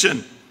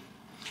conversation,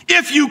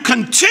 if you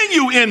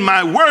continue in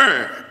my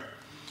word,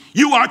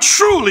 you are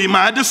truly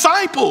my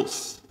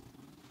disciples.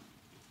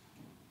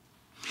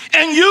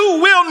 And you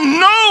will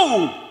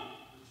know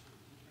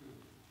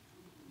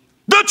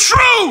the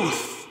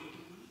truth.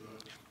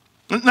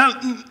 Now,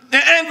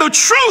 and the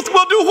truth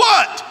will do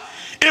what?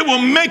 It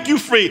will make you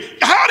free.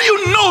 How do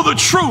you know the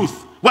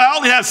truth?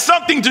 Well, it has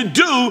something to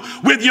do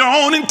with your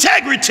own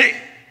integrity.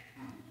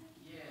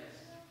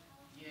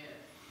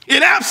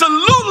 It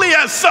absolutely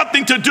has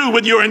something to do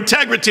with your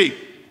integrity.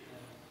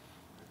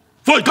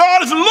 For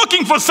God is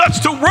looking for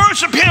such to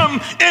worship him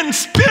in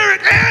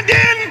spirit and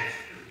in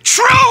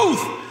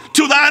truth.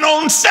 To thine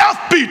own self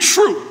be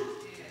true.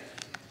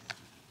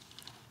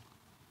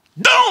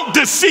 Don't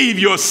deceive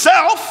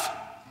yourself.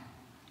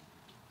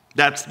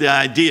 That's the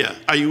idea.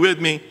 Are you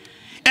with me?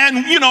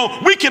 And, you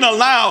know, we can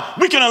allow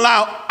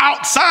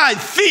outside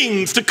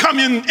things to come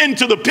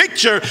into the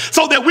picture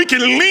so that we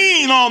can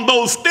lean on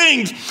those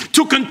things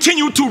to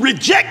continue to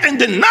reject and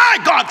deny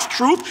God's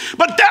truth.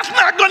 But that's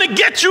not going to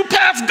get you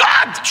past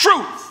God's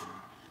truth.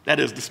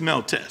 That is the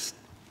smell test,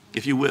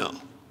 if you will.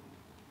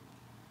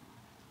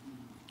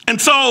 And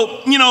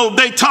so, you know,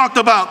 they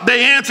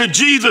answered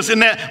Jesus in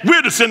that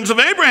we're descendants of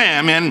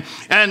Abraham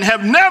and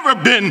have never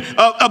been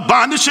a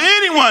bondage to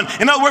anyone.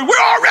 In other words, we're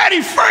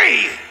already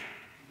free.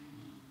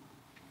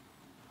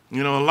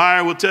 You know, a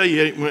liar will tell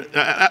you,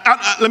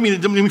 let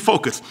me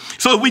focus.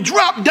 So if we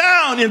drop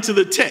down into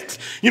the text,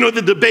 you know,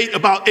 the debate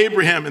about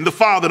Abraham and the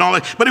father and all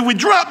that. But if we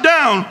drop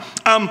down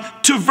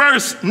to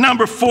verse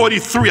number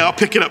 43, I'll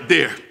pick it up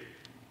there.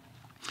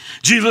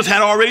 Jesus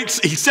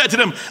he said to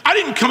them, I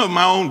didn't come of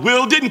my own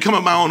will, didn't come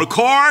of my own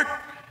accord,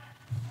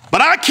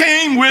 but I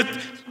came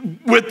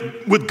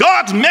with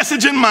God's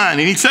message in mind.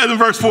 And he says in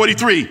verse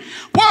 43,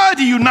 why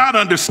do you not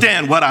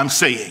understand what I'm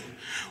saying?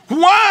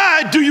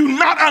 Why do you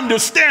not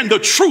understand the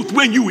truth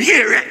when you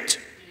hear it?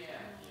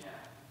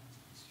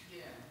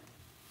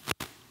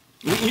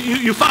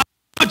 You find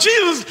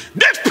Jesus,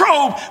 this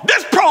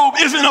probe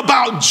isn't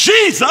about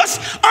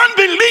Jesus.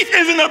 Unbelief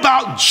isn't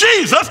about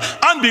Jesus.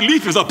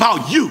 Unbelief is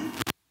about you.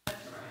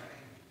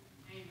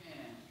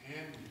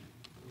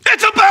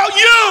 It's about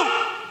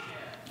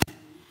you.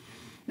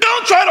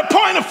 Don't try to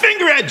point a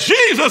finger at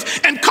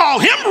Jesus and call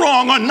him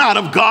wrong or not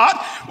of God,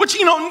 which,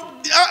 you know,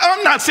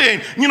 I'm not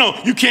saying,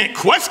 you can't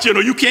question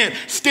or you can't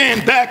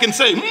stand back and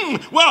say,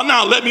 well,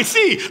 now let me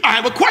see. I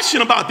have a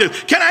question about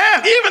this. Can I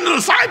ask? Even the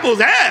disciples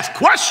asked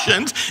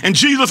questions and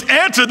Jesus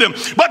answered them.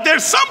 But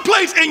there's some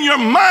place in your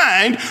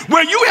mind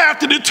where you have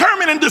to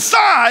determine and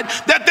decide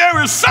that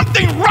there is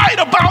something right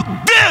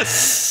about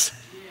this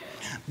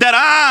that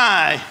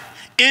I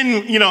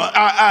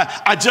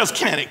just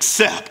can't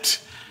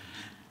accept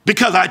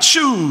because I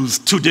choose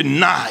to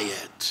deny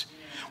it.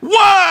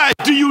 Why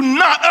do you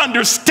not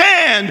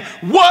understand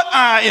what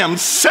I am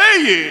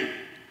saying?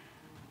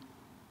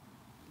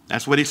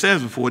 That's what he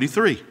says in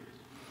 43.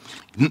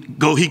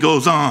 He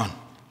goes on.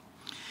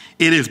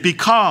 It is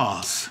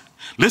because,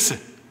 listen.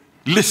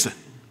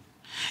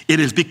 It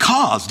is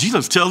because,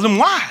 Jesus tells them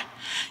why.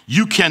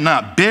 You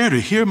cannot bear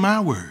to hear my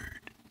word.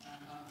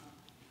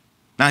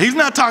 Now, he's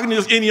not talking to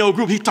just any old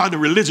group. He's talking to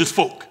religious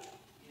folk.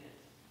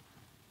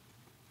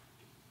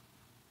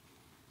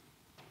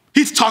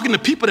 He's talking to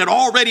people that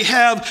already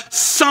have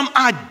some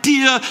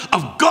idea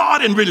of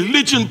God and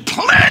religion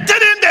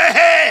planted in their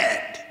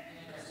head.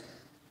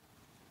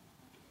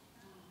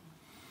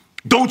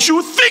 Don't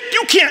you think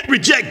you can't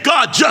reject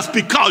God just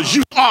because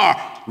you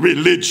are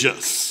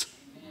religious?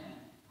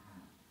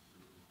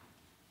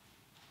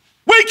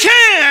 We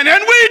can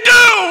and we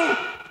do.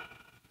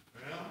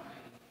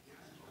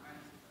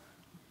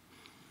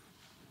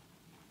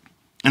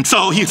 And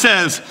so he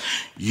says,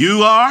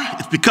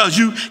 it's because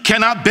you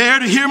cannot bear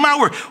to hear my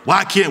word.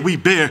 Why can't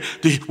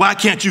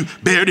you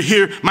bear to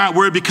hear my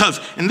word?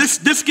 Because, and this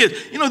gets,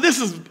 this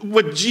is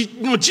what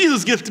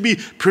Jesus gets to be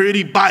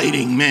pretty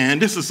biting, man.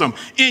 This is some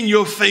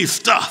in-your-face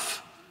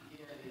stuff.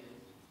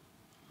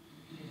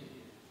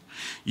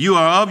 You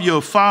are of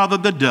your father,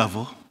 the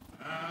devil.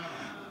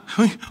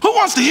 Who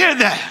wants to hear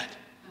that?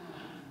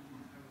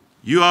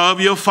 You are of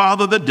your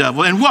father, the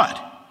devil. And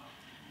what?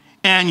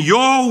 And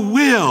your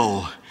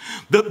will,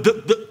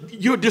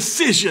 your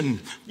decision,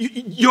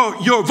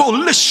 your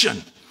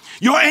volition,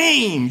 your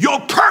aim, your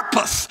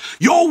purpose,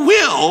 your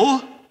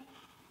will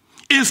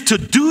is to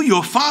do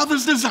your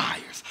father's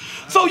desires.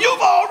 So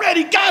you've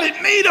already got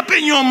it made up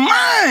in your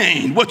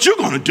mind what you're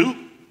going to do.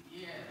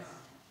 Yes,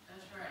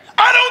 that's right.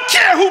 I don't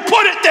care who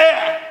put it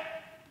there.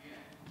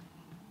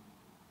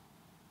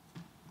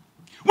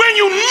 When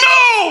you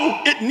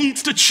know it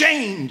needs to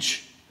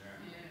change.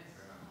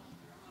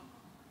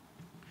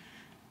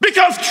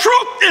 Because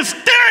truth is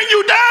staring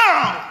you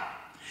down.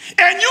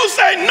 And you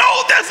say,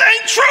 no, this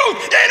ain't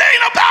truth. It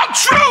ain't about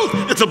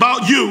truth. It's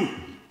about you.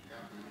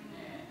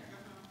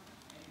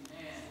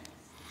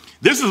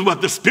 This is what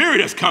the Spirit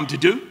has come to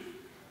do.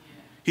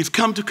 He's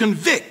come to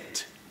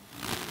convict.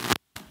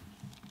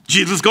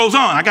 Jesus goes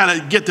on. I got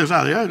to get this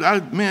out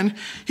of here.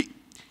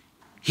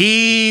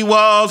 He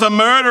was a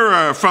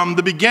murderer from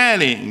the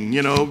beginning,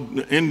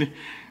 in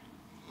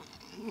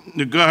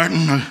the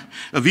Garden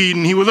of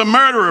Eden. He was a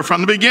murderer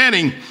from the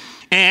beginning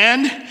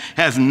and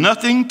has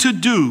nothing to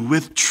do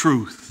with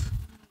truth.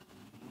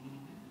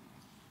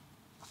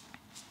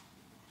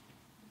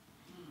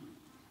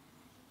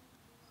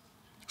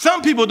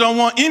 Some people don't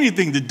want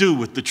anything to do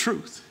with the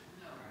truth.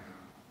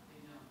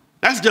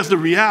 That's just the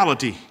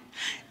reality.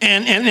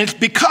 And it's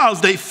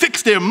because they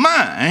fix their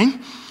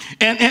mind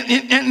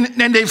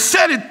and they've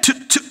set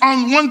it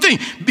on one thing,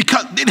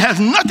 because it has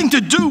nothing to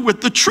do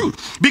with the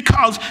truth,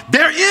 because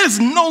there is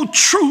no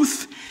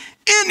truth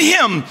in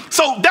him.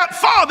 So that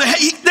father,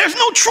 there's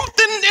no truth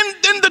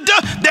in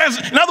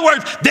the, in other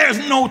words, there's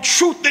no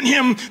truth in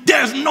him.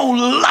 There's no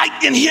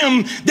light in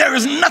him. There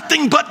is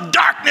nothing but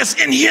darkness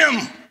in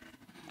him.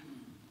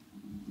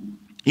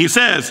 He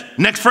says,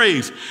 next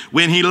phrase,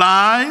 when he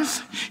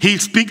lies, he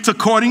speaks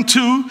according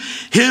to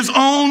his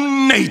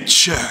own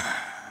nature.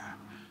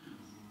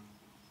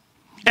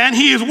 And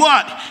he is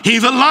what?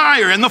 He's a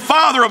liar and the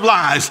father of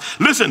lies.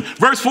 Listen,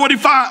 verse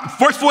 45.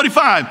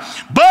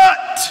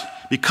 But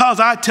because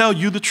I tell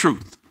you the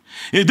truth.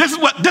 This is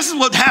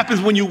what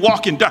happens when you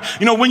walk in dark.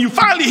 When you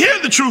finally hear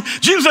the truth,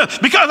 Jesus says,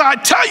 because I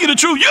tell you the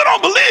truth, you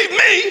don't believe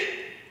me.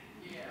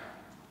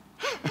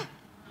 Yeah.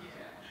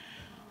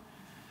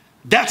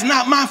 That's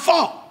not my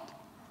fault.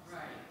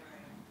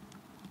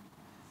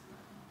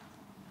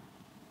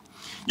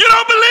 You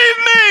don't believe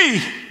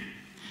me.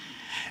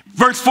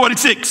 Verse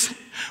 46.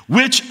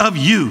 Which of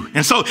you?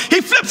 And so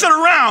he flips it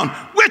around.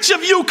 Which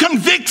of you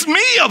convicts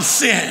me of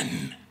sin?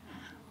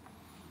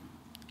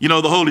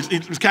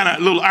 It's kind of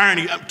a little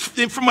irony,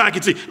 from what I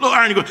can see, a little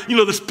irony.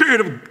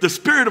 The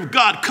Spirit of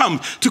God comes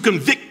to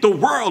convict the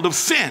world of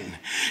sin.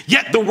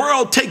 Yet the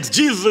world takes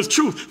Jesus'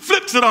 truth,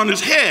 flips it on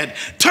his head,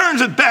 turns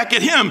it back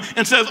at him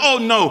and says, oh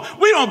no,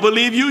 we don't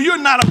believe you. You're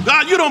not of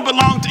God. You don't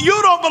belong to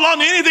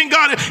anything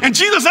God. And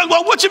Jesus says,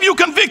 well, which of you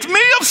convicts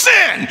me of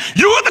sin?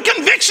 You are the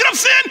conviction of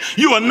sin.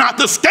 You are not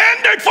the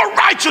standard for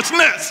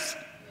righteousness.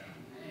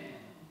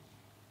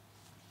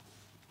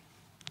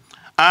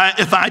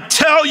 If I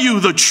tell you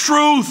the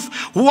truth,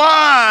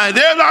 why?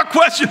 There's our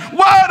question.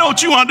 Why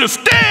don't you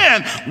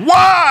understand?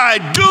 Why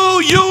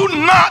do you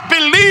not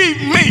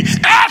believe me?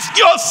 Ask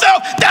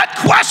yourself that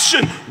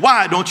question.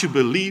 Why don't you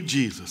believe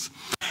Jesus?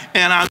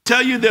 And I'll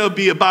tell you, there'll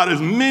be about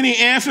as many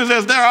answers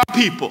as there are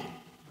people.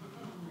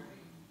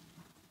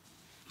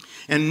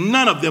 And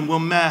none of them will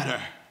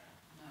matter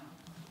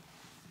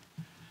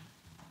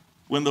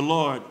when the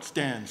Lord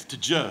stands to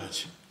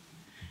judge.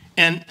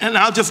 And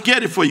I'll just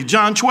get it for you.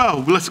 John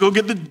 12. Let's go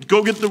get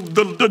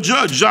the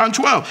judge. John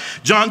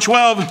 12. John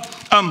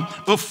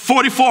 12,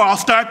 44. I'll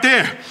start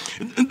there.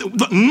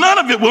 None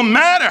of it will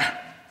matter.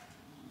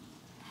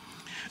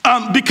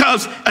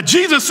 Because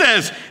Jesus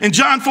says in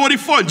John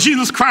 44,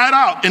 Jesus cried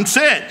out and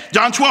said,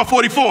 John 12,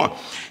 44,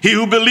 he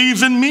who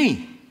believes in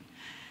me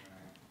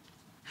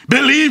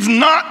believes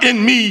not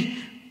in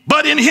me,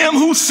 but in him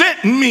who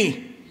sent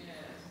me.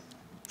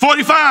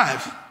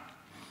 45.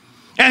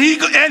 And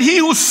he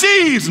who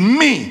sees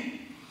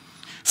me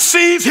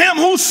sees him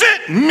who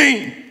sent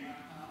me.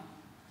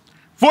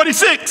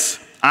 46.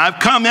 I've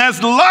come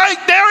as light.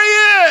 There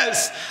he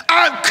is.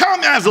 I've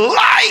come as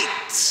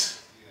light.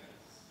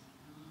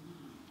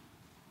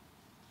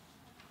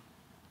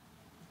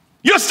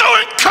 You're so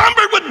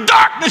encumbered with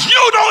darkness,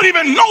 you don't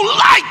even know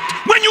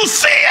light when you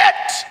see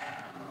it.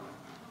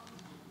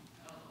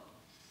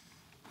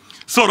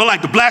 Sort of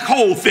like the black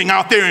hole thing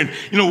out there,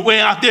 and way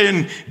out there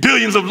in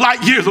billions of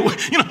light years away.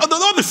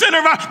 On the center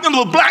of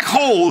the black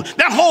hole,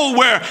 that hole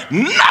where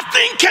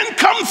nothing can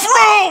come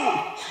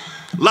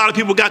through. A lot of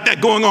people got that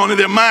going on in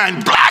their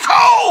mind. Black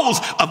holes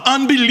of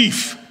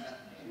unbelief.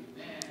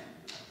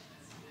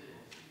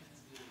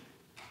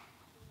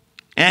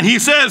 And he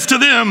says to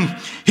them,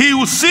 he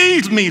who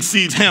sees me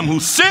sees him who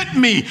sent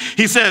me.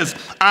 He says,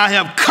 I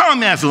have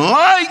come as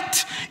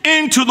light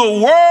into the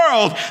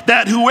world,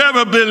 that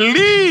whoever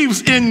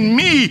believes in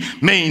me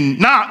may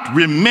not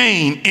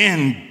remain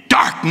in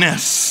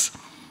darkness.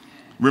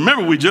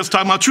 Remember, we just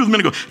talked about truth a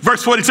minute ago.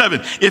 Verse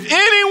 47, if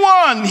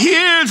anyone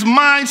hears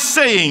my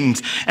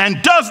sayings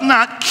and does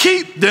not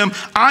keep them,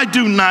 I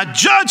do not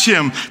judge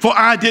him, for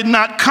I did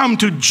not come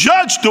to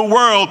judge the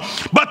world,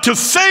 but to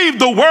save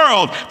the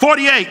world.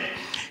 48,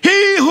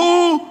 he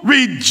who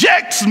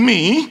rejects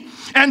me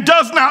and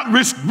does not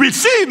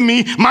receive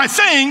me, my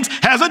sayings,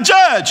 has a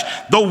judge.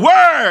 The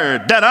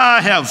word that I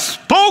have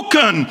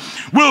spoken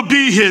will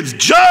be his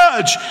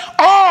judge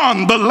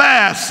on the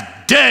last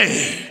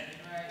day.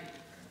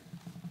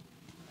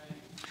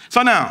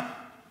 So now,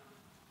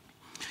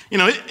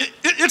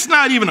 it's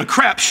not even a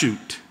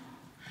crapshoot.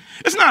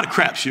 It's not a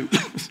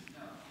crapshoot.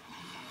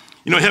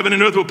 Heaven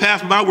and earth will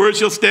pass, but my word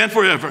shall stand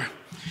forever.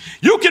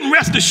 You can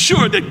rest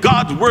assured that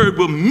God's word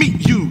will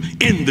meet you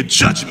in the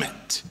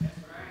judgment.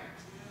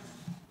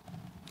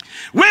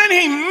 When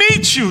he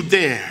meets you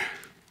there,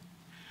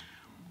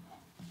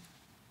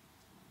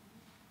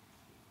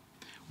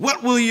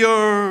 what will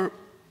your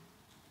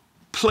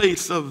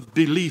place of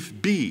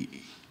belief be?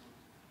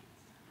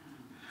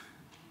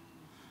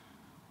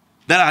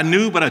 That I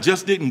knew, but I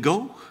just didn't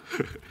go?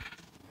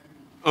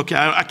 Okay,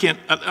 I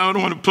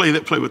don't want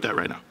to play with that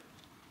right now.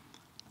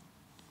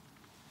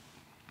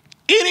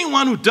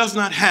 Anyone who does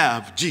not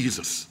have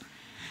Jesus,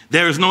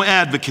 there is no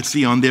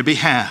advocacy on their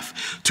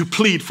behalf to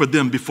plead for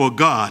them before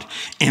God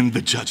in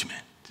the judgment.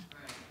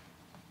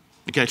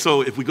 Okay,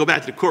 so if we go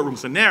back to the courtroom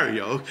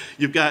scenario,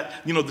 you've got,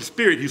 the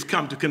Spirit who's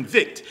come to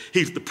convict.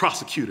 He's the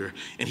prosecutor,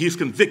 and he's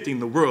convicting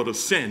the world of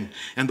sin,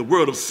 and the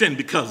world of sin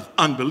because of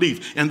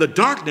unbelief, and the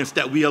darkness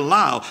that we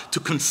allow to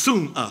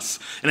consume us.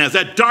 And as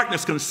that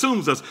darkness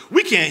consumes us,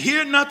 we can't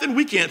hear nothing,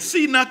 we can't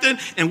see nothing,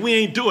 and we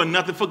ain't doing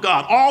nothing for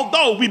God,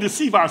 although we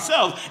deceive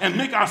ourselves and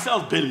make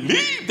ourselves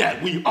believe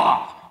that we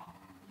are.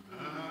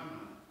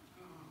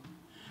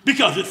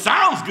 Because it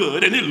sounds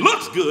good, and it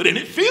looks good, and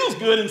it feels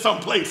good in some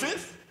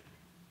places.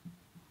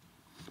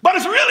 But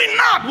it's really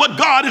not what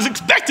God is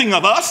expecting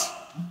of us,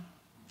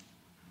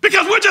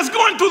 because we're just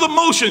going through the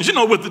motions,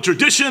 with the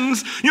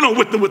traditions,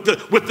 with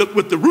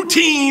the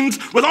routines,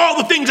 with all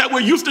the things that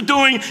we're used to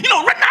doing.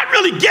 We're not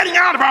really getting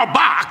out of our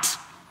box.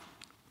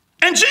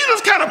 And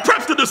Jesus kind of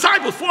preps the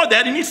disciples for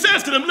that, and he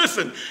says to them,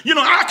 listen,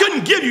 I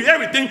couldn't give you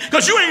everything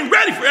because you ain't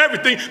ready for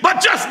everything,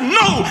 but just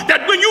know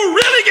that when you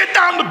really get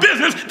down to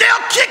business,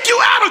 they'll kick you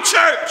out of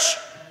church.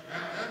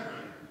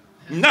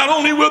 Not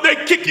only will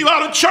they kick you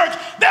out of church,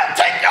 they'll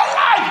take your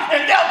life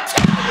and they'll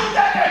tell you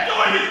that they're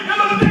doing it in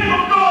the name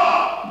of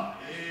God.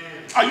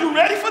 Are you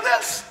ready for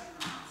this?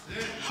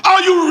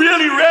 Are you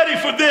really ready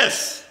for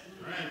this?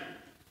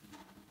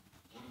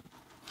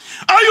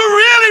 Are you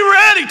really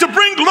ready to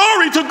bring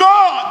glory to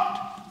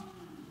God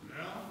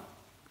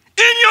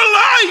in your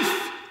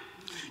life?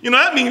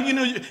 That means,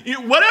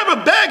 whatever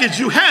baggage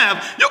you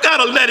have, you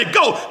got to let it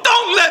go.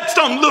 Don't let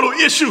some little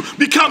issue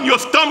become your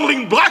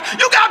stumbling block.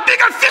 You got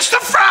bigger fish to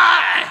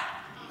fry.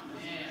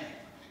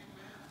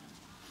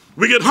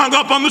 We get hung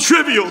up on the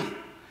trivial,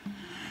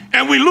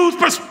 and we lose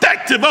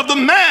perspective of the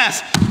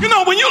mass.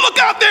 When you look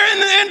out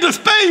there into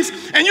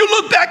space and you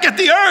look back at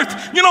the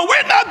earth, we're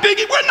not as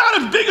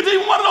big as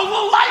even one of those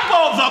little light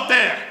bulbs up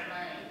there.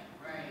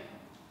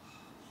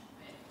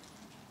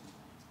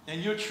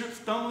 And you're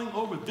stumbling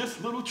over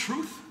this little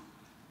truth?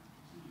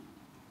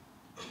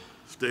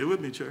 Stay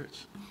with me,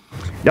 church.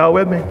 Y'all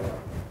with me?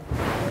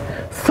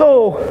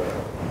 So,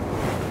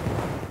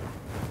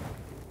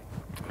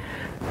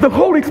 The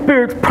Holy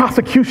Spirit's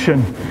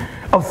prosecution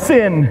of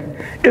sin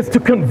is to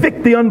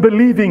convict the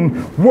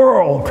unbelieving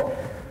world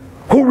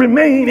who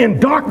remain in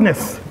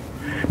darkness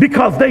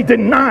because they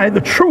deny the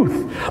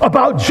truth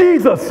about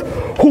Jesus,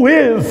 who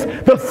is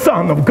the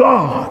Son of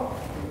God.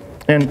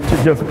 And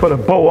to just put a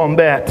bow on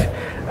that,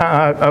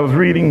 I was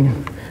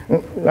reading,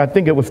 I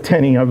think it was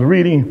Tenney, I was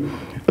reading,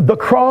 the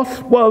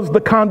cross was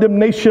the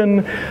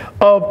condemnation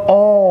of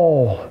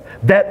all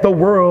that the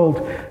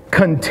world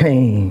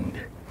contained.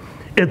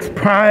 Its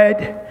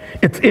pride,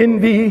 its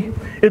envy,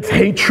 its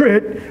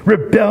hatred,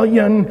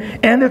 rebellion,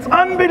 and its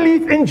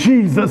unbelief in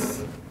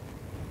Jesus.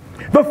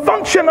 The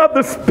function of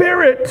the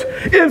Spirit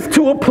is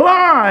to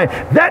apply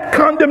that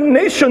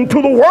condemnation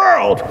to the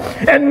world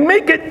and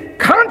make it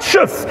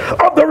conscious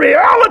of the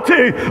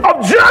reality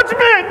of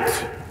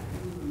judgment.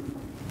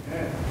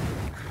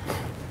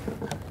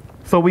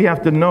 So we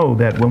have to know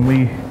that when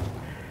we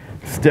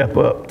step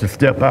up to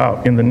step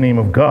out in the name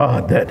of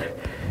God, that,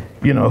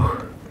 you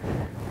know,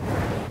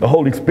 the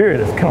Holy Spirit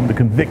has come to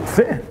convict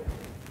sin.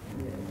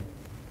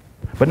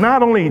 But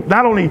not only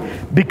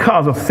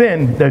because of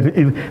sin,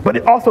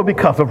 but also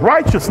because of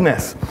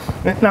righteousness.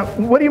 Now,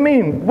 what do you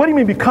mean? What do you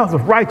mean because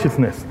of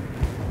righteousness?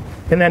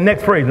 In that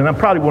next phrase, and I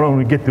probably won't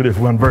only get through this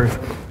one verse.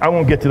 I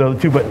won't get to the other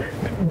two, but,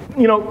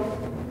 you know,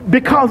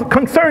 because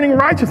concerning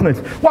righteousness.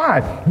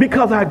 Why?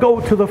 Because I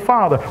go to the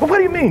Father. Well, what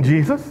do you mean,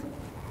 Jesus?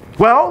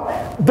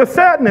 Well, the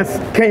sadness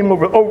came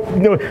over. Oh,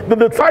 you know, the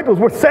disciples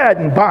were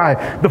saddened by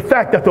the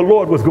fact that the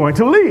Lord was going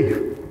to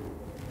leave.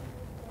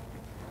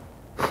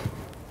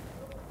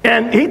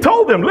 And he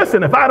told them,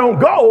 listen, if I don't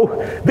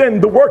go, then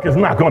the work is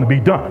not going to be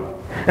done.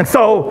 And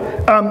so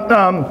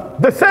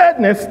the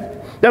sadness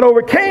that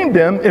overcame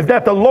them is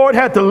that the Lord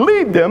had to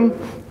leave them,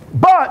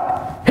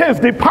 but his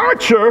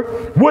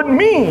departure would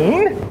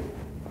mean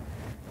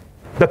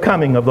the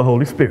coming of the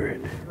Holy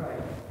Spirit.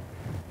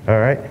 All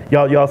right,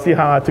 y'all see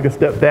how I took a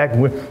step back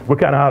and we're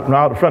kind of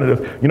out in front of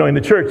this. You know, in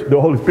the church, the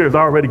Holy Spirit's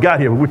already got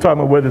here. We're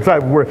talking about where the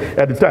disciples were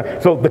at the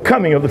time. So the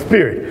coming of the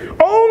Spirit.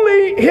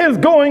 Only his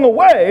going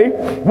away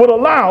would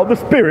allow the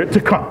Spirit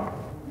to come.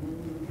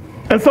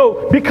 And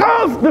so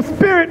because the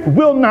Spirit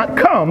will not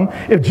come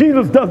if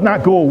Jesus does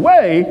not go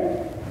away,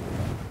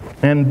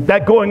 and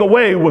that going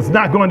away was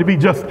not going to be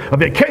just a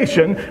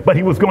vacation, but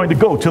he was going to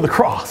go to the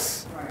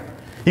cross.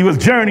 He was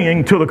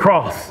journeying to the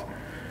cross.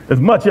 As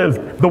much as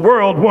the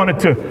world wanted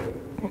to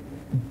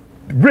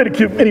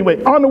ridicule,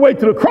 anyway, on the way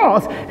to the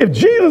cross, if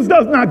Jesus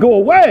does not go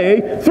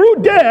away through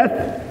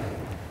death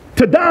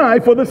to die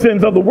for the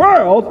sins of the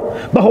world,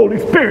 the Holy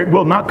Spirit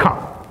will not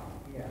come.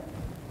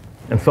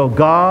 And so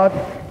God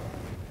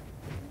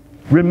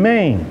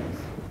remains.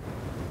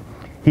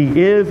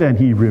 He is and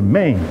he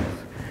remains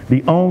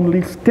the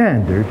only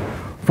standard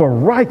for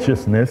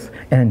righteousness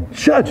and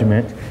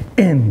judgment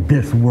in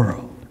this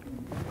world.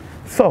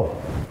 So,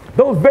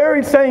 those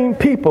very same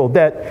people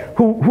that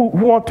who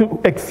want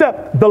to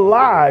accept the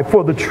lie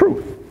for the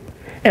truth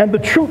and the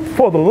truth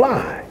for the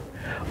lie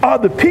are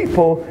the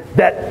people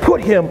that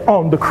put him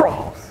on the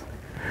cross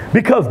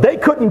because they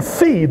couldn't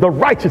see the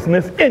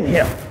righteousness in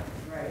him.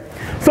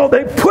 So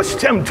they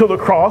pushed him to the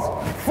cross,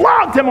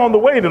 flogged him on the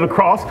way to the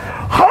cross,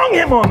 hung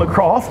him on the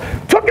cross,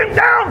 took him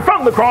down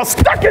from the cross,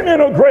 stuck him in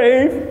a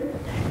grave,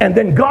 and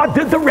then God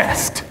did the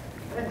rest.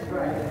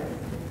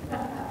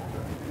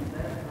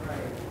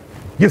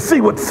 You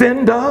see what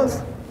sin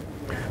does?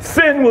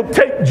 Sin will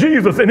take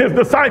Jesus and his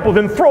disciples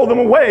and throw them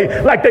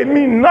away like they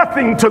mean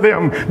nothing to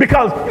them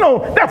because, you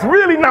know, that's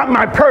really not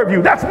my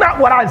purview. That's not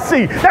what I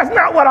see. That's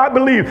not what I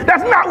believe.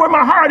 That's not where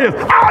my heart is.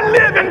 I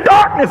live in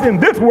darkness in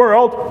this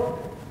world.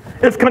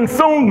 It's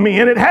consumed me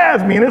and it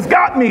has me and it's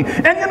got me.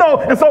 And, you know,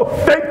 and so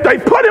they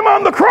put him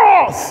on the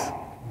cross.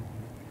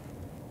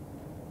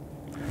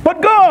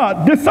 But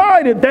God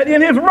decided that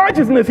in his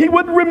righteousness he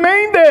would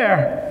remain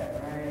there.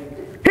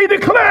 He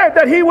declared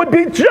that he would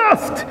be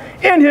just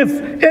in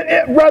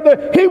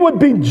he would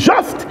be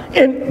just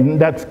in,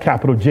 that's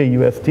capital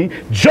J-U-S-T,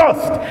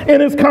 just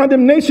in his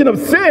condemnation of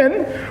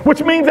sin,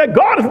 which means that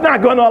God is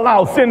not going to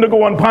allow sin to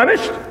go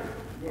unpunished.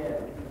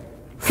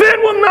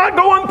 Sin will not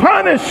go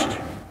unpunished.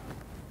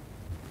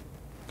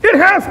 It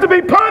has to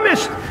be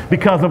punished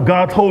because of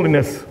God's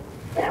holiness.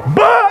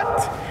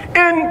 But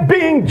in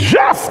being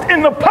just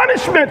in the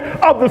punishment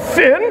of the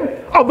sin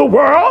of the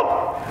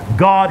world,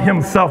 God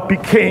himself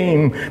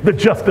became the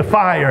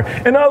justifier.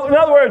 In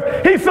other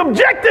words, he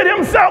subjected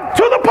himself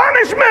to the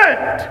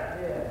punishment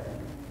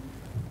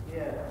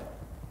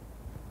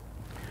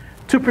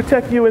to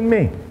protect you and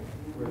me.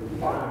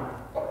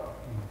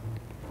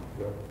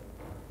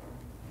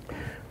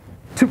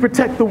 To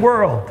protect the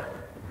world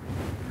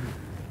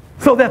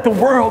so that the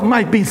world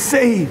might be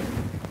saved.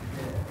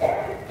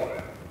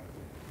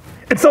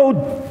 And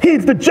so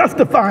he's the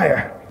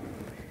justifier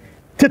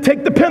to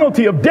take the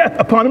penalty of death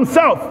upon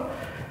himself.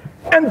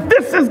 And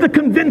this is the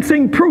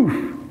convincing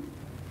proof.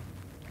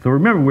 So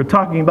remember, we're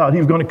talking about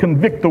he's going to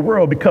convict the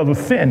world because of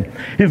sin.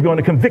 He's going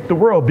to convict the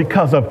world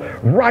because of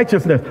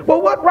righteousness.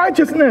 Well, what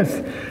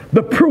righteousness?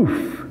 The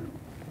proof.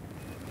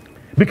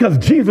 Because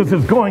Jesus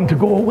is going to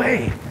go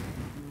away.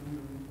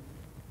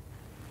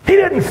 He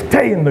didn't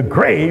stay in the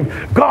grave.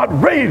 God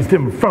raised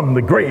him from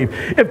the grave.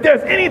 If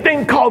there's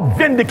anything called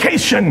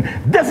vindication,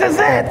 this is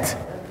it.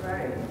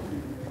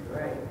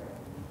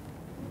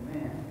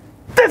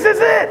 This is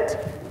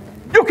it.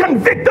 You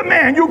convict a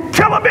man, you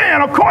kill a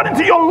man according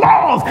to your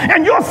laws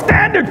and your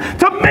standards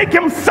to make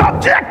him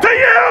subject to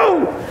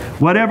you.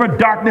 Whatever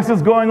darkness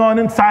is going on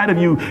inside of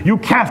you, you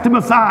cast him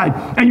aside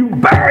and you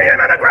bury him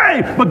in a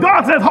grave. But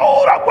God says,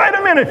 hold up, wait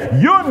a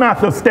minute. You're not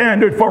the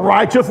standard for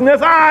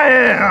righteousness. I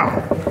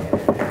am.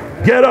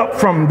 Get up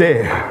from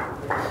there.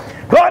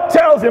 God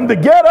tells him to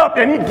get up,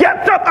 and he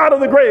gets up out of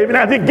the grave. And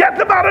as he gets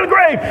up out of the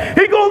grave,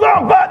 he goes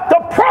on, but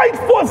the price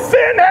for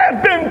sin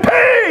has been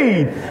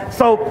paid.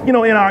 So, in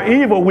our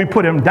evil, we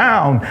put him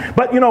down.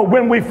 But,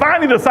 when we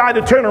finally decide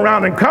to turn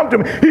around and come to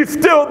him, he's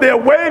still there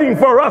waiting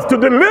for us to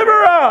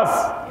deliver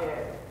us.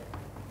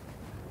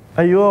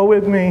 Are you all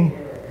with me?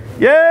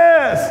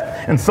 Yes.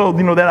 And so,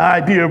 that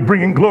idea of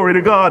bringing glory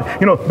to God,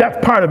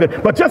 that's part of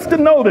it. But just to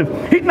know this,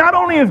 not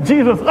only is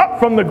Jesus up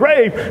from the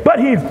grave, but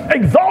he's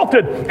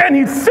exalted and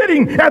he's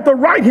sitting at the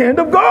right hand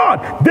of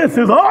God. This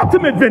is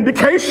ultimate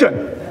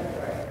vindication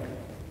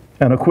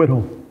and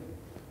acquittal.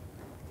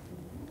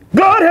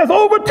 God has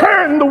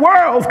overturned the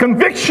world's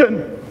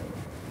conviction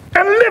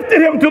and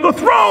lifted him to the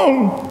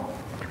throne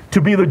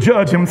to be the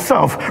judge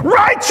himself.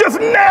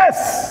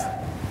 Righteousness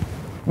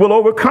will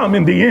overcome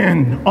in the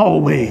end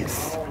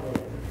always.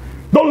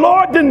 The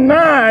Lord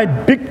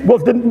denied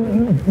because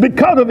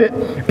of it.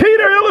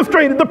 Peter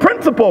illustrated the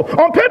principle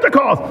on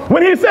Pentecost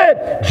when he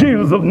said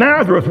Jesus of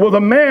Nazareth was a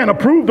man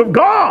approved of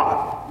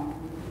God,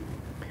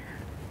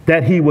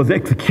 that he was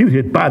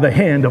executed by the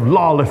hand of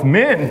lawless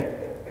men.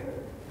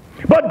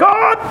 But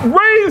God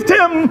raised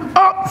him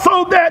up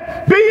so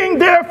that being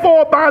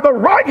therefore by the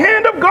right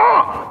hand of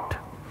God,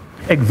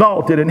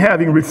 exalted and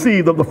having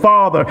received of the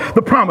Father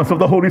the promise of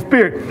the Holy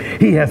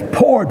Spirit, he has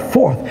poured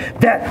forth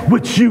that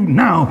which you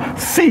now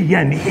see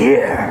and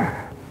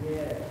hear.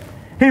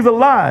 He's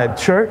alive,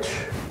 church.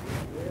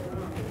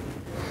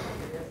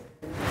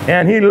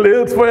 And he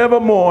lives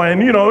forevermore.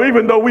 And,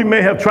 even though we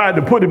may have tried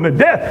to put him to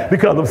death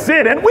because of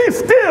sin, and we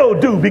still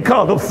do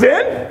because of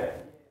sin,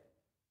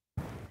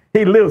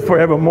 he lives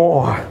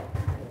forevermore.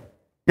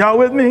 Y'all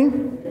with me?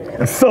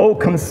 And so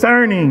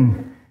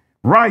concerning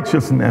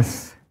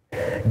righteousness,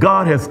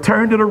 God has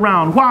turned it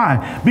around.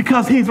 Why?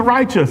 Because he's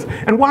righteous.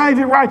 And why is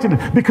he righteous?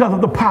 Because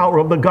of the power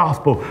of the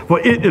gospel. For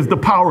it is the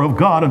power of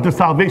God unto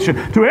salvation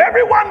to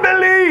everyone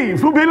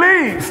who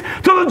believes,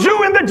 to the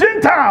Jew and the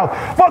Gentile.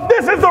 For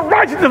this is the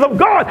righteousness of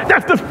God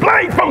that's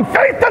displayed from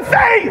faith to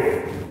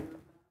faith.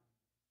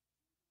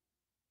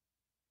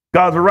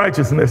 God's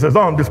righteousness is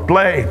on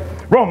display.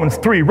 Romans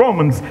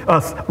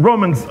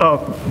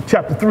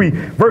chapter 3,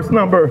 verse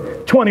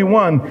number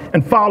 21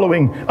 and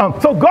following.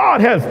 So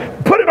God has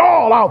put it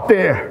all out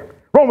there.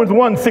 Romans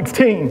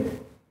 1:16.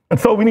 And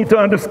so we need to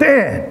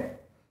understand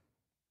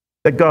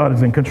that God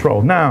is in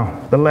control. Now,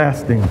 the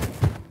last thing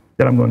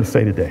that I'm going to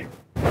say today.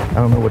 I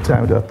don't know what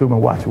time it is. I threw my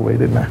watch away,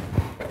 didn't I?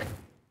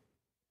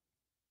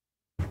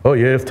 Oh,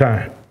 yeah, it's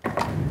time.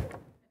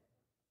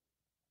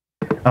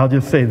 I'll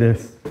just say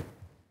this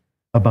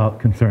about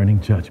concerning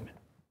judgment.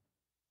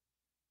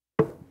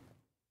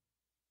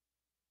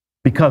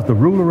 Because the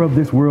ruler of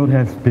this world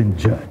has been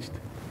judged.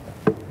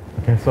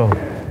 Okay, so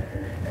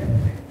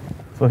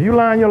if you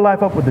line your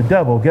life up with the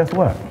devil, guess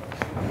what?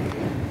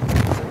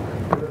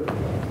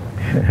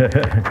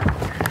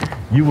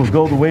 You will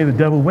go the way the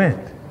devil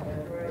went.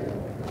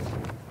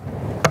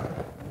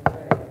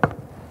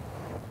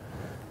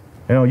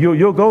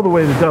 You'll go the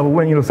way the devil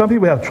went. Some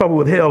people have trouble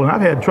with hell, and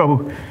I've had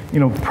trouble,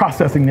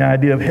 processing the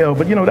idea of hell.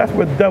 But, that's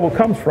where the devil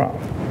comes from.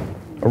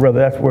 Or rather,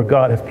 that's where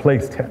God has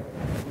placed him.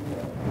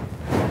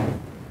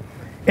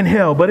 In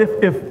hell. But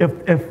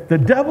if the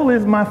devil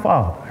is my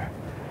father,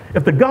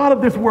 if the God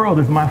of this world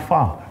is my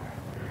father,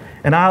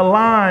 and I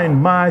align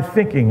my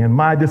thinking and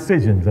my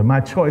decisions and my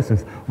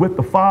choices with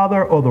the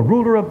father or the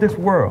ruler of this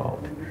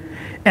world,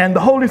 and the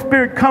Holy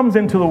Spirit comes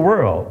into the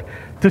world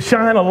to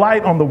shine a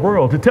light on the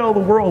world, to tell the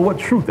world what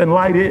truth and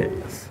light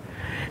is,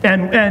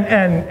 and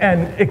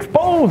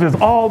exposes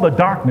all the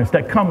darkness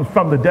that comes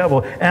from the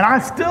devil, and I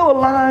still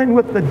align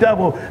with the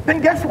devil,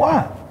 then guess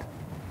what?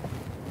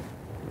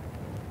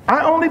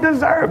 I only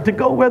deserve to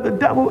go where the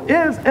devil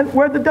is and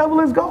where the devil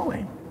is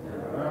going.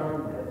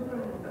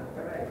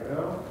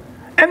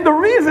 And the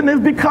reason is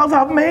because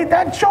I've made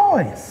that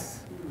choice.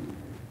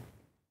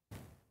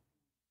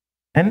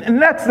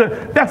 And that's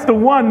the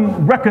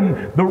one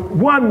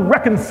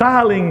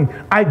reconciling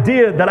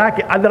idea that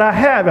I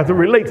have as it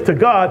relates to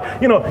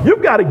God.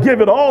 You've got to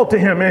give it all to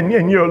him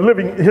in your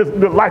living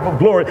the life of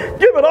glory.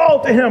 Give it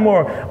all to him,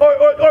 or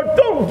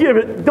don't give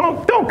it.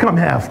 Don't come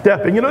half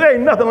stepping. There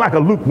ain't nothing like a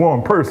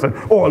lukewarm person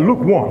or a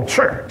lukewarm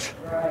church.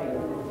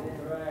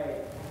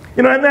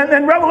 And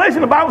then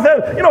Revelation, the Bible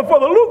says, for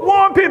the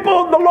lukewarm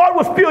people, the Lord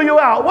will spew you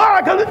out.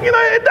 Why? Because it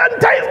doesn't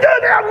taste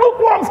good to have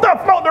lukewarm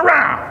stuff floating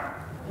around.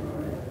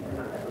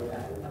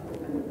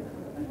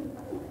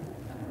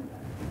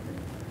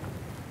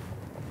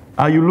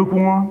 Are you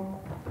lukewarm?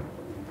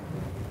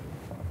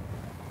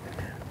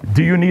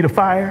 Do you need a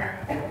fire?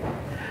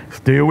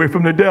 Stay away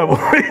from the devil.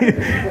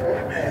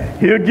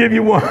 He'll give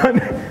you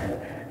one.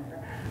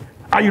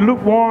 Are you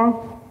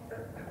lukewarm?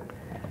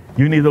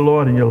 You need the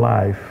Lord in your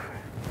life.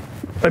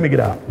 Let me get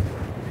out.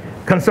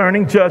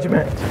 Concerning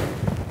judgment.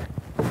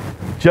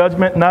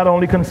 Judgment not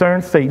only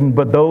concerns Satan,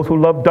 but those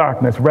who love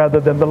darkness rather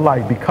than the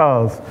light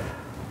because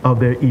of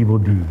their evil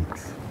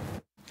deeds.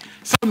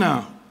 So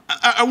now,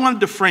 I wanted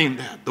to frame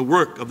that, the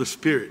work of the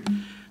Spirit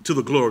to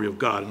the glory of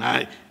God.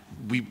 And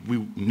we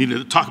needed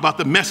to talk about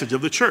the message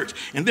of the church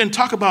and then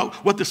talk about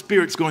what the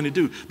Spirit's going to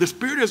do. The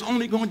Spirit is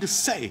only going to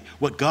say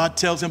what God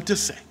tells him to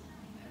say.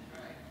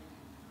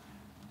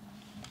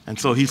 And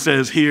so he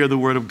says, hear the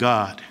word of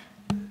God.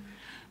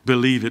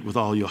 Believe it with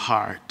all your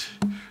heart.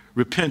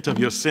 Repent of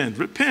your sins.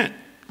 Repent.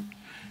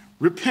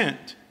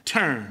 Repent.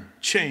 Turn.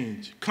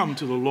 Change. Come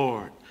to the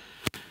Lord.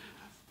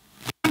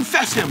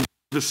 Confess him,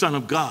 the Son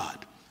of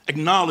God.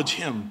 Acknowledge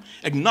him.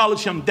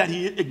 Acknowledge that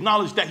he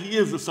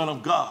is the Son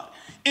of God.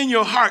 In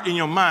your heart, in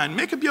your mind.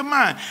 Make up your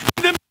mind.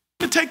 And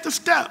then take the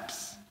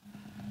steps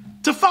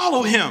to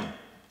follow him.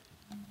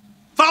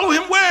 Follow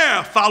him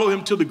where? Follow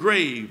him to the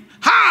grave.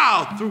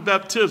 How? Through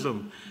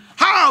baptism.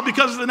 How?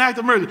 Because it's an act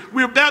of mercy.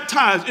 We're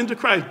baptized into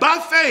Christ. By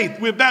faith,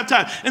 we're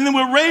baptized. And then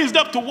we're raised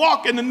up to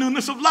walk in the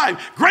newness of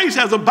life. Grace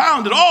has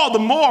abounded all the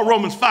more,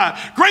 Romans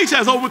 5. Grace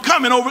has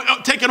overcome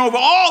and taken over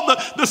all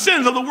the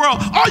sins of the world.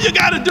 All you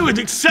got to do is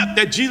accept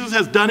that Jesus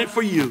has done it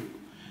for you.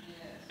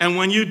 And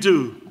when you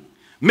do,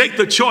 make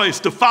the choice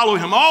to follow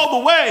him all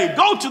the way.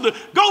 Go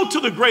to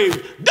the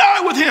grave.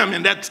 Die with him.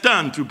 And that's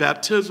done through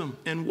baptism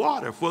in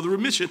water for the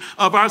remission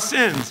of our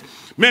sins.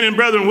 Men and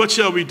brethren, what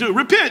shall we do?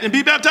 Repent and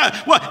be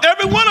baptized. What?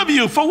 Every one of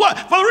you. For what?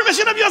 For the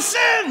remission of your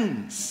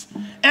sins.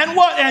 And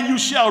what? And you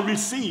shall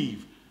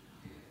receive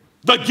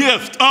the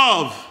gift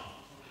of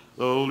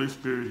the Holy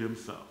Spirit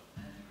himself.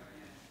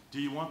 Do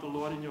you want the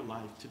Lord in your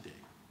life today?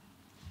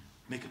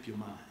 Make up your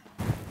mind.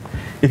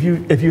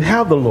 If you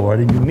have the Lord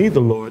and you need the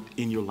Lord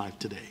in your life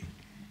today,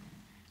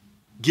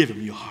 give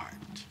him your heart.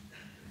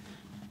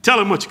 Tell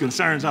him what your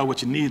concerns are,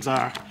 what your needs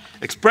are.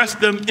 Express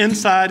them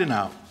inside and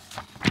out.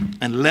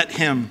 And let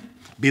him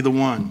be the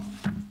one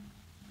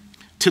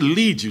to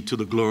lead you to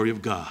the glory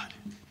of God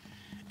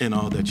in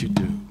all that you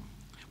do.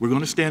 We're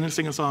going to stand and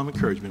sing a song of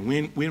encouragement.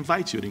 We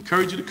invite you and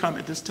encourage you to come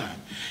at this time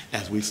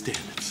as we stand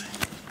and sing.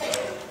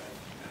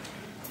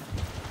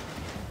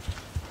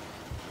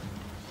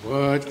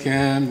 What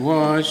can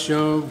wash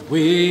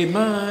away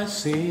my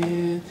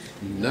sin?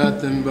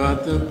 Nothing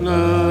but the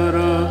blood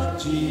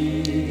of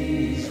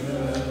Jesus.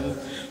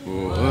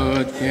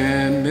 What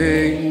can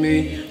make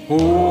me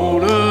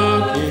whole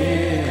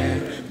again?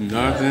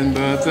 Nothing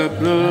but the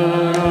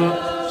blood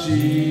of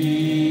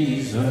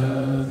Jesus.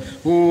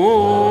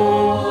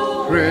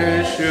 Oh,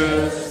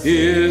 precious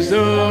is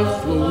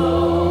the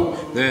flow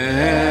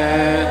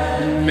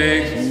that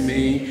makes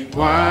me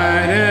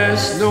white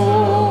as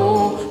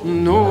snow.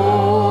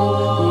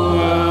 No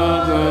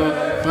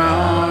other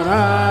fount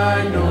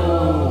I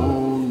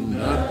know.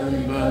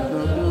 Nothing but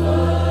the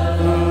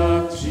blood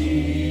of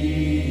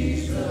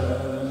Jesus.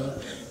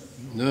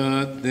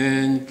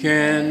 Nothing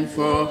can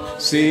for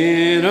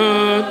sin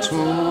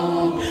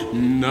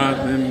atone.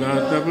 Nothing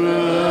but the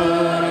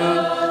blood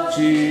of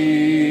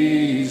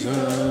Jesus.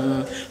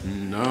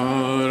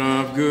 Not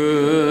of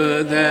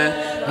good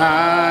that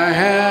I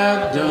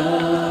have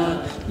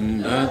done.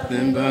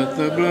 Nothing but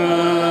the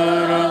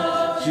blood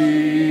of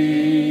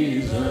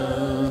Jesus.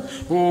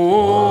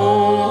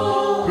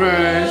 Oh,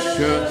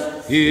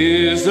 precious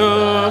is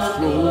the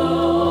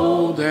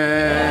flow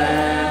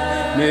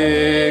that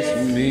makes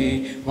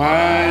me white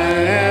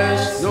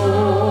as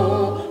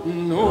snow.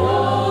 No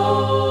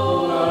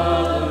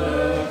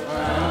other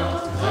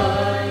fount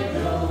I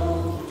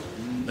know.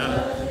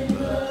 Nothing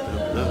but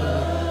the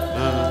blood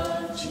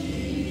of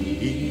Jesus.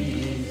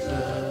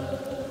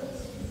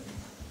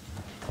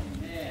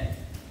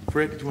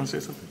 Fred, did you want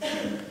to say something?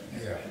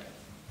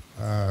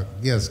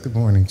 Yes, good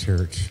morning,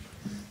 church.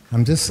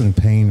 I'm just in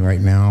pain right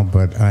now,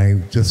 but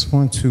I just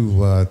want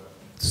to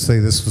say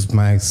this was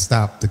my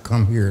stop to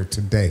come here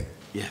today.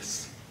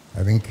 Yes. I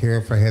didn't care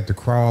if I had to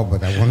crawl,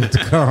 but I wanted to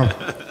come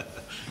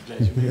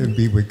and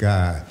be with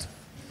God.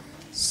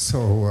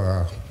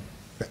 So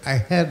I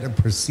had a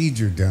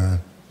procedure done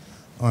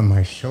on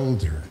my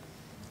shoulder,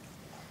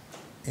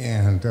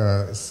 and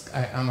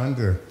I'm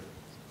under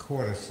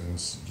cortisone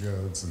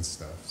drugs and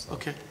stuff. So.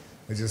 Okay.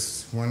 I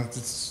just wanted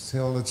to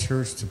tell the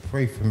church to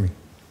pray for me.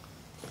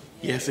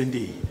 Yes,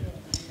 indeed.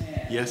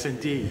 Yes,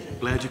 indeed.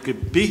 Glad you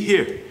could be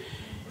here.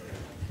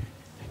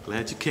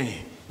 Glad you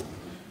came.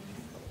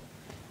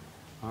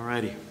 All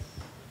righty.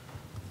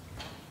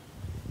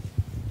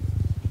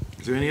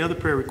 Is there any other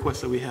prayer requests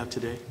that we have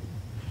today?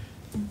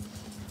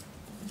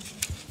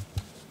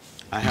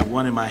 I have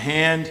one in my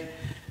hand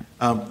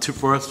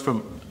for us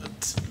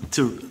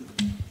to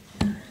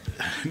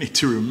I need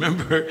to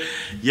remember.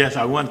 Yes,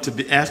 I want to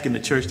be asking the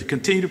church to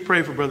continue to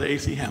pray for Brother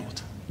A.C.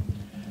 Hamilton.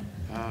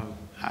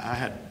 I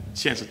had a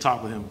chance to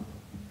talk with him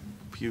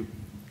a few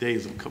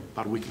days,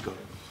 about a week ago.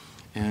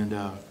 And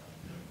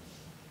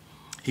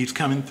he's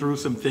coming through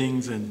some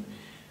things, and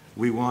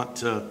we want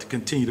to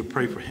continue to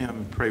pray for him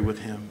and pray with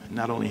him. And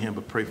not only him,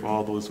 but pray for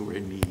all those who are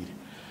in need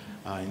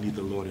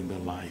the Lord in their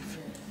life.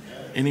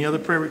 Any other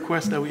prayer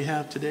requests that we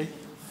have today?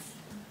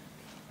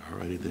 All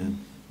righty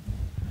then.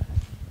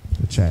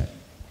 The chat.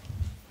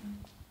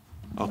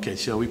 Okay,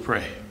 shall we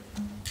pray?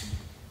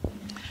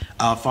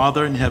 Our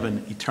Father in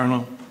heaven,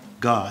 eternal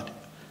God,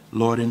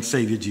 Lord and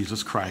Savior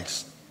Jesus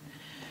Christ,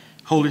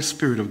 Holy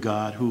Spirit of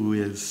God, who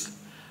is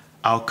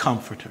our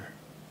comforter,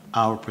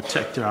 our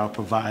protector, our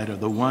provider,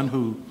 the one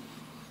who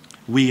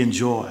we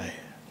enjoy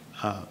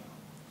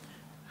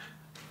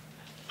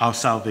our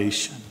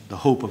salvation, the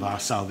hope of our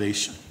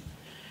salvation.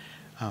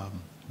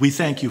 We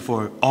thank you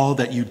for all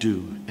that you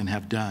do and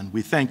have done.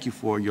 We thank you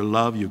for your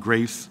love, your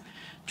grace,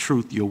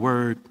 truth, your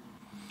word,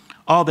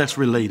 all that's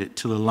related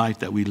to the life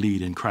that we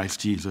lead in Christ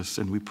Jesus.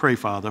 And we pray,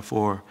 Father,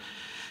 for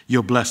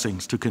your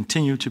blessings to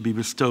continue to be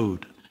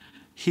bestowed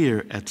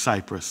here at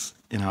Cypress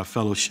in our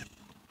fellowship.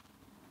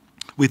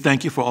 We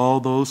thank you for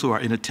all those who are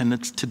in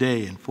attendance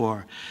today and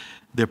for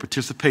their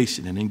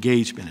participation and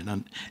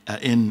engagement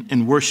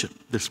in worship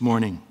this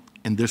morning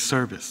in this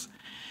service.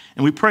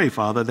 And we pray,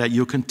 Father, that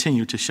you'll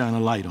continue to shine a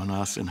light on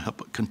us and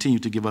continue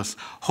to give us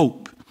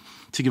hope,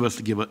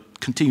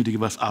 continue to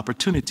give us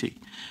opportunity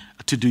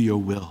to do your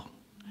will.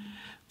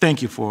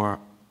 Thank you for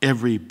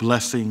every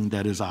blessing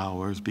that is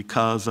ours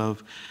because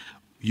of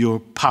your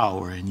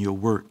power and your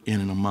work in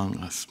and among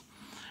us.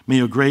 May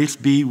your grace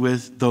be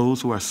with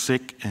those who are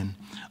sick and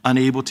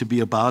unable to be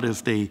about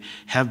as they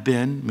have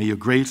been. May your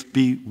grace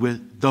be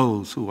with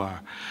those who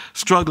are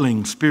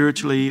struggling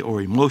spiritually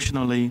or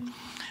emotionally.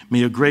 May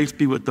your grace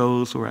be with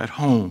those who are at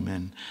home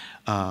and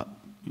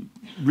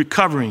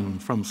recovering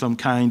from some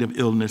kind of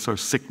illness or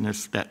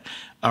sickness that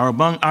are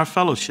among our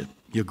fellowship.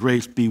 Your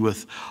grace be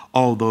with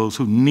all those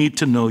who need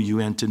to know you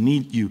and to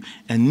need you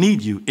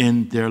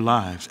in their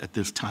lives at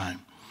this time.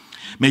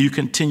 May you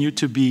continue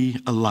to be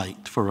a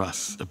light for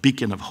us, a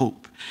beacon of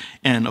hope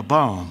and a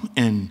balm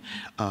in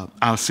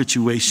our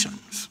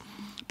situations.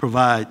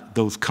 Provide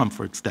those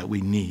comforts that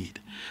we need.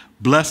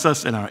 Bless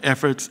us in our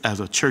efforts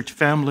as a church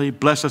family.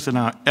 Bless us in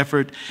our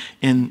effort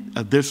in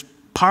this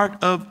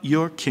part of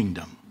your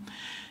kingdom.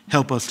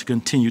 Help us to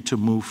continue to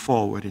move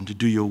forward and to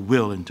do your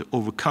will and to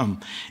overcome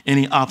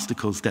any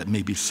obstacles that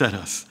may beset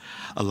us.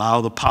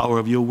 Allow the power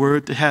of your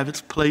word to have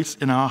its place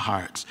in our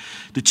hearts,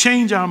 to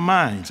change our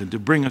minds and to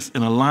bring us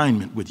in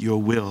alignment with your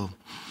will.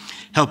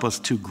 Help us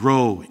to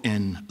grow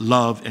in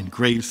love and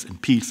grace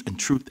and peace and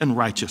truth and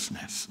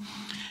righteousness,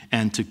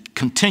 and to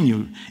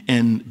continue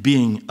in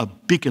being a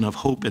beacon of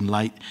hope and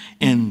light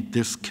in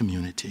this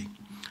community.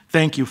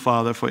 Thank you,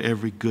 Father, for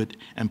every good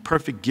and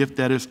perfect gift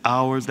that is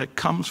ours that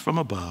comes from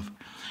above.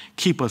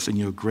 Keep us in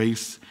your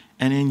grace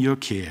and in your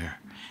care.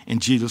 In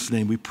Jesus'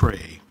 name we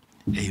pray.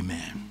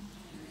 Amen.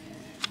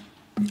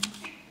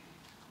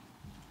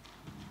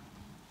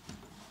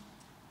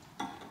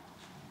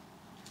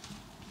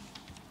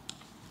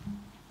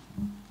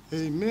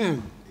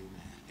 Amen.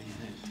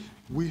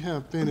 We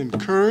have been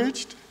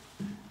encouraged,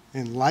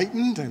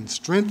 enlightened, and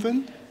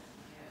strengthened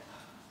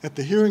at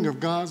the hearing of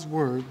God's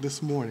word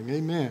this morning.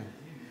 Amen.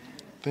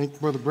 Thank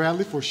Brother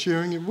Bradley for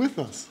sharing it with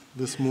us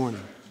this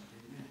morning.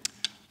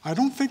 I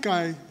don't think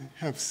I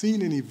have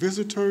seen any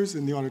visitors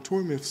in the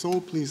auditorium. If so,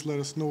 please let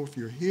us know if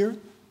you're here.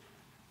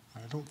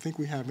 I don't think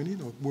we have any.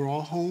 We're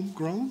all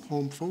homegrown,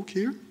 home folk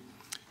here.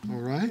 All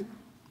right.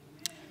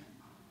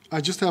 I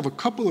just have a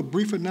couple of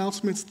brief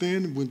announcements,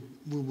 then we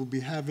will be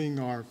having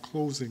our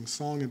closing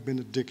song and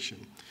benediction.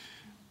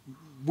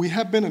 We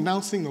have been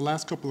announcing the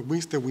last couple of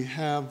weeks that we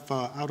have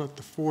out at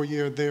the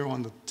foyer there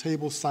on the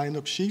table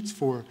sign-up sheets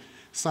for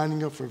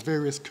signing up for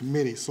various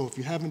committees. So if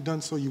you haven't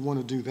done so, you want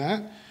to do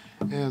that.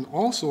 And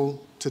also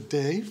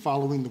today,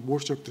 following the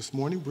worship this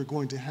morning, we're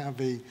going to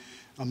have a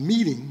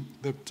meeting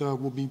that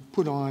will be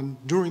put on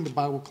during the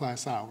Bible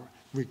class hour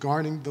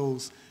regarding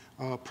those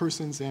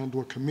persons and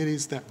or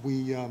committees that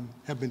we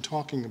have been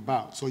talking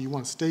about. So you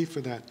want to stay for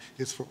that.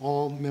 It's for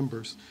all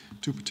members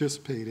to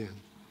participate in.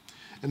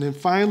 And then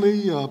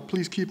finally,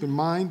 please keep in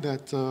mind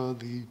that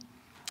the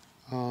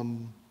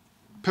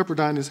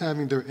Pepperdine is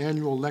having their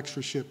annual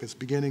lectureship. It's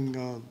beginning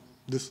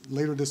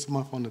later this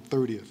month on the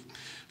 30th.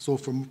 So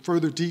for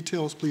further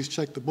details, please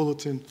check the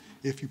bulletin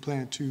if you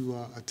plan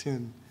to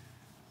attend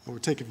or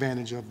take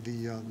advantage of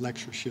the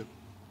lectureship.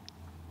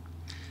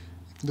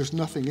 If there's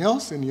nothing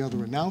else, any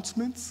other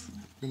announcements?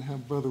 I'm going to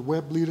have Brother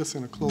Webb lead us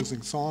in a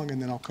closing song,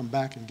 and then I'll come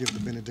back and give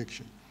the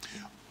benediction.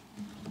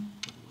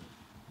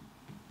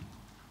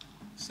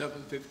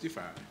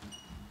 7:55.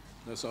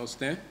 Let's all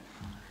stand.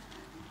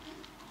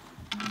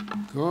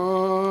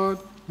 God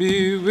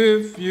be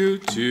with you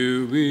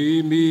till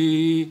we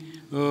meet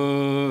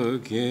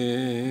again.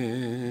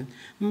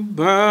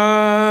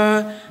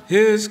 By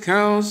his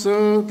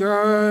counsel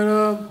guide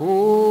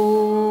uphold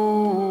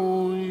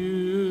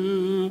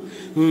you.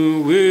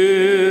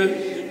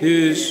 With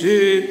his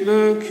shade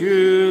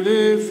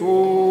securely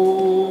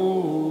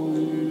for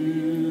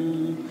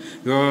you.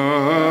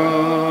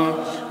 God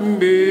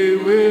be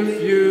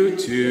with you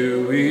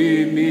till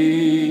we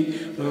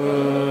meet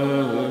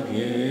again.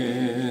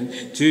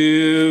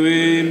 Till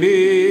we meet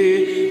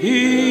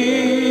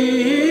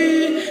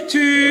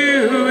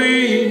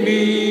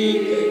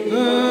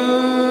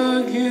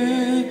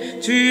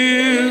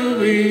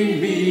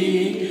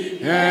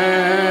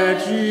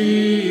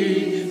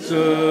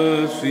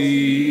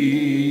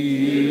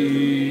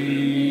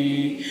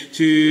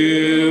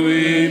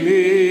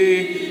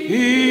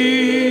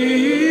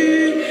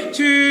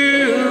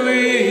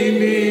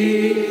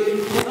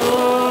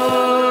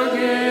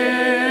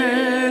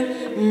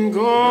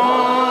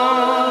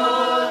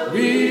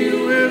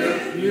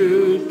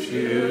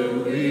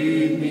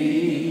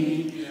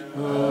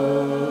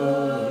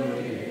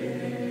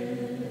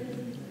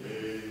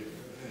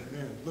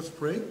Let's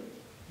pray.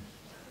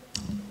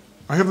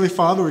 Our Heavenly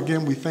Father,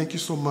 again, we thank you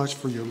so much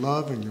for your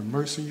love and your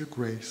mercy and your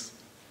grace.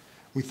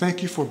 We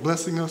thank you for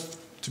blessing us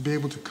to be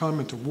able to come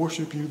and to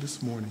worship you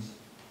this morning.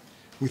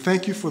 We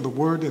thank you for the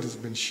word that has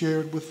been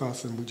shared with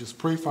us, and we just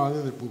pray,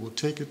 Father, that we will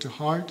take it to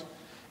heart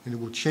and it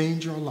will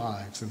change our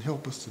lives and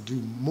help us to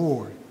do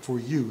more for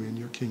you in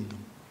your kingdom.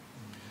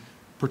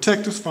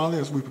 Protect us,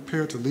 Father, as we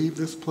prepare to leave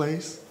this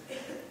place.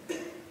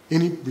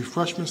 Any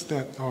refreshments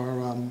that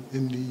are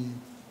in the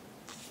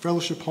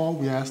fellowship hall,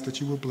 we ask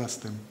that you will bless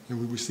them, and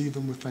we receive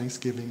them with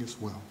thanksgiving as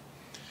well.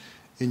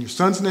 In your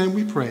Son's name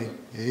we pray,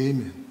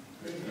 amen.